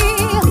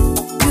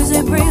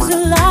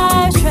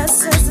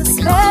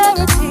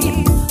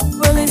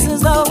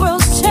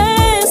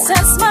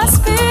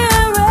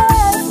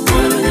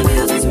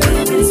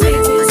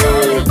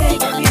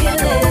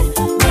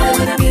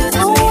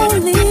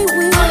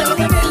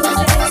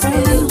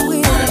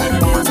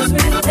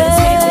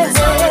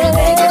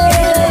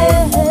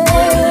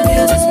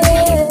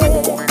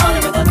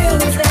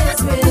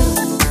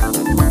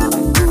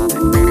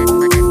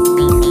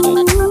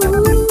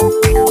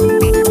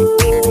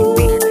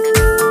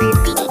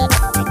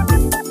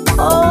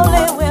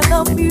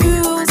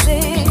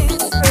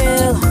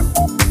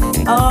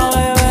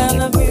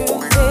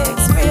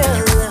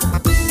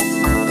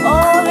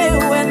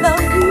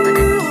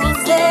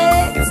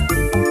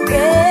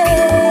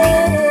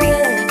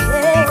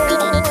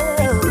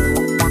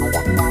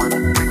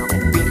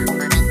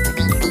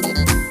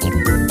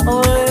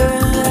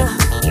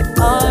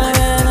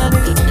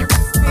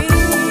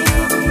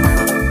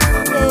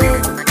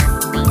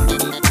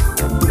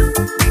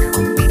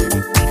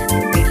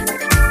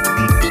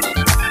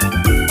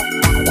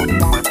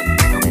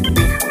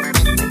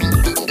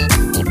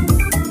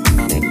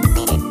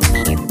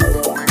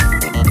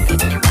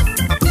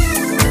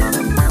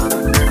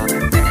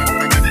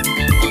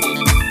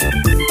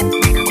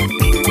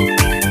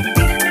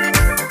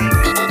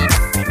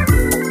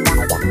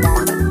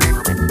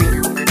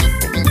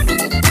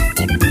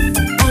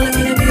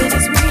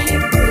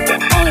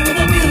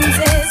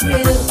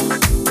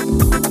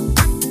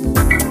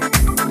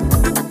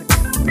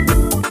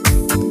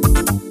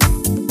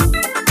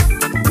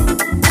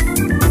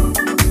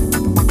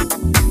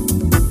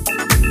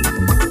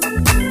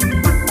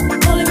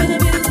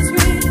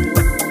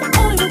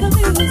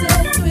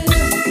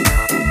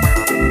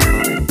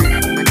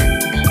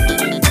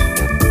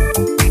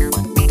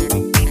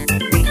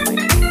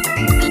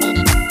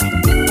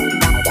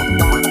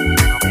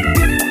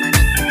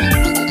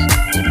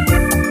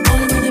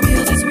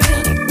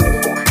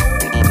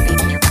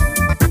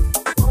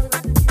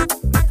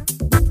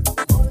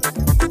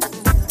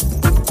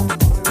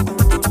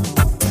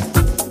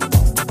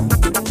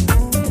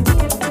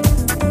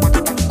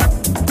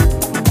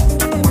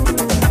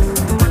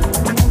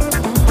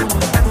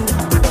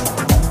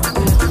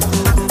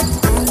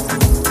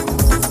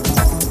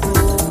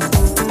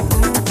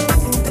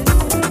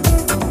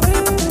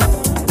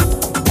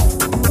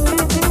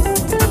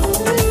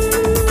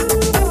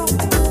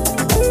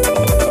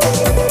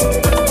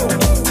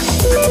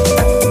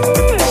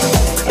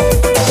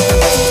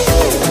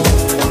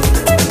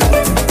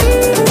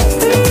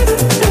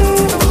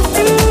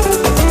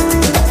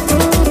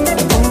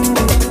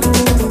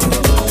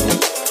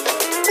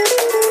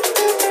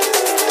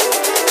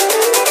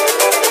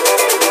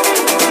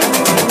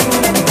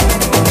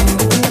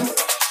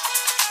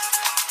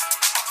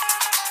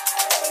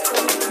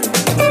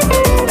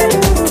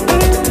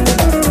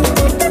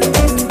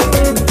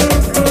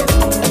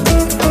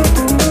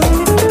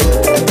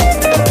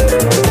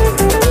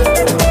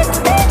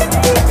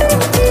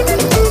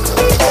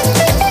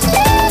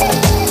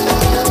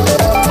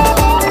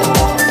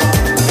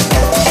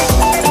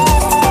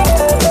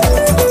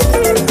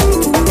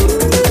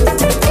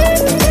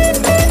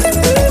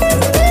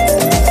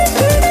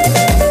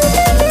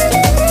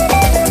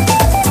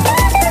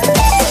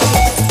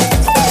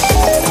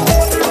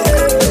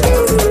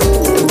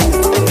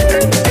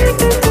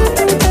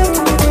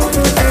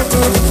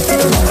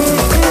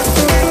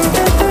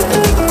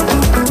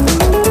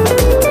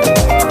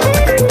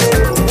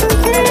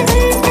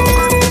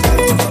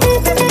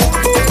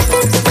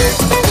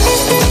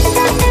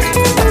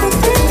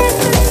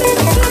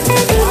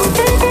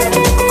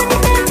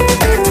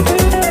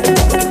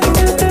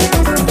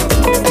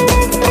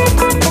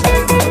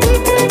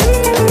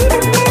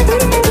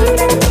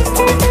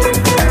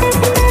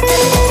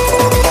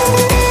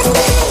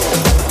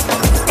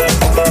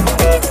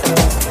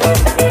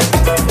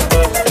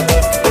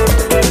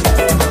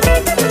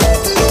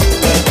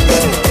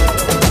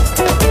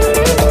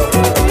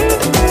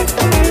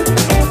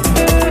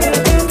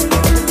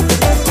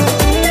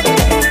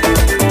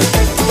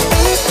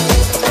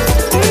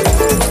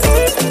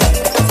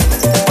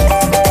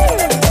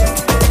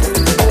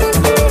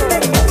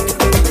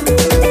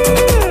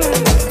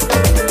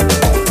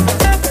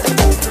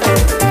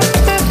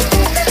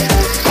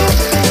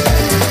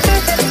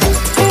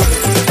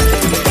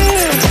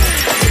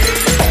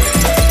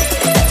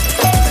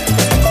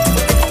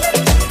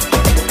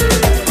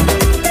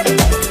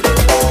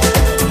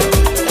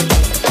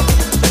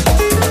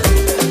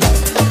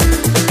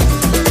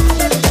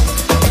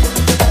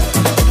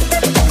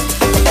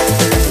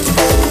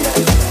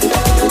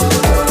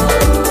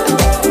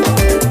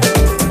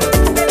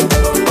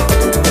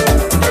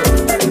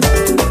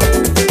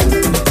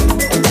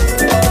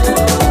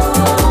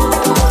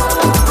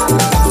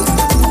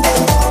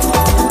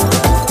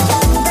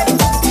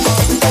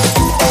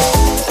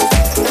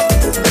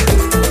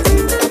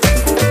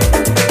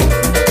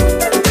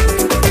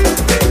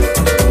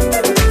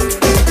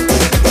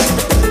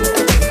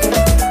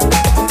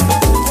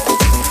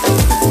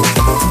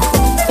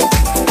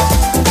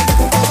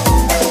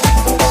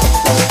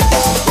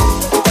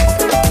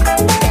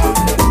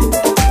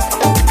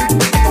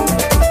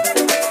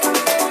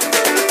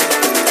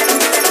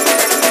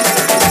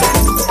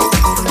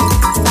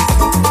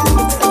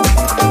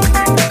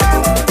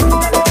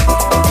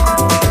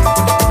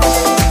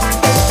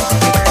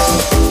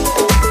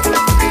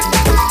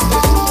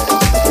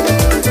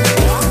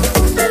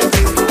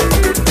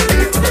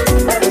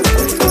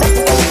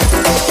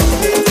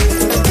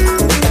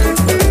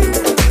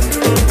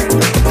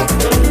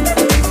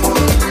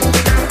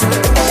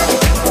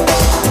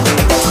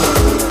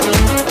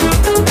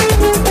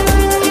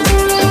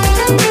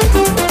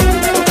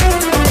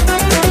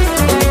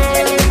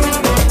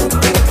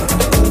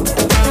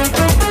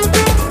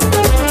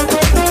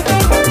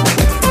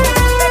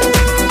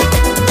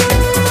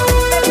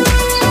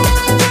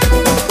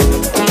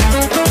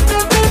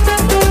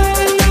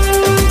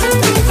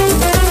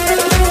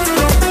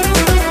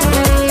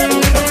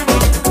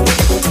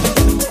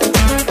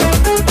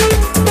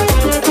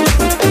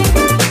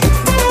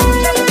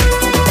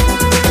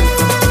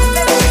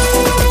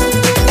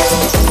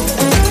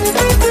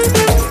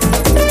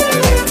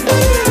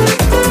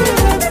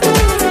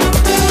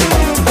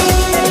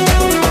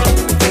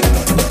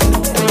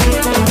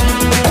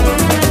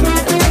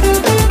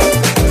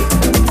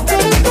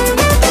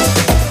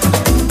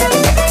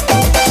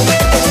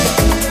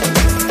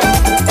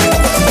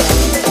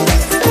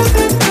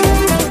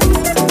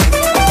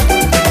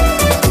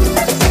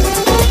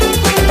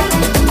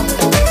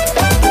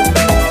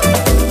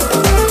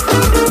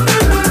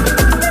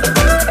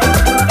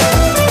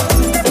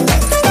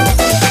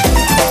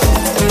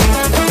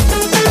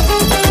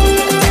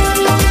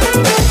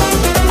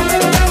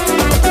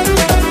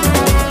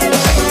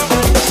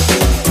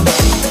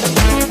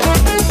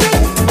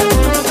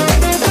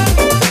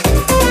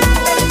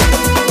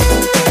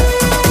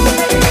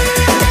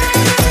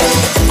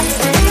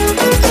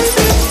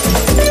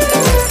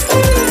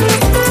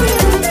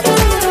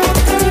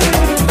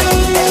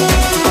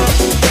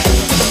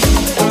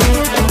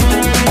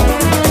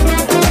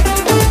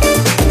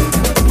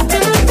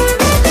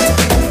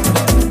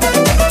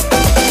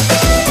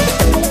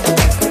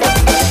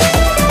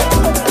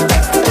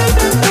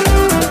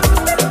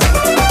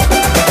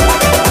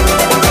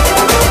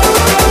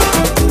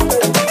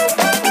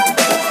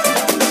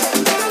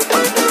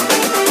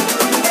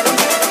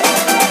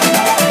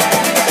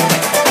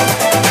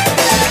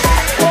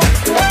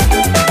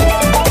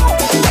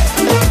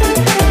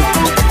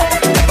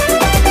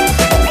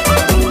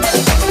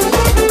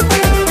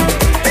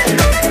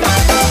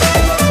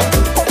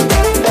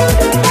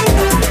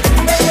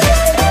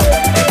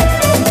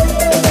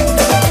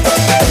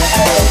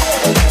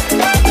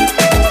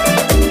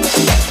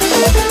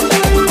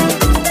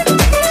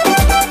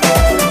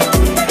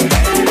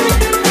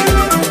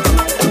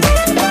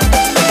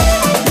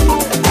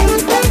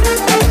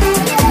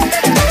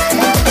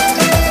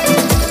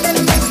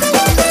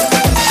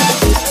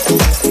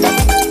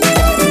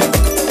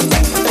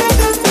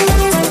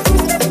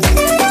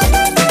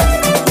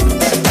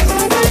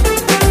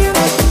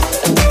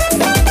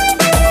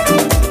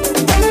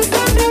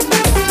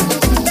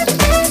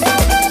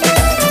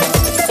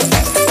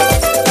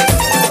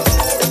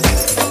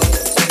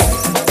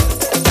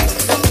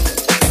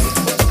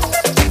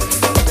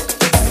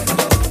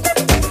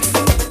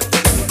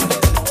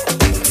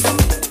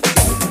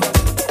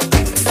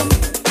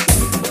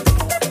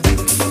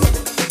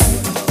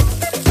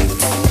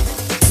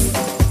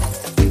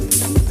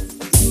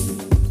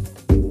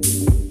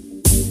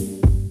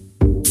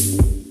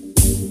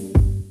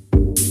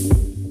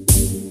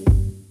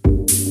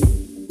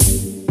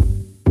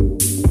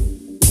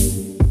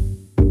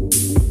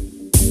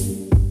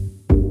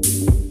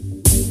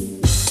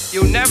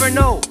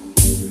know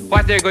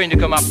what they're going to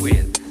come up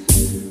with.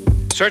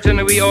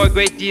 Certainly we owe a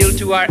great deal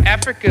to our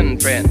African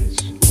friends.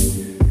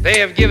 They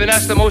have given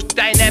us the most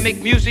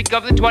dynamic music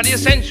of the 20th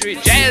century,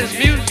 jazz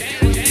music.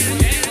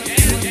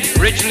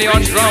 Originally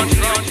on drums.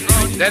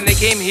 Then they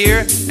came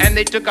here and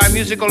they took our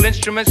musical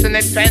instruments and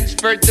they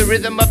transferred the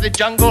rhythm of the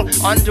jungle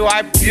onto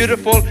our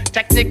beautiful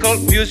technical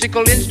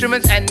musical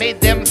instruments and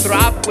made them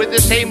throb with the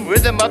same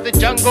rhythm of the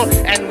jungle,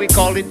 and we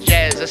called it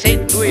jazz, the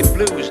St. Louis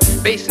blues,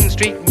 Basin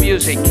Street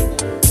music.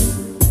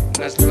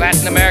 As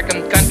Latin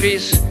American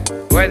countries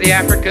where the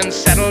Africans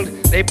settled,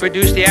 they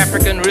produced the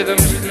African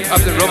rhythms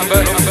of the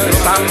rumba, the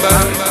samba,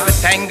 the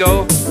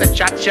tango, the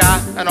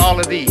cha-cha, and all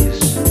of these.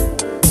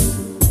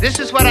 This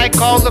is what I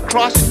call the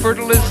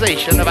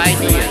cross-fertilization of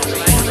ideas.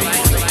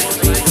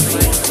 Live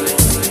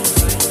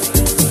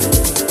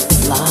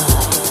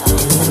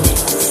in the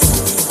mix.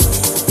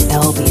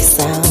 LB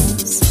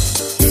Sounds,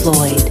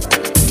 Floyd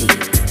D.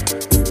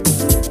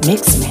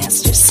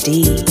 Mixmaster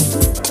Steve,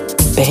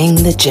 Bang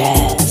the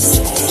Jazz.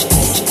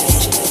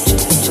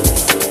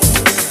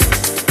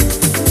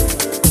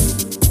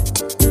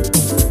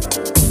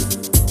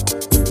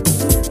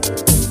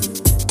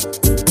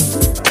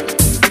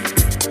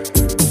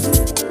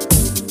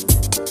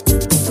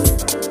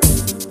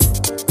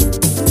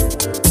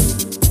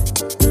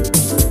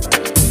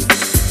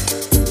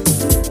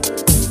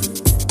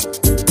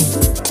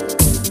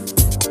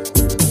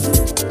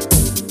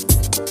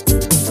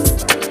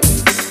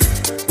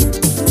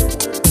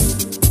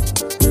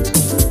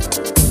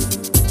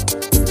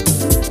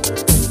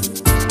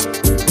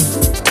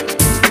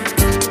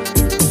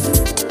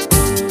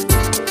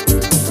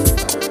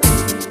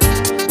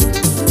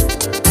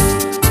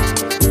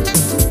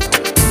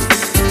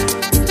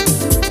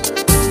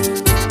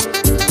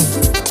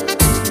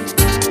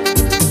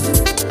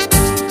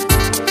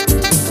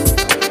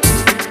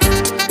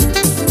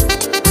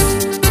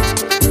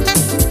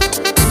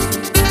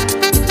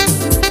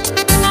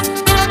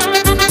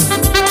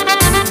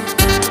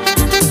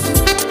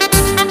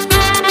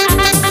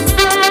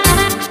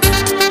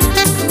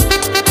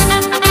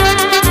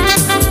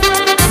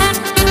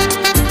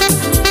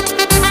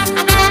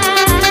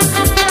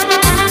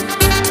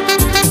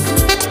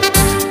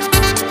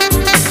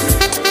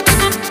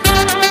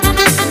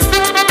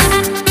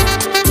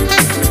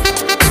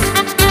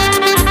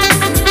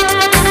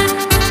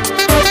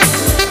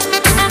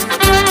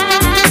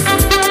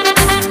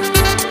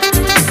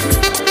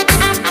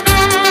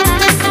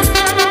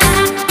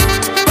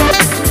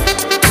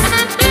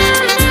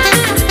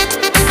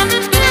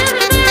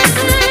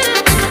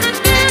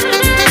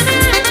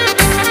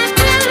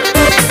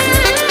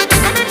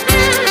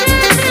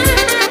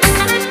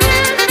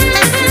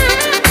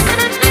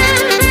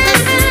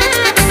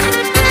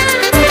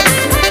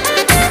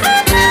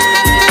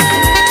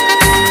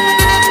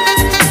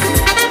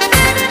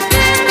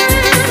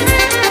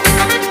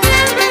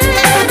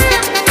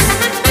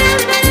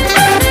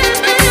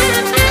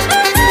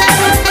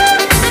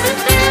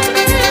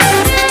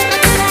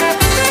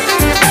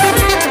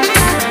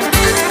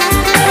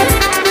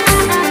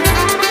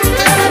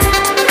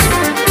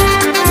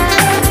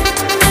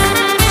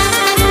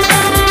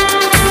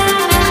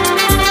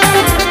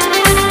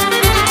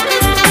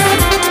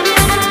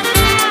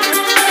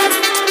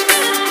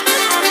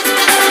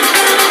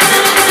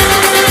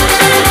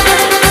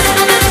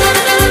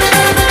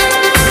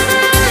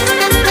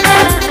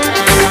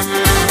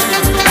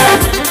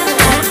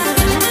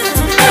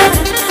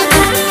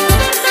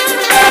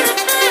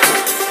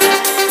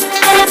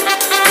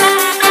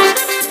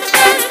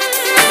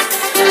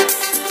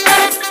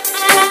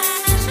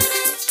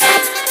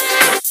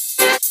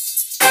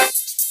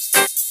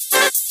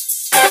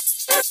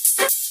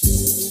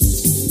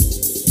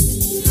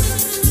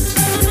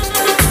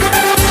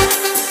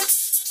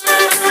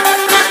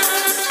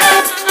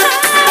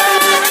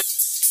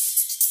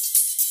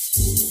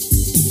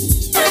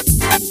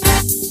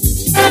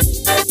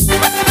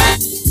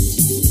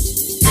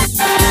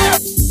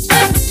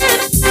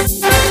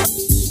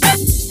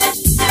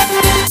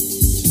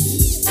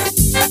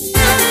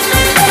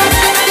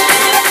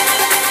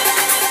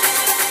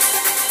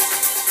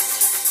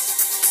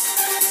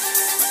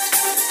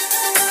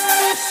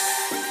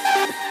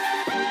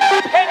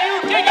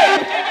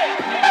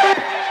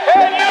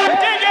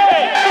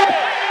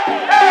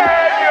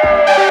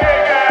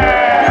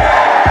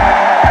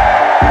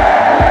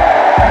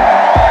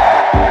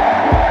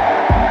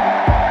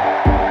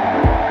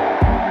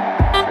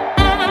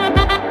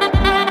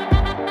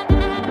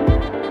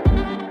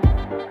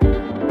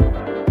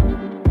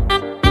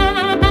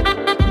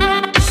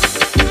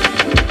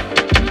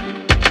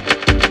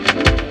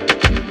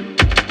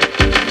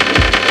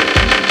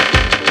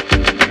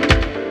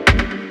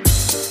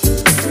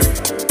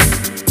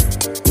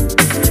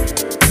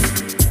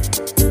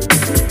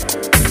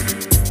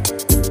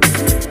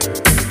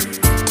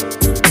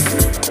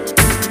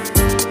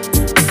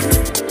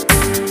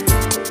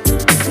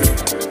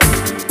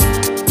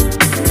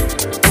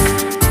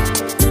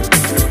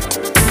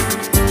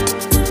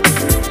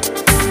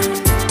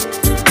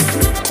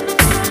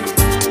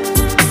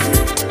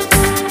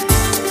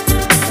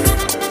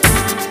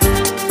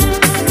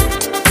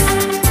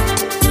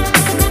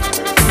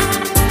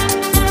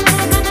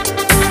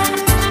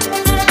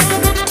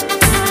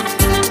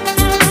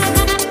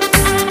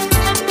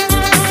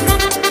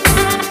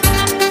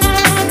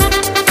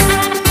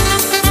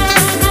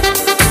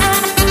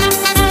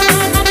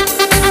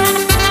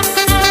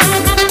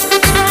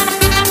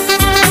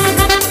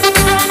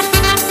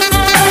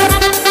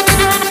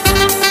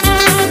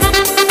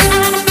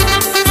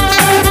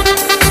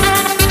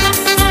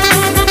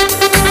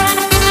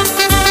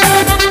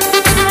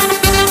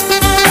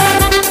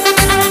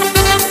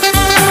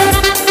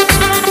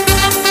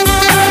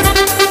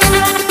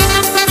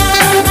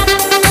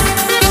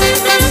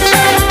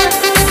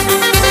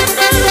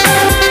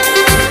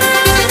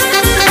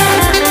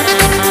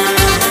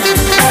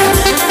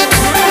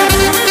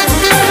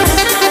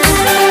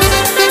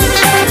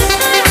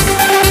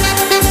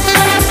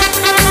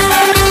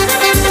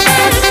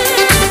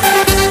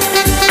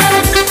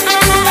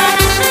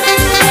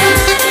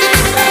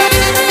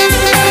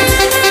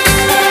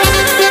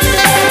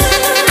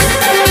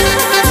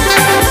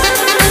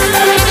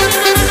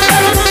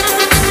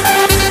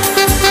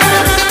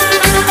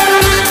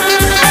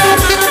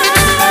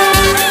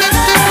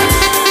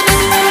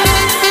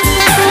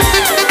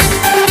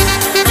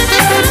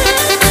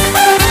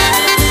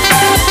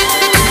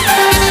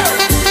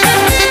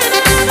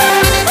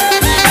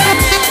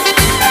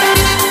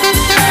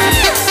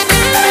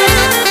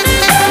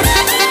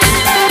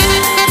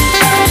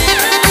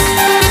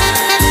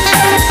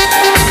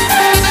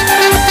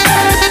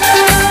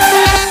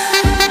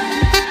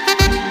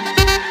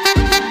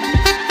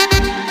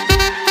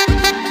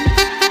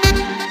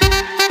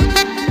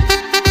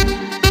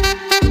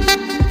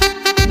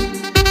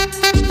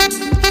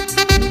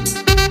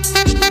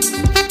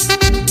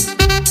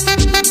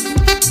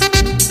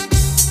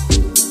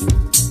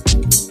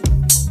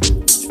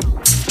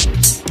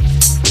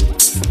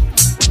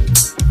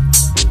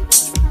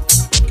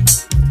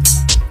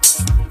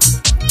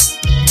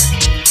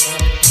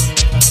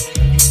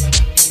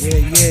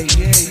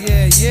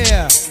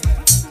 Yeah.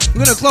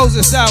 We're gonna close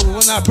this out with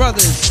one of our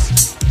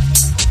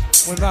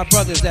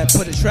brothers that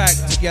put a track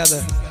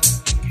together.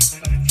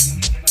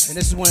 And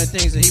this is one of the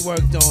things that he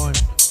worked on.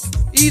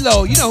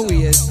 ELO, you know who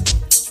he is.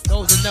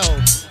 Those that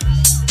know.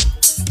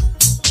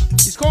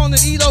 He's calling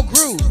it ELO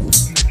Groove.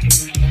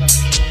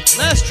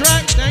 Last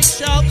track, thanks,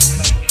 shout.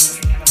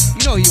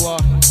 You know who you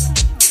are.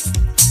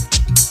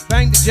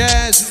 Bang the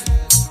Jazz.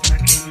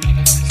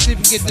 See if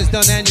we can get this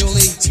done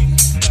annually.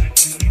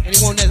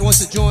 Anyone that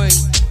wants to join,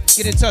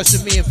 get in touch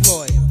with me and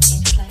Floyd.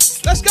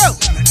 Let's go!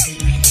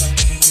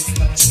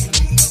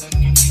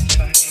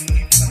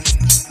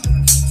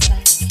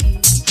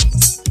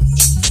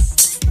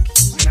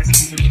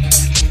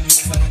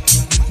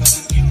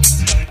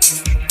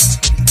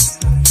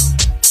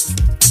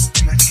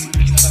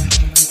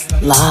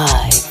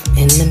 Live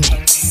in the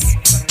mix.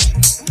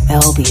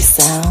 LB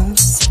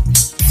Sounds,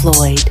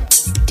 Floyd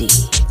D.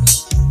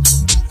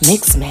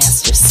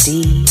 Mixmaster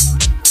Steve,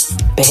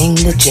 Bang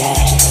the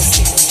Jazz.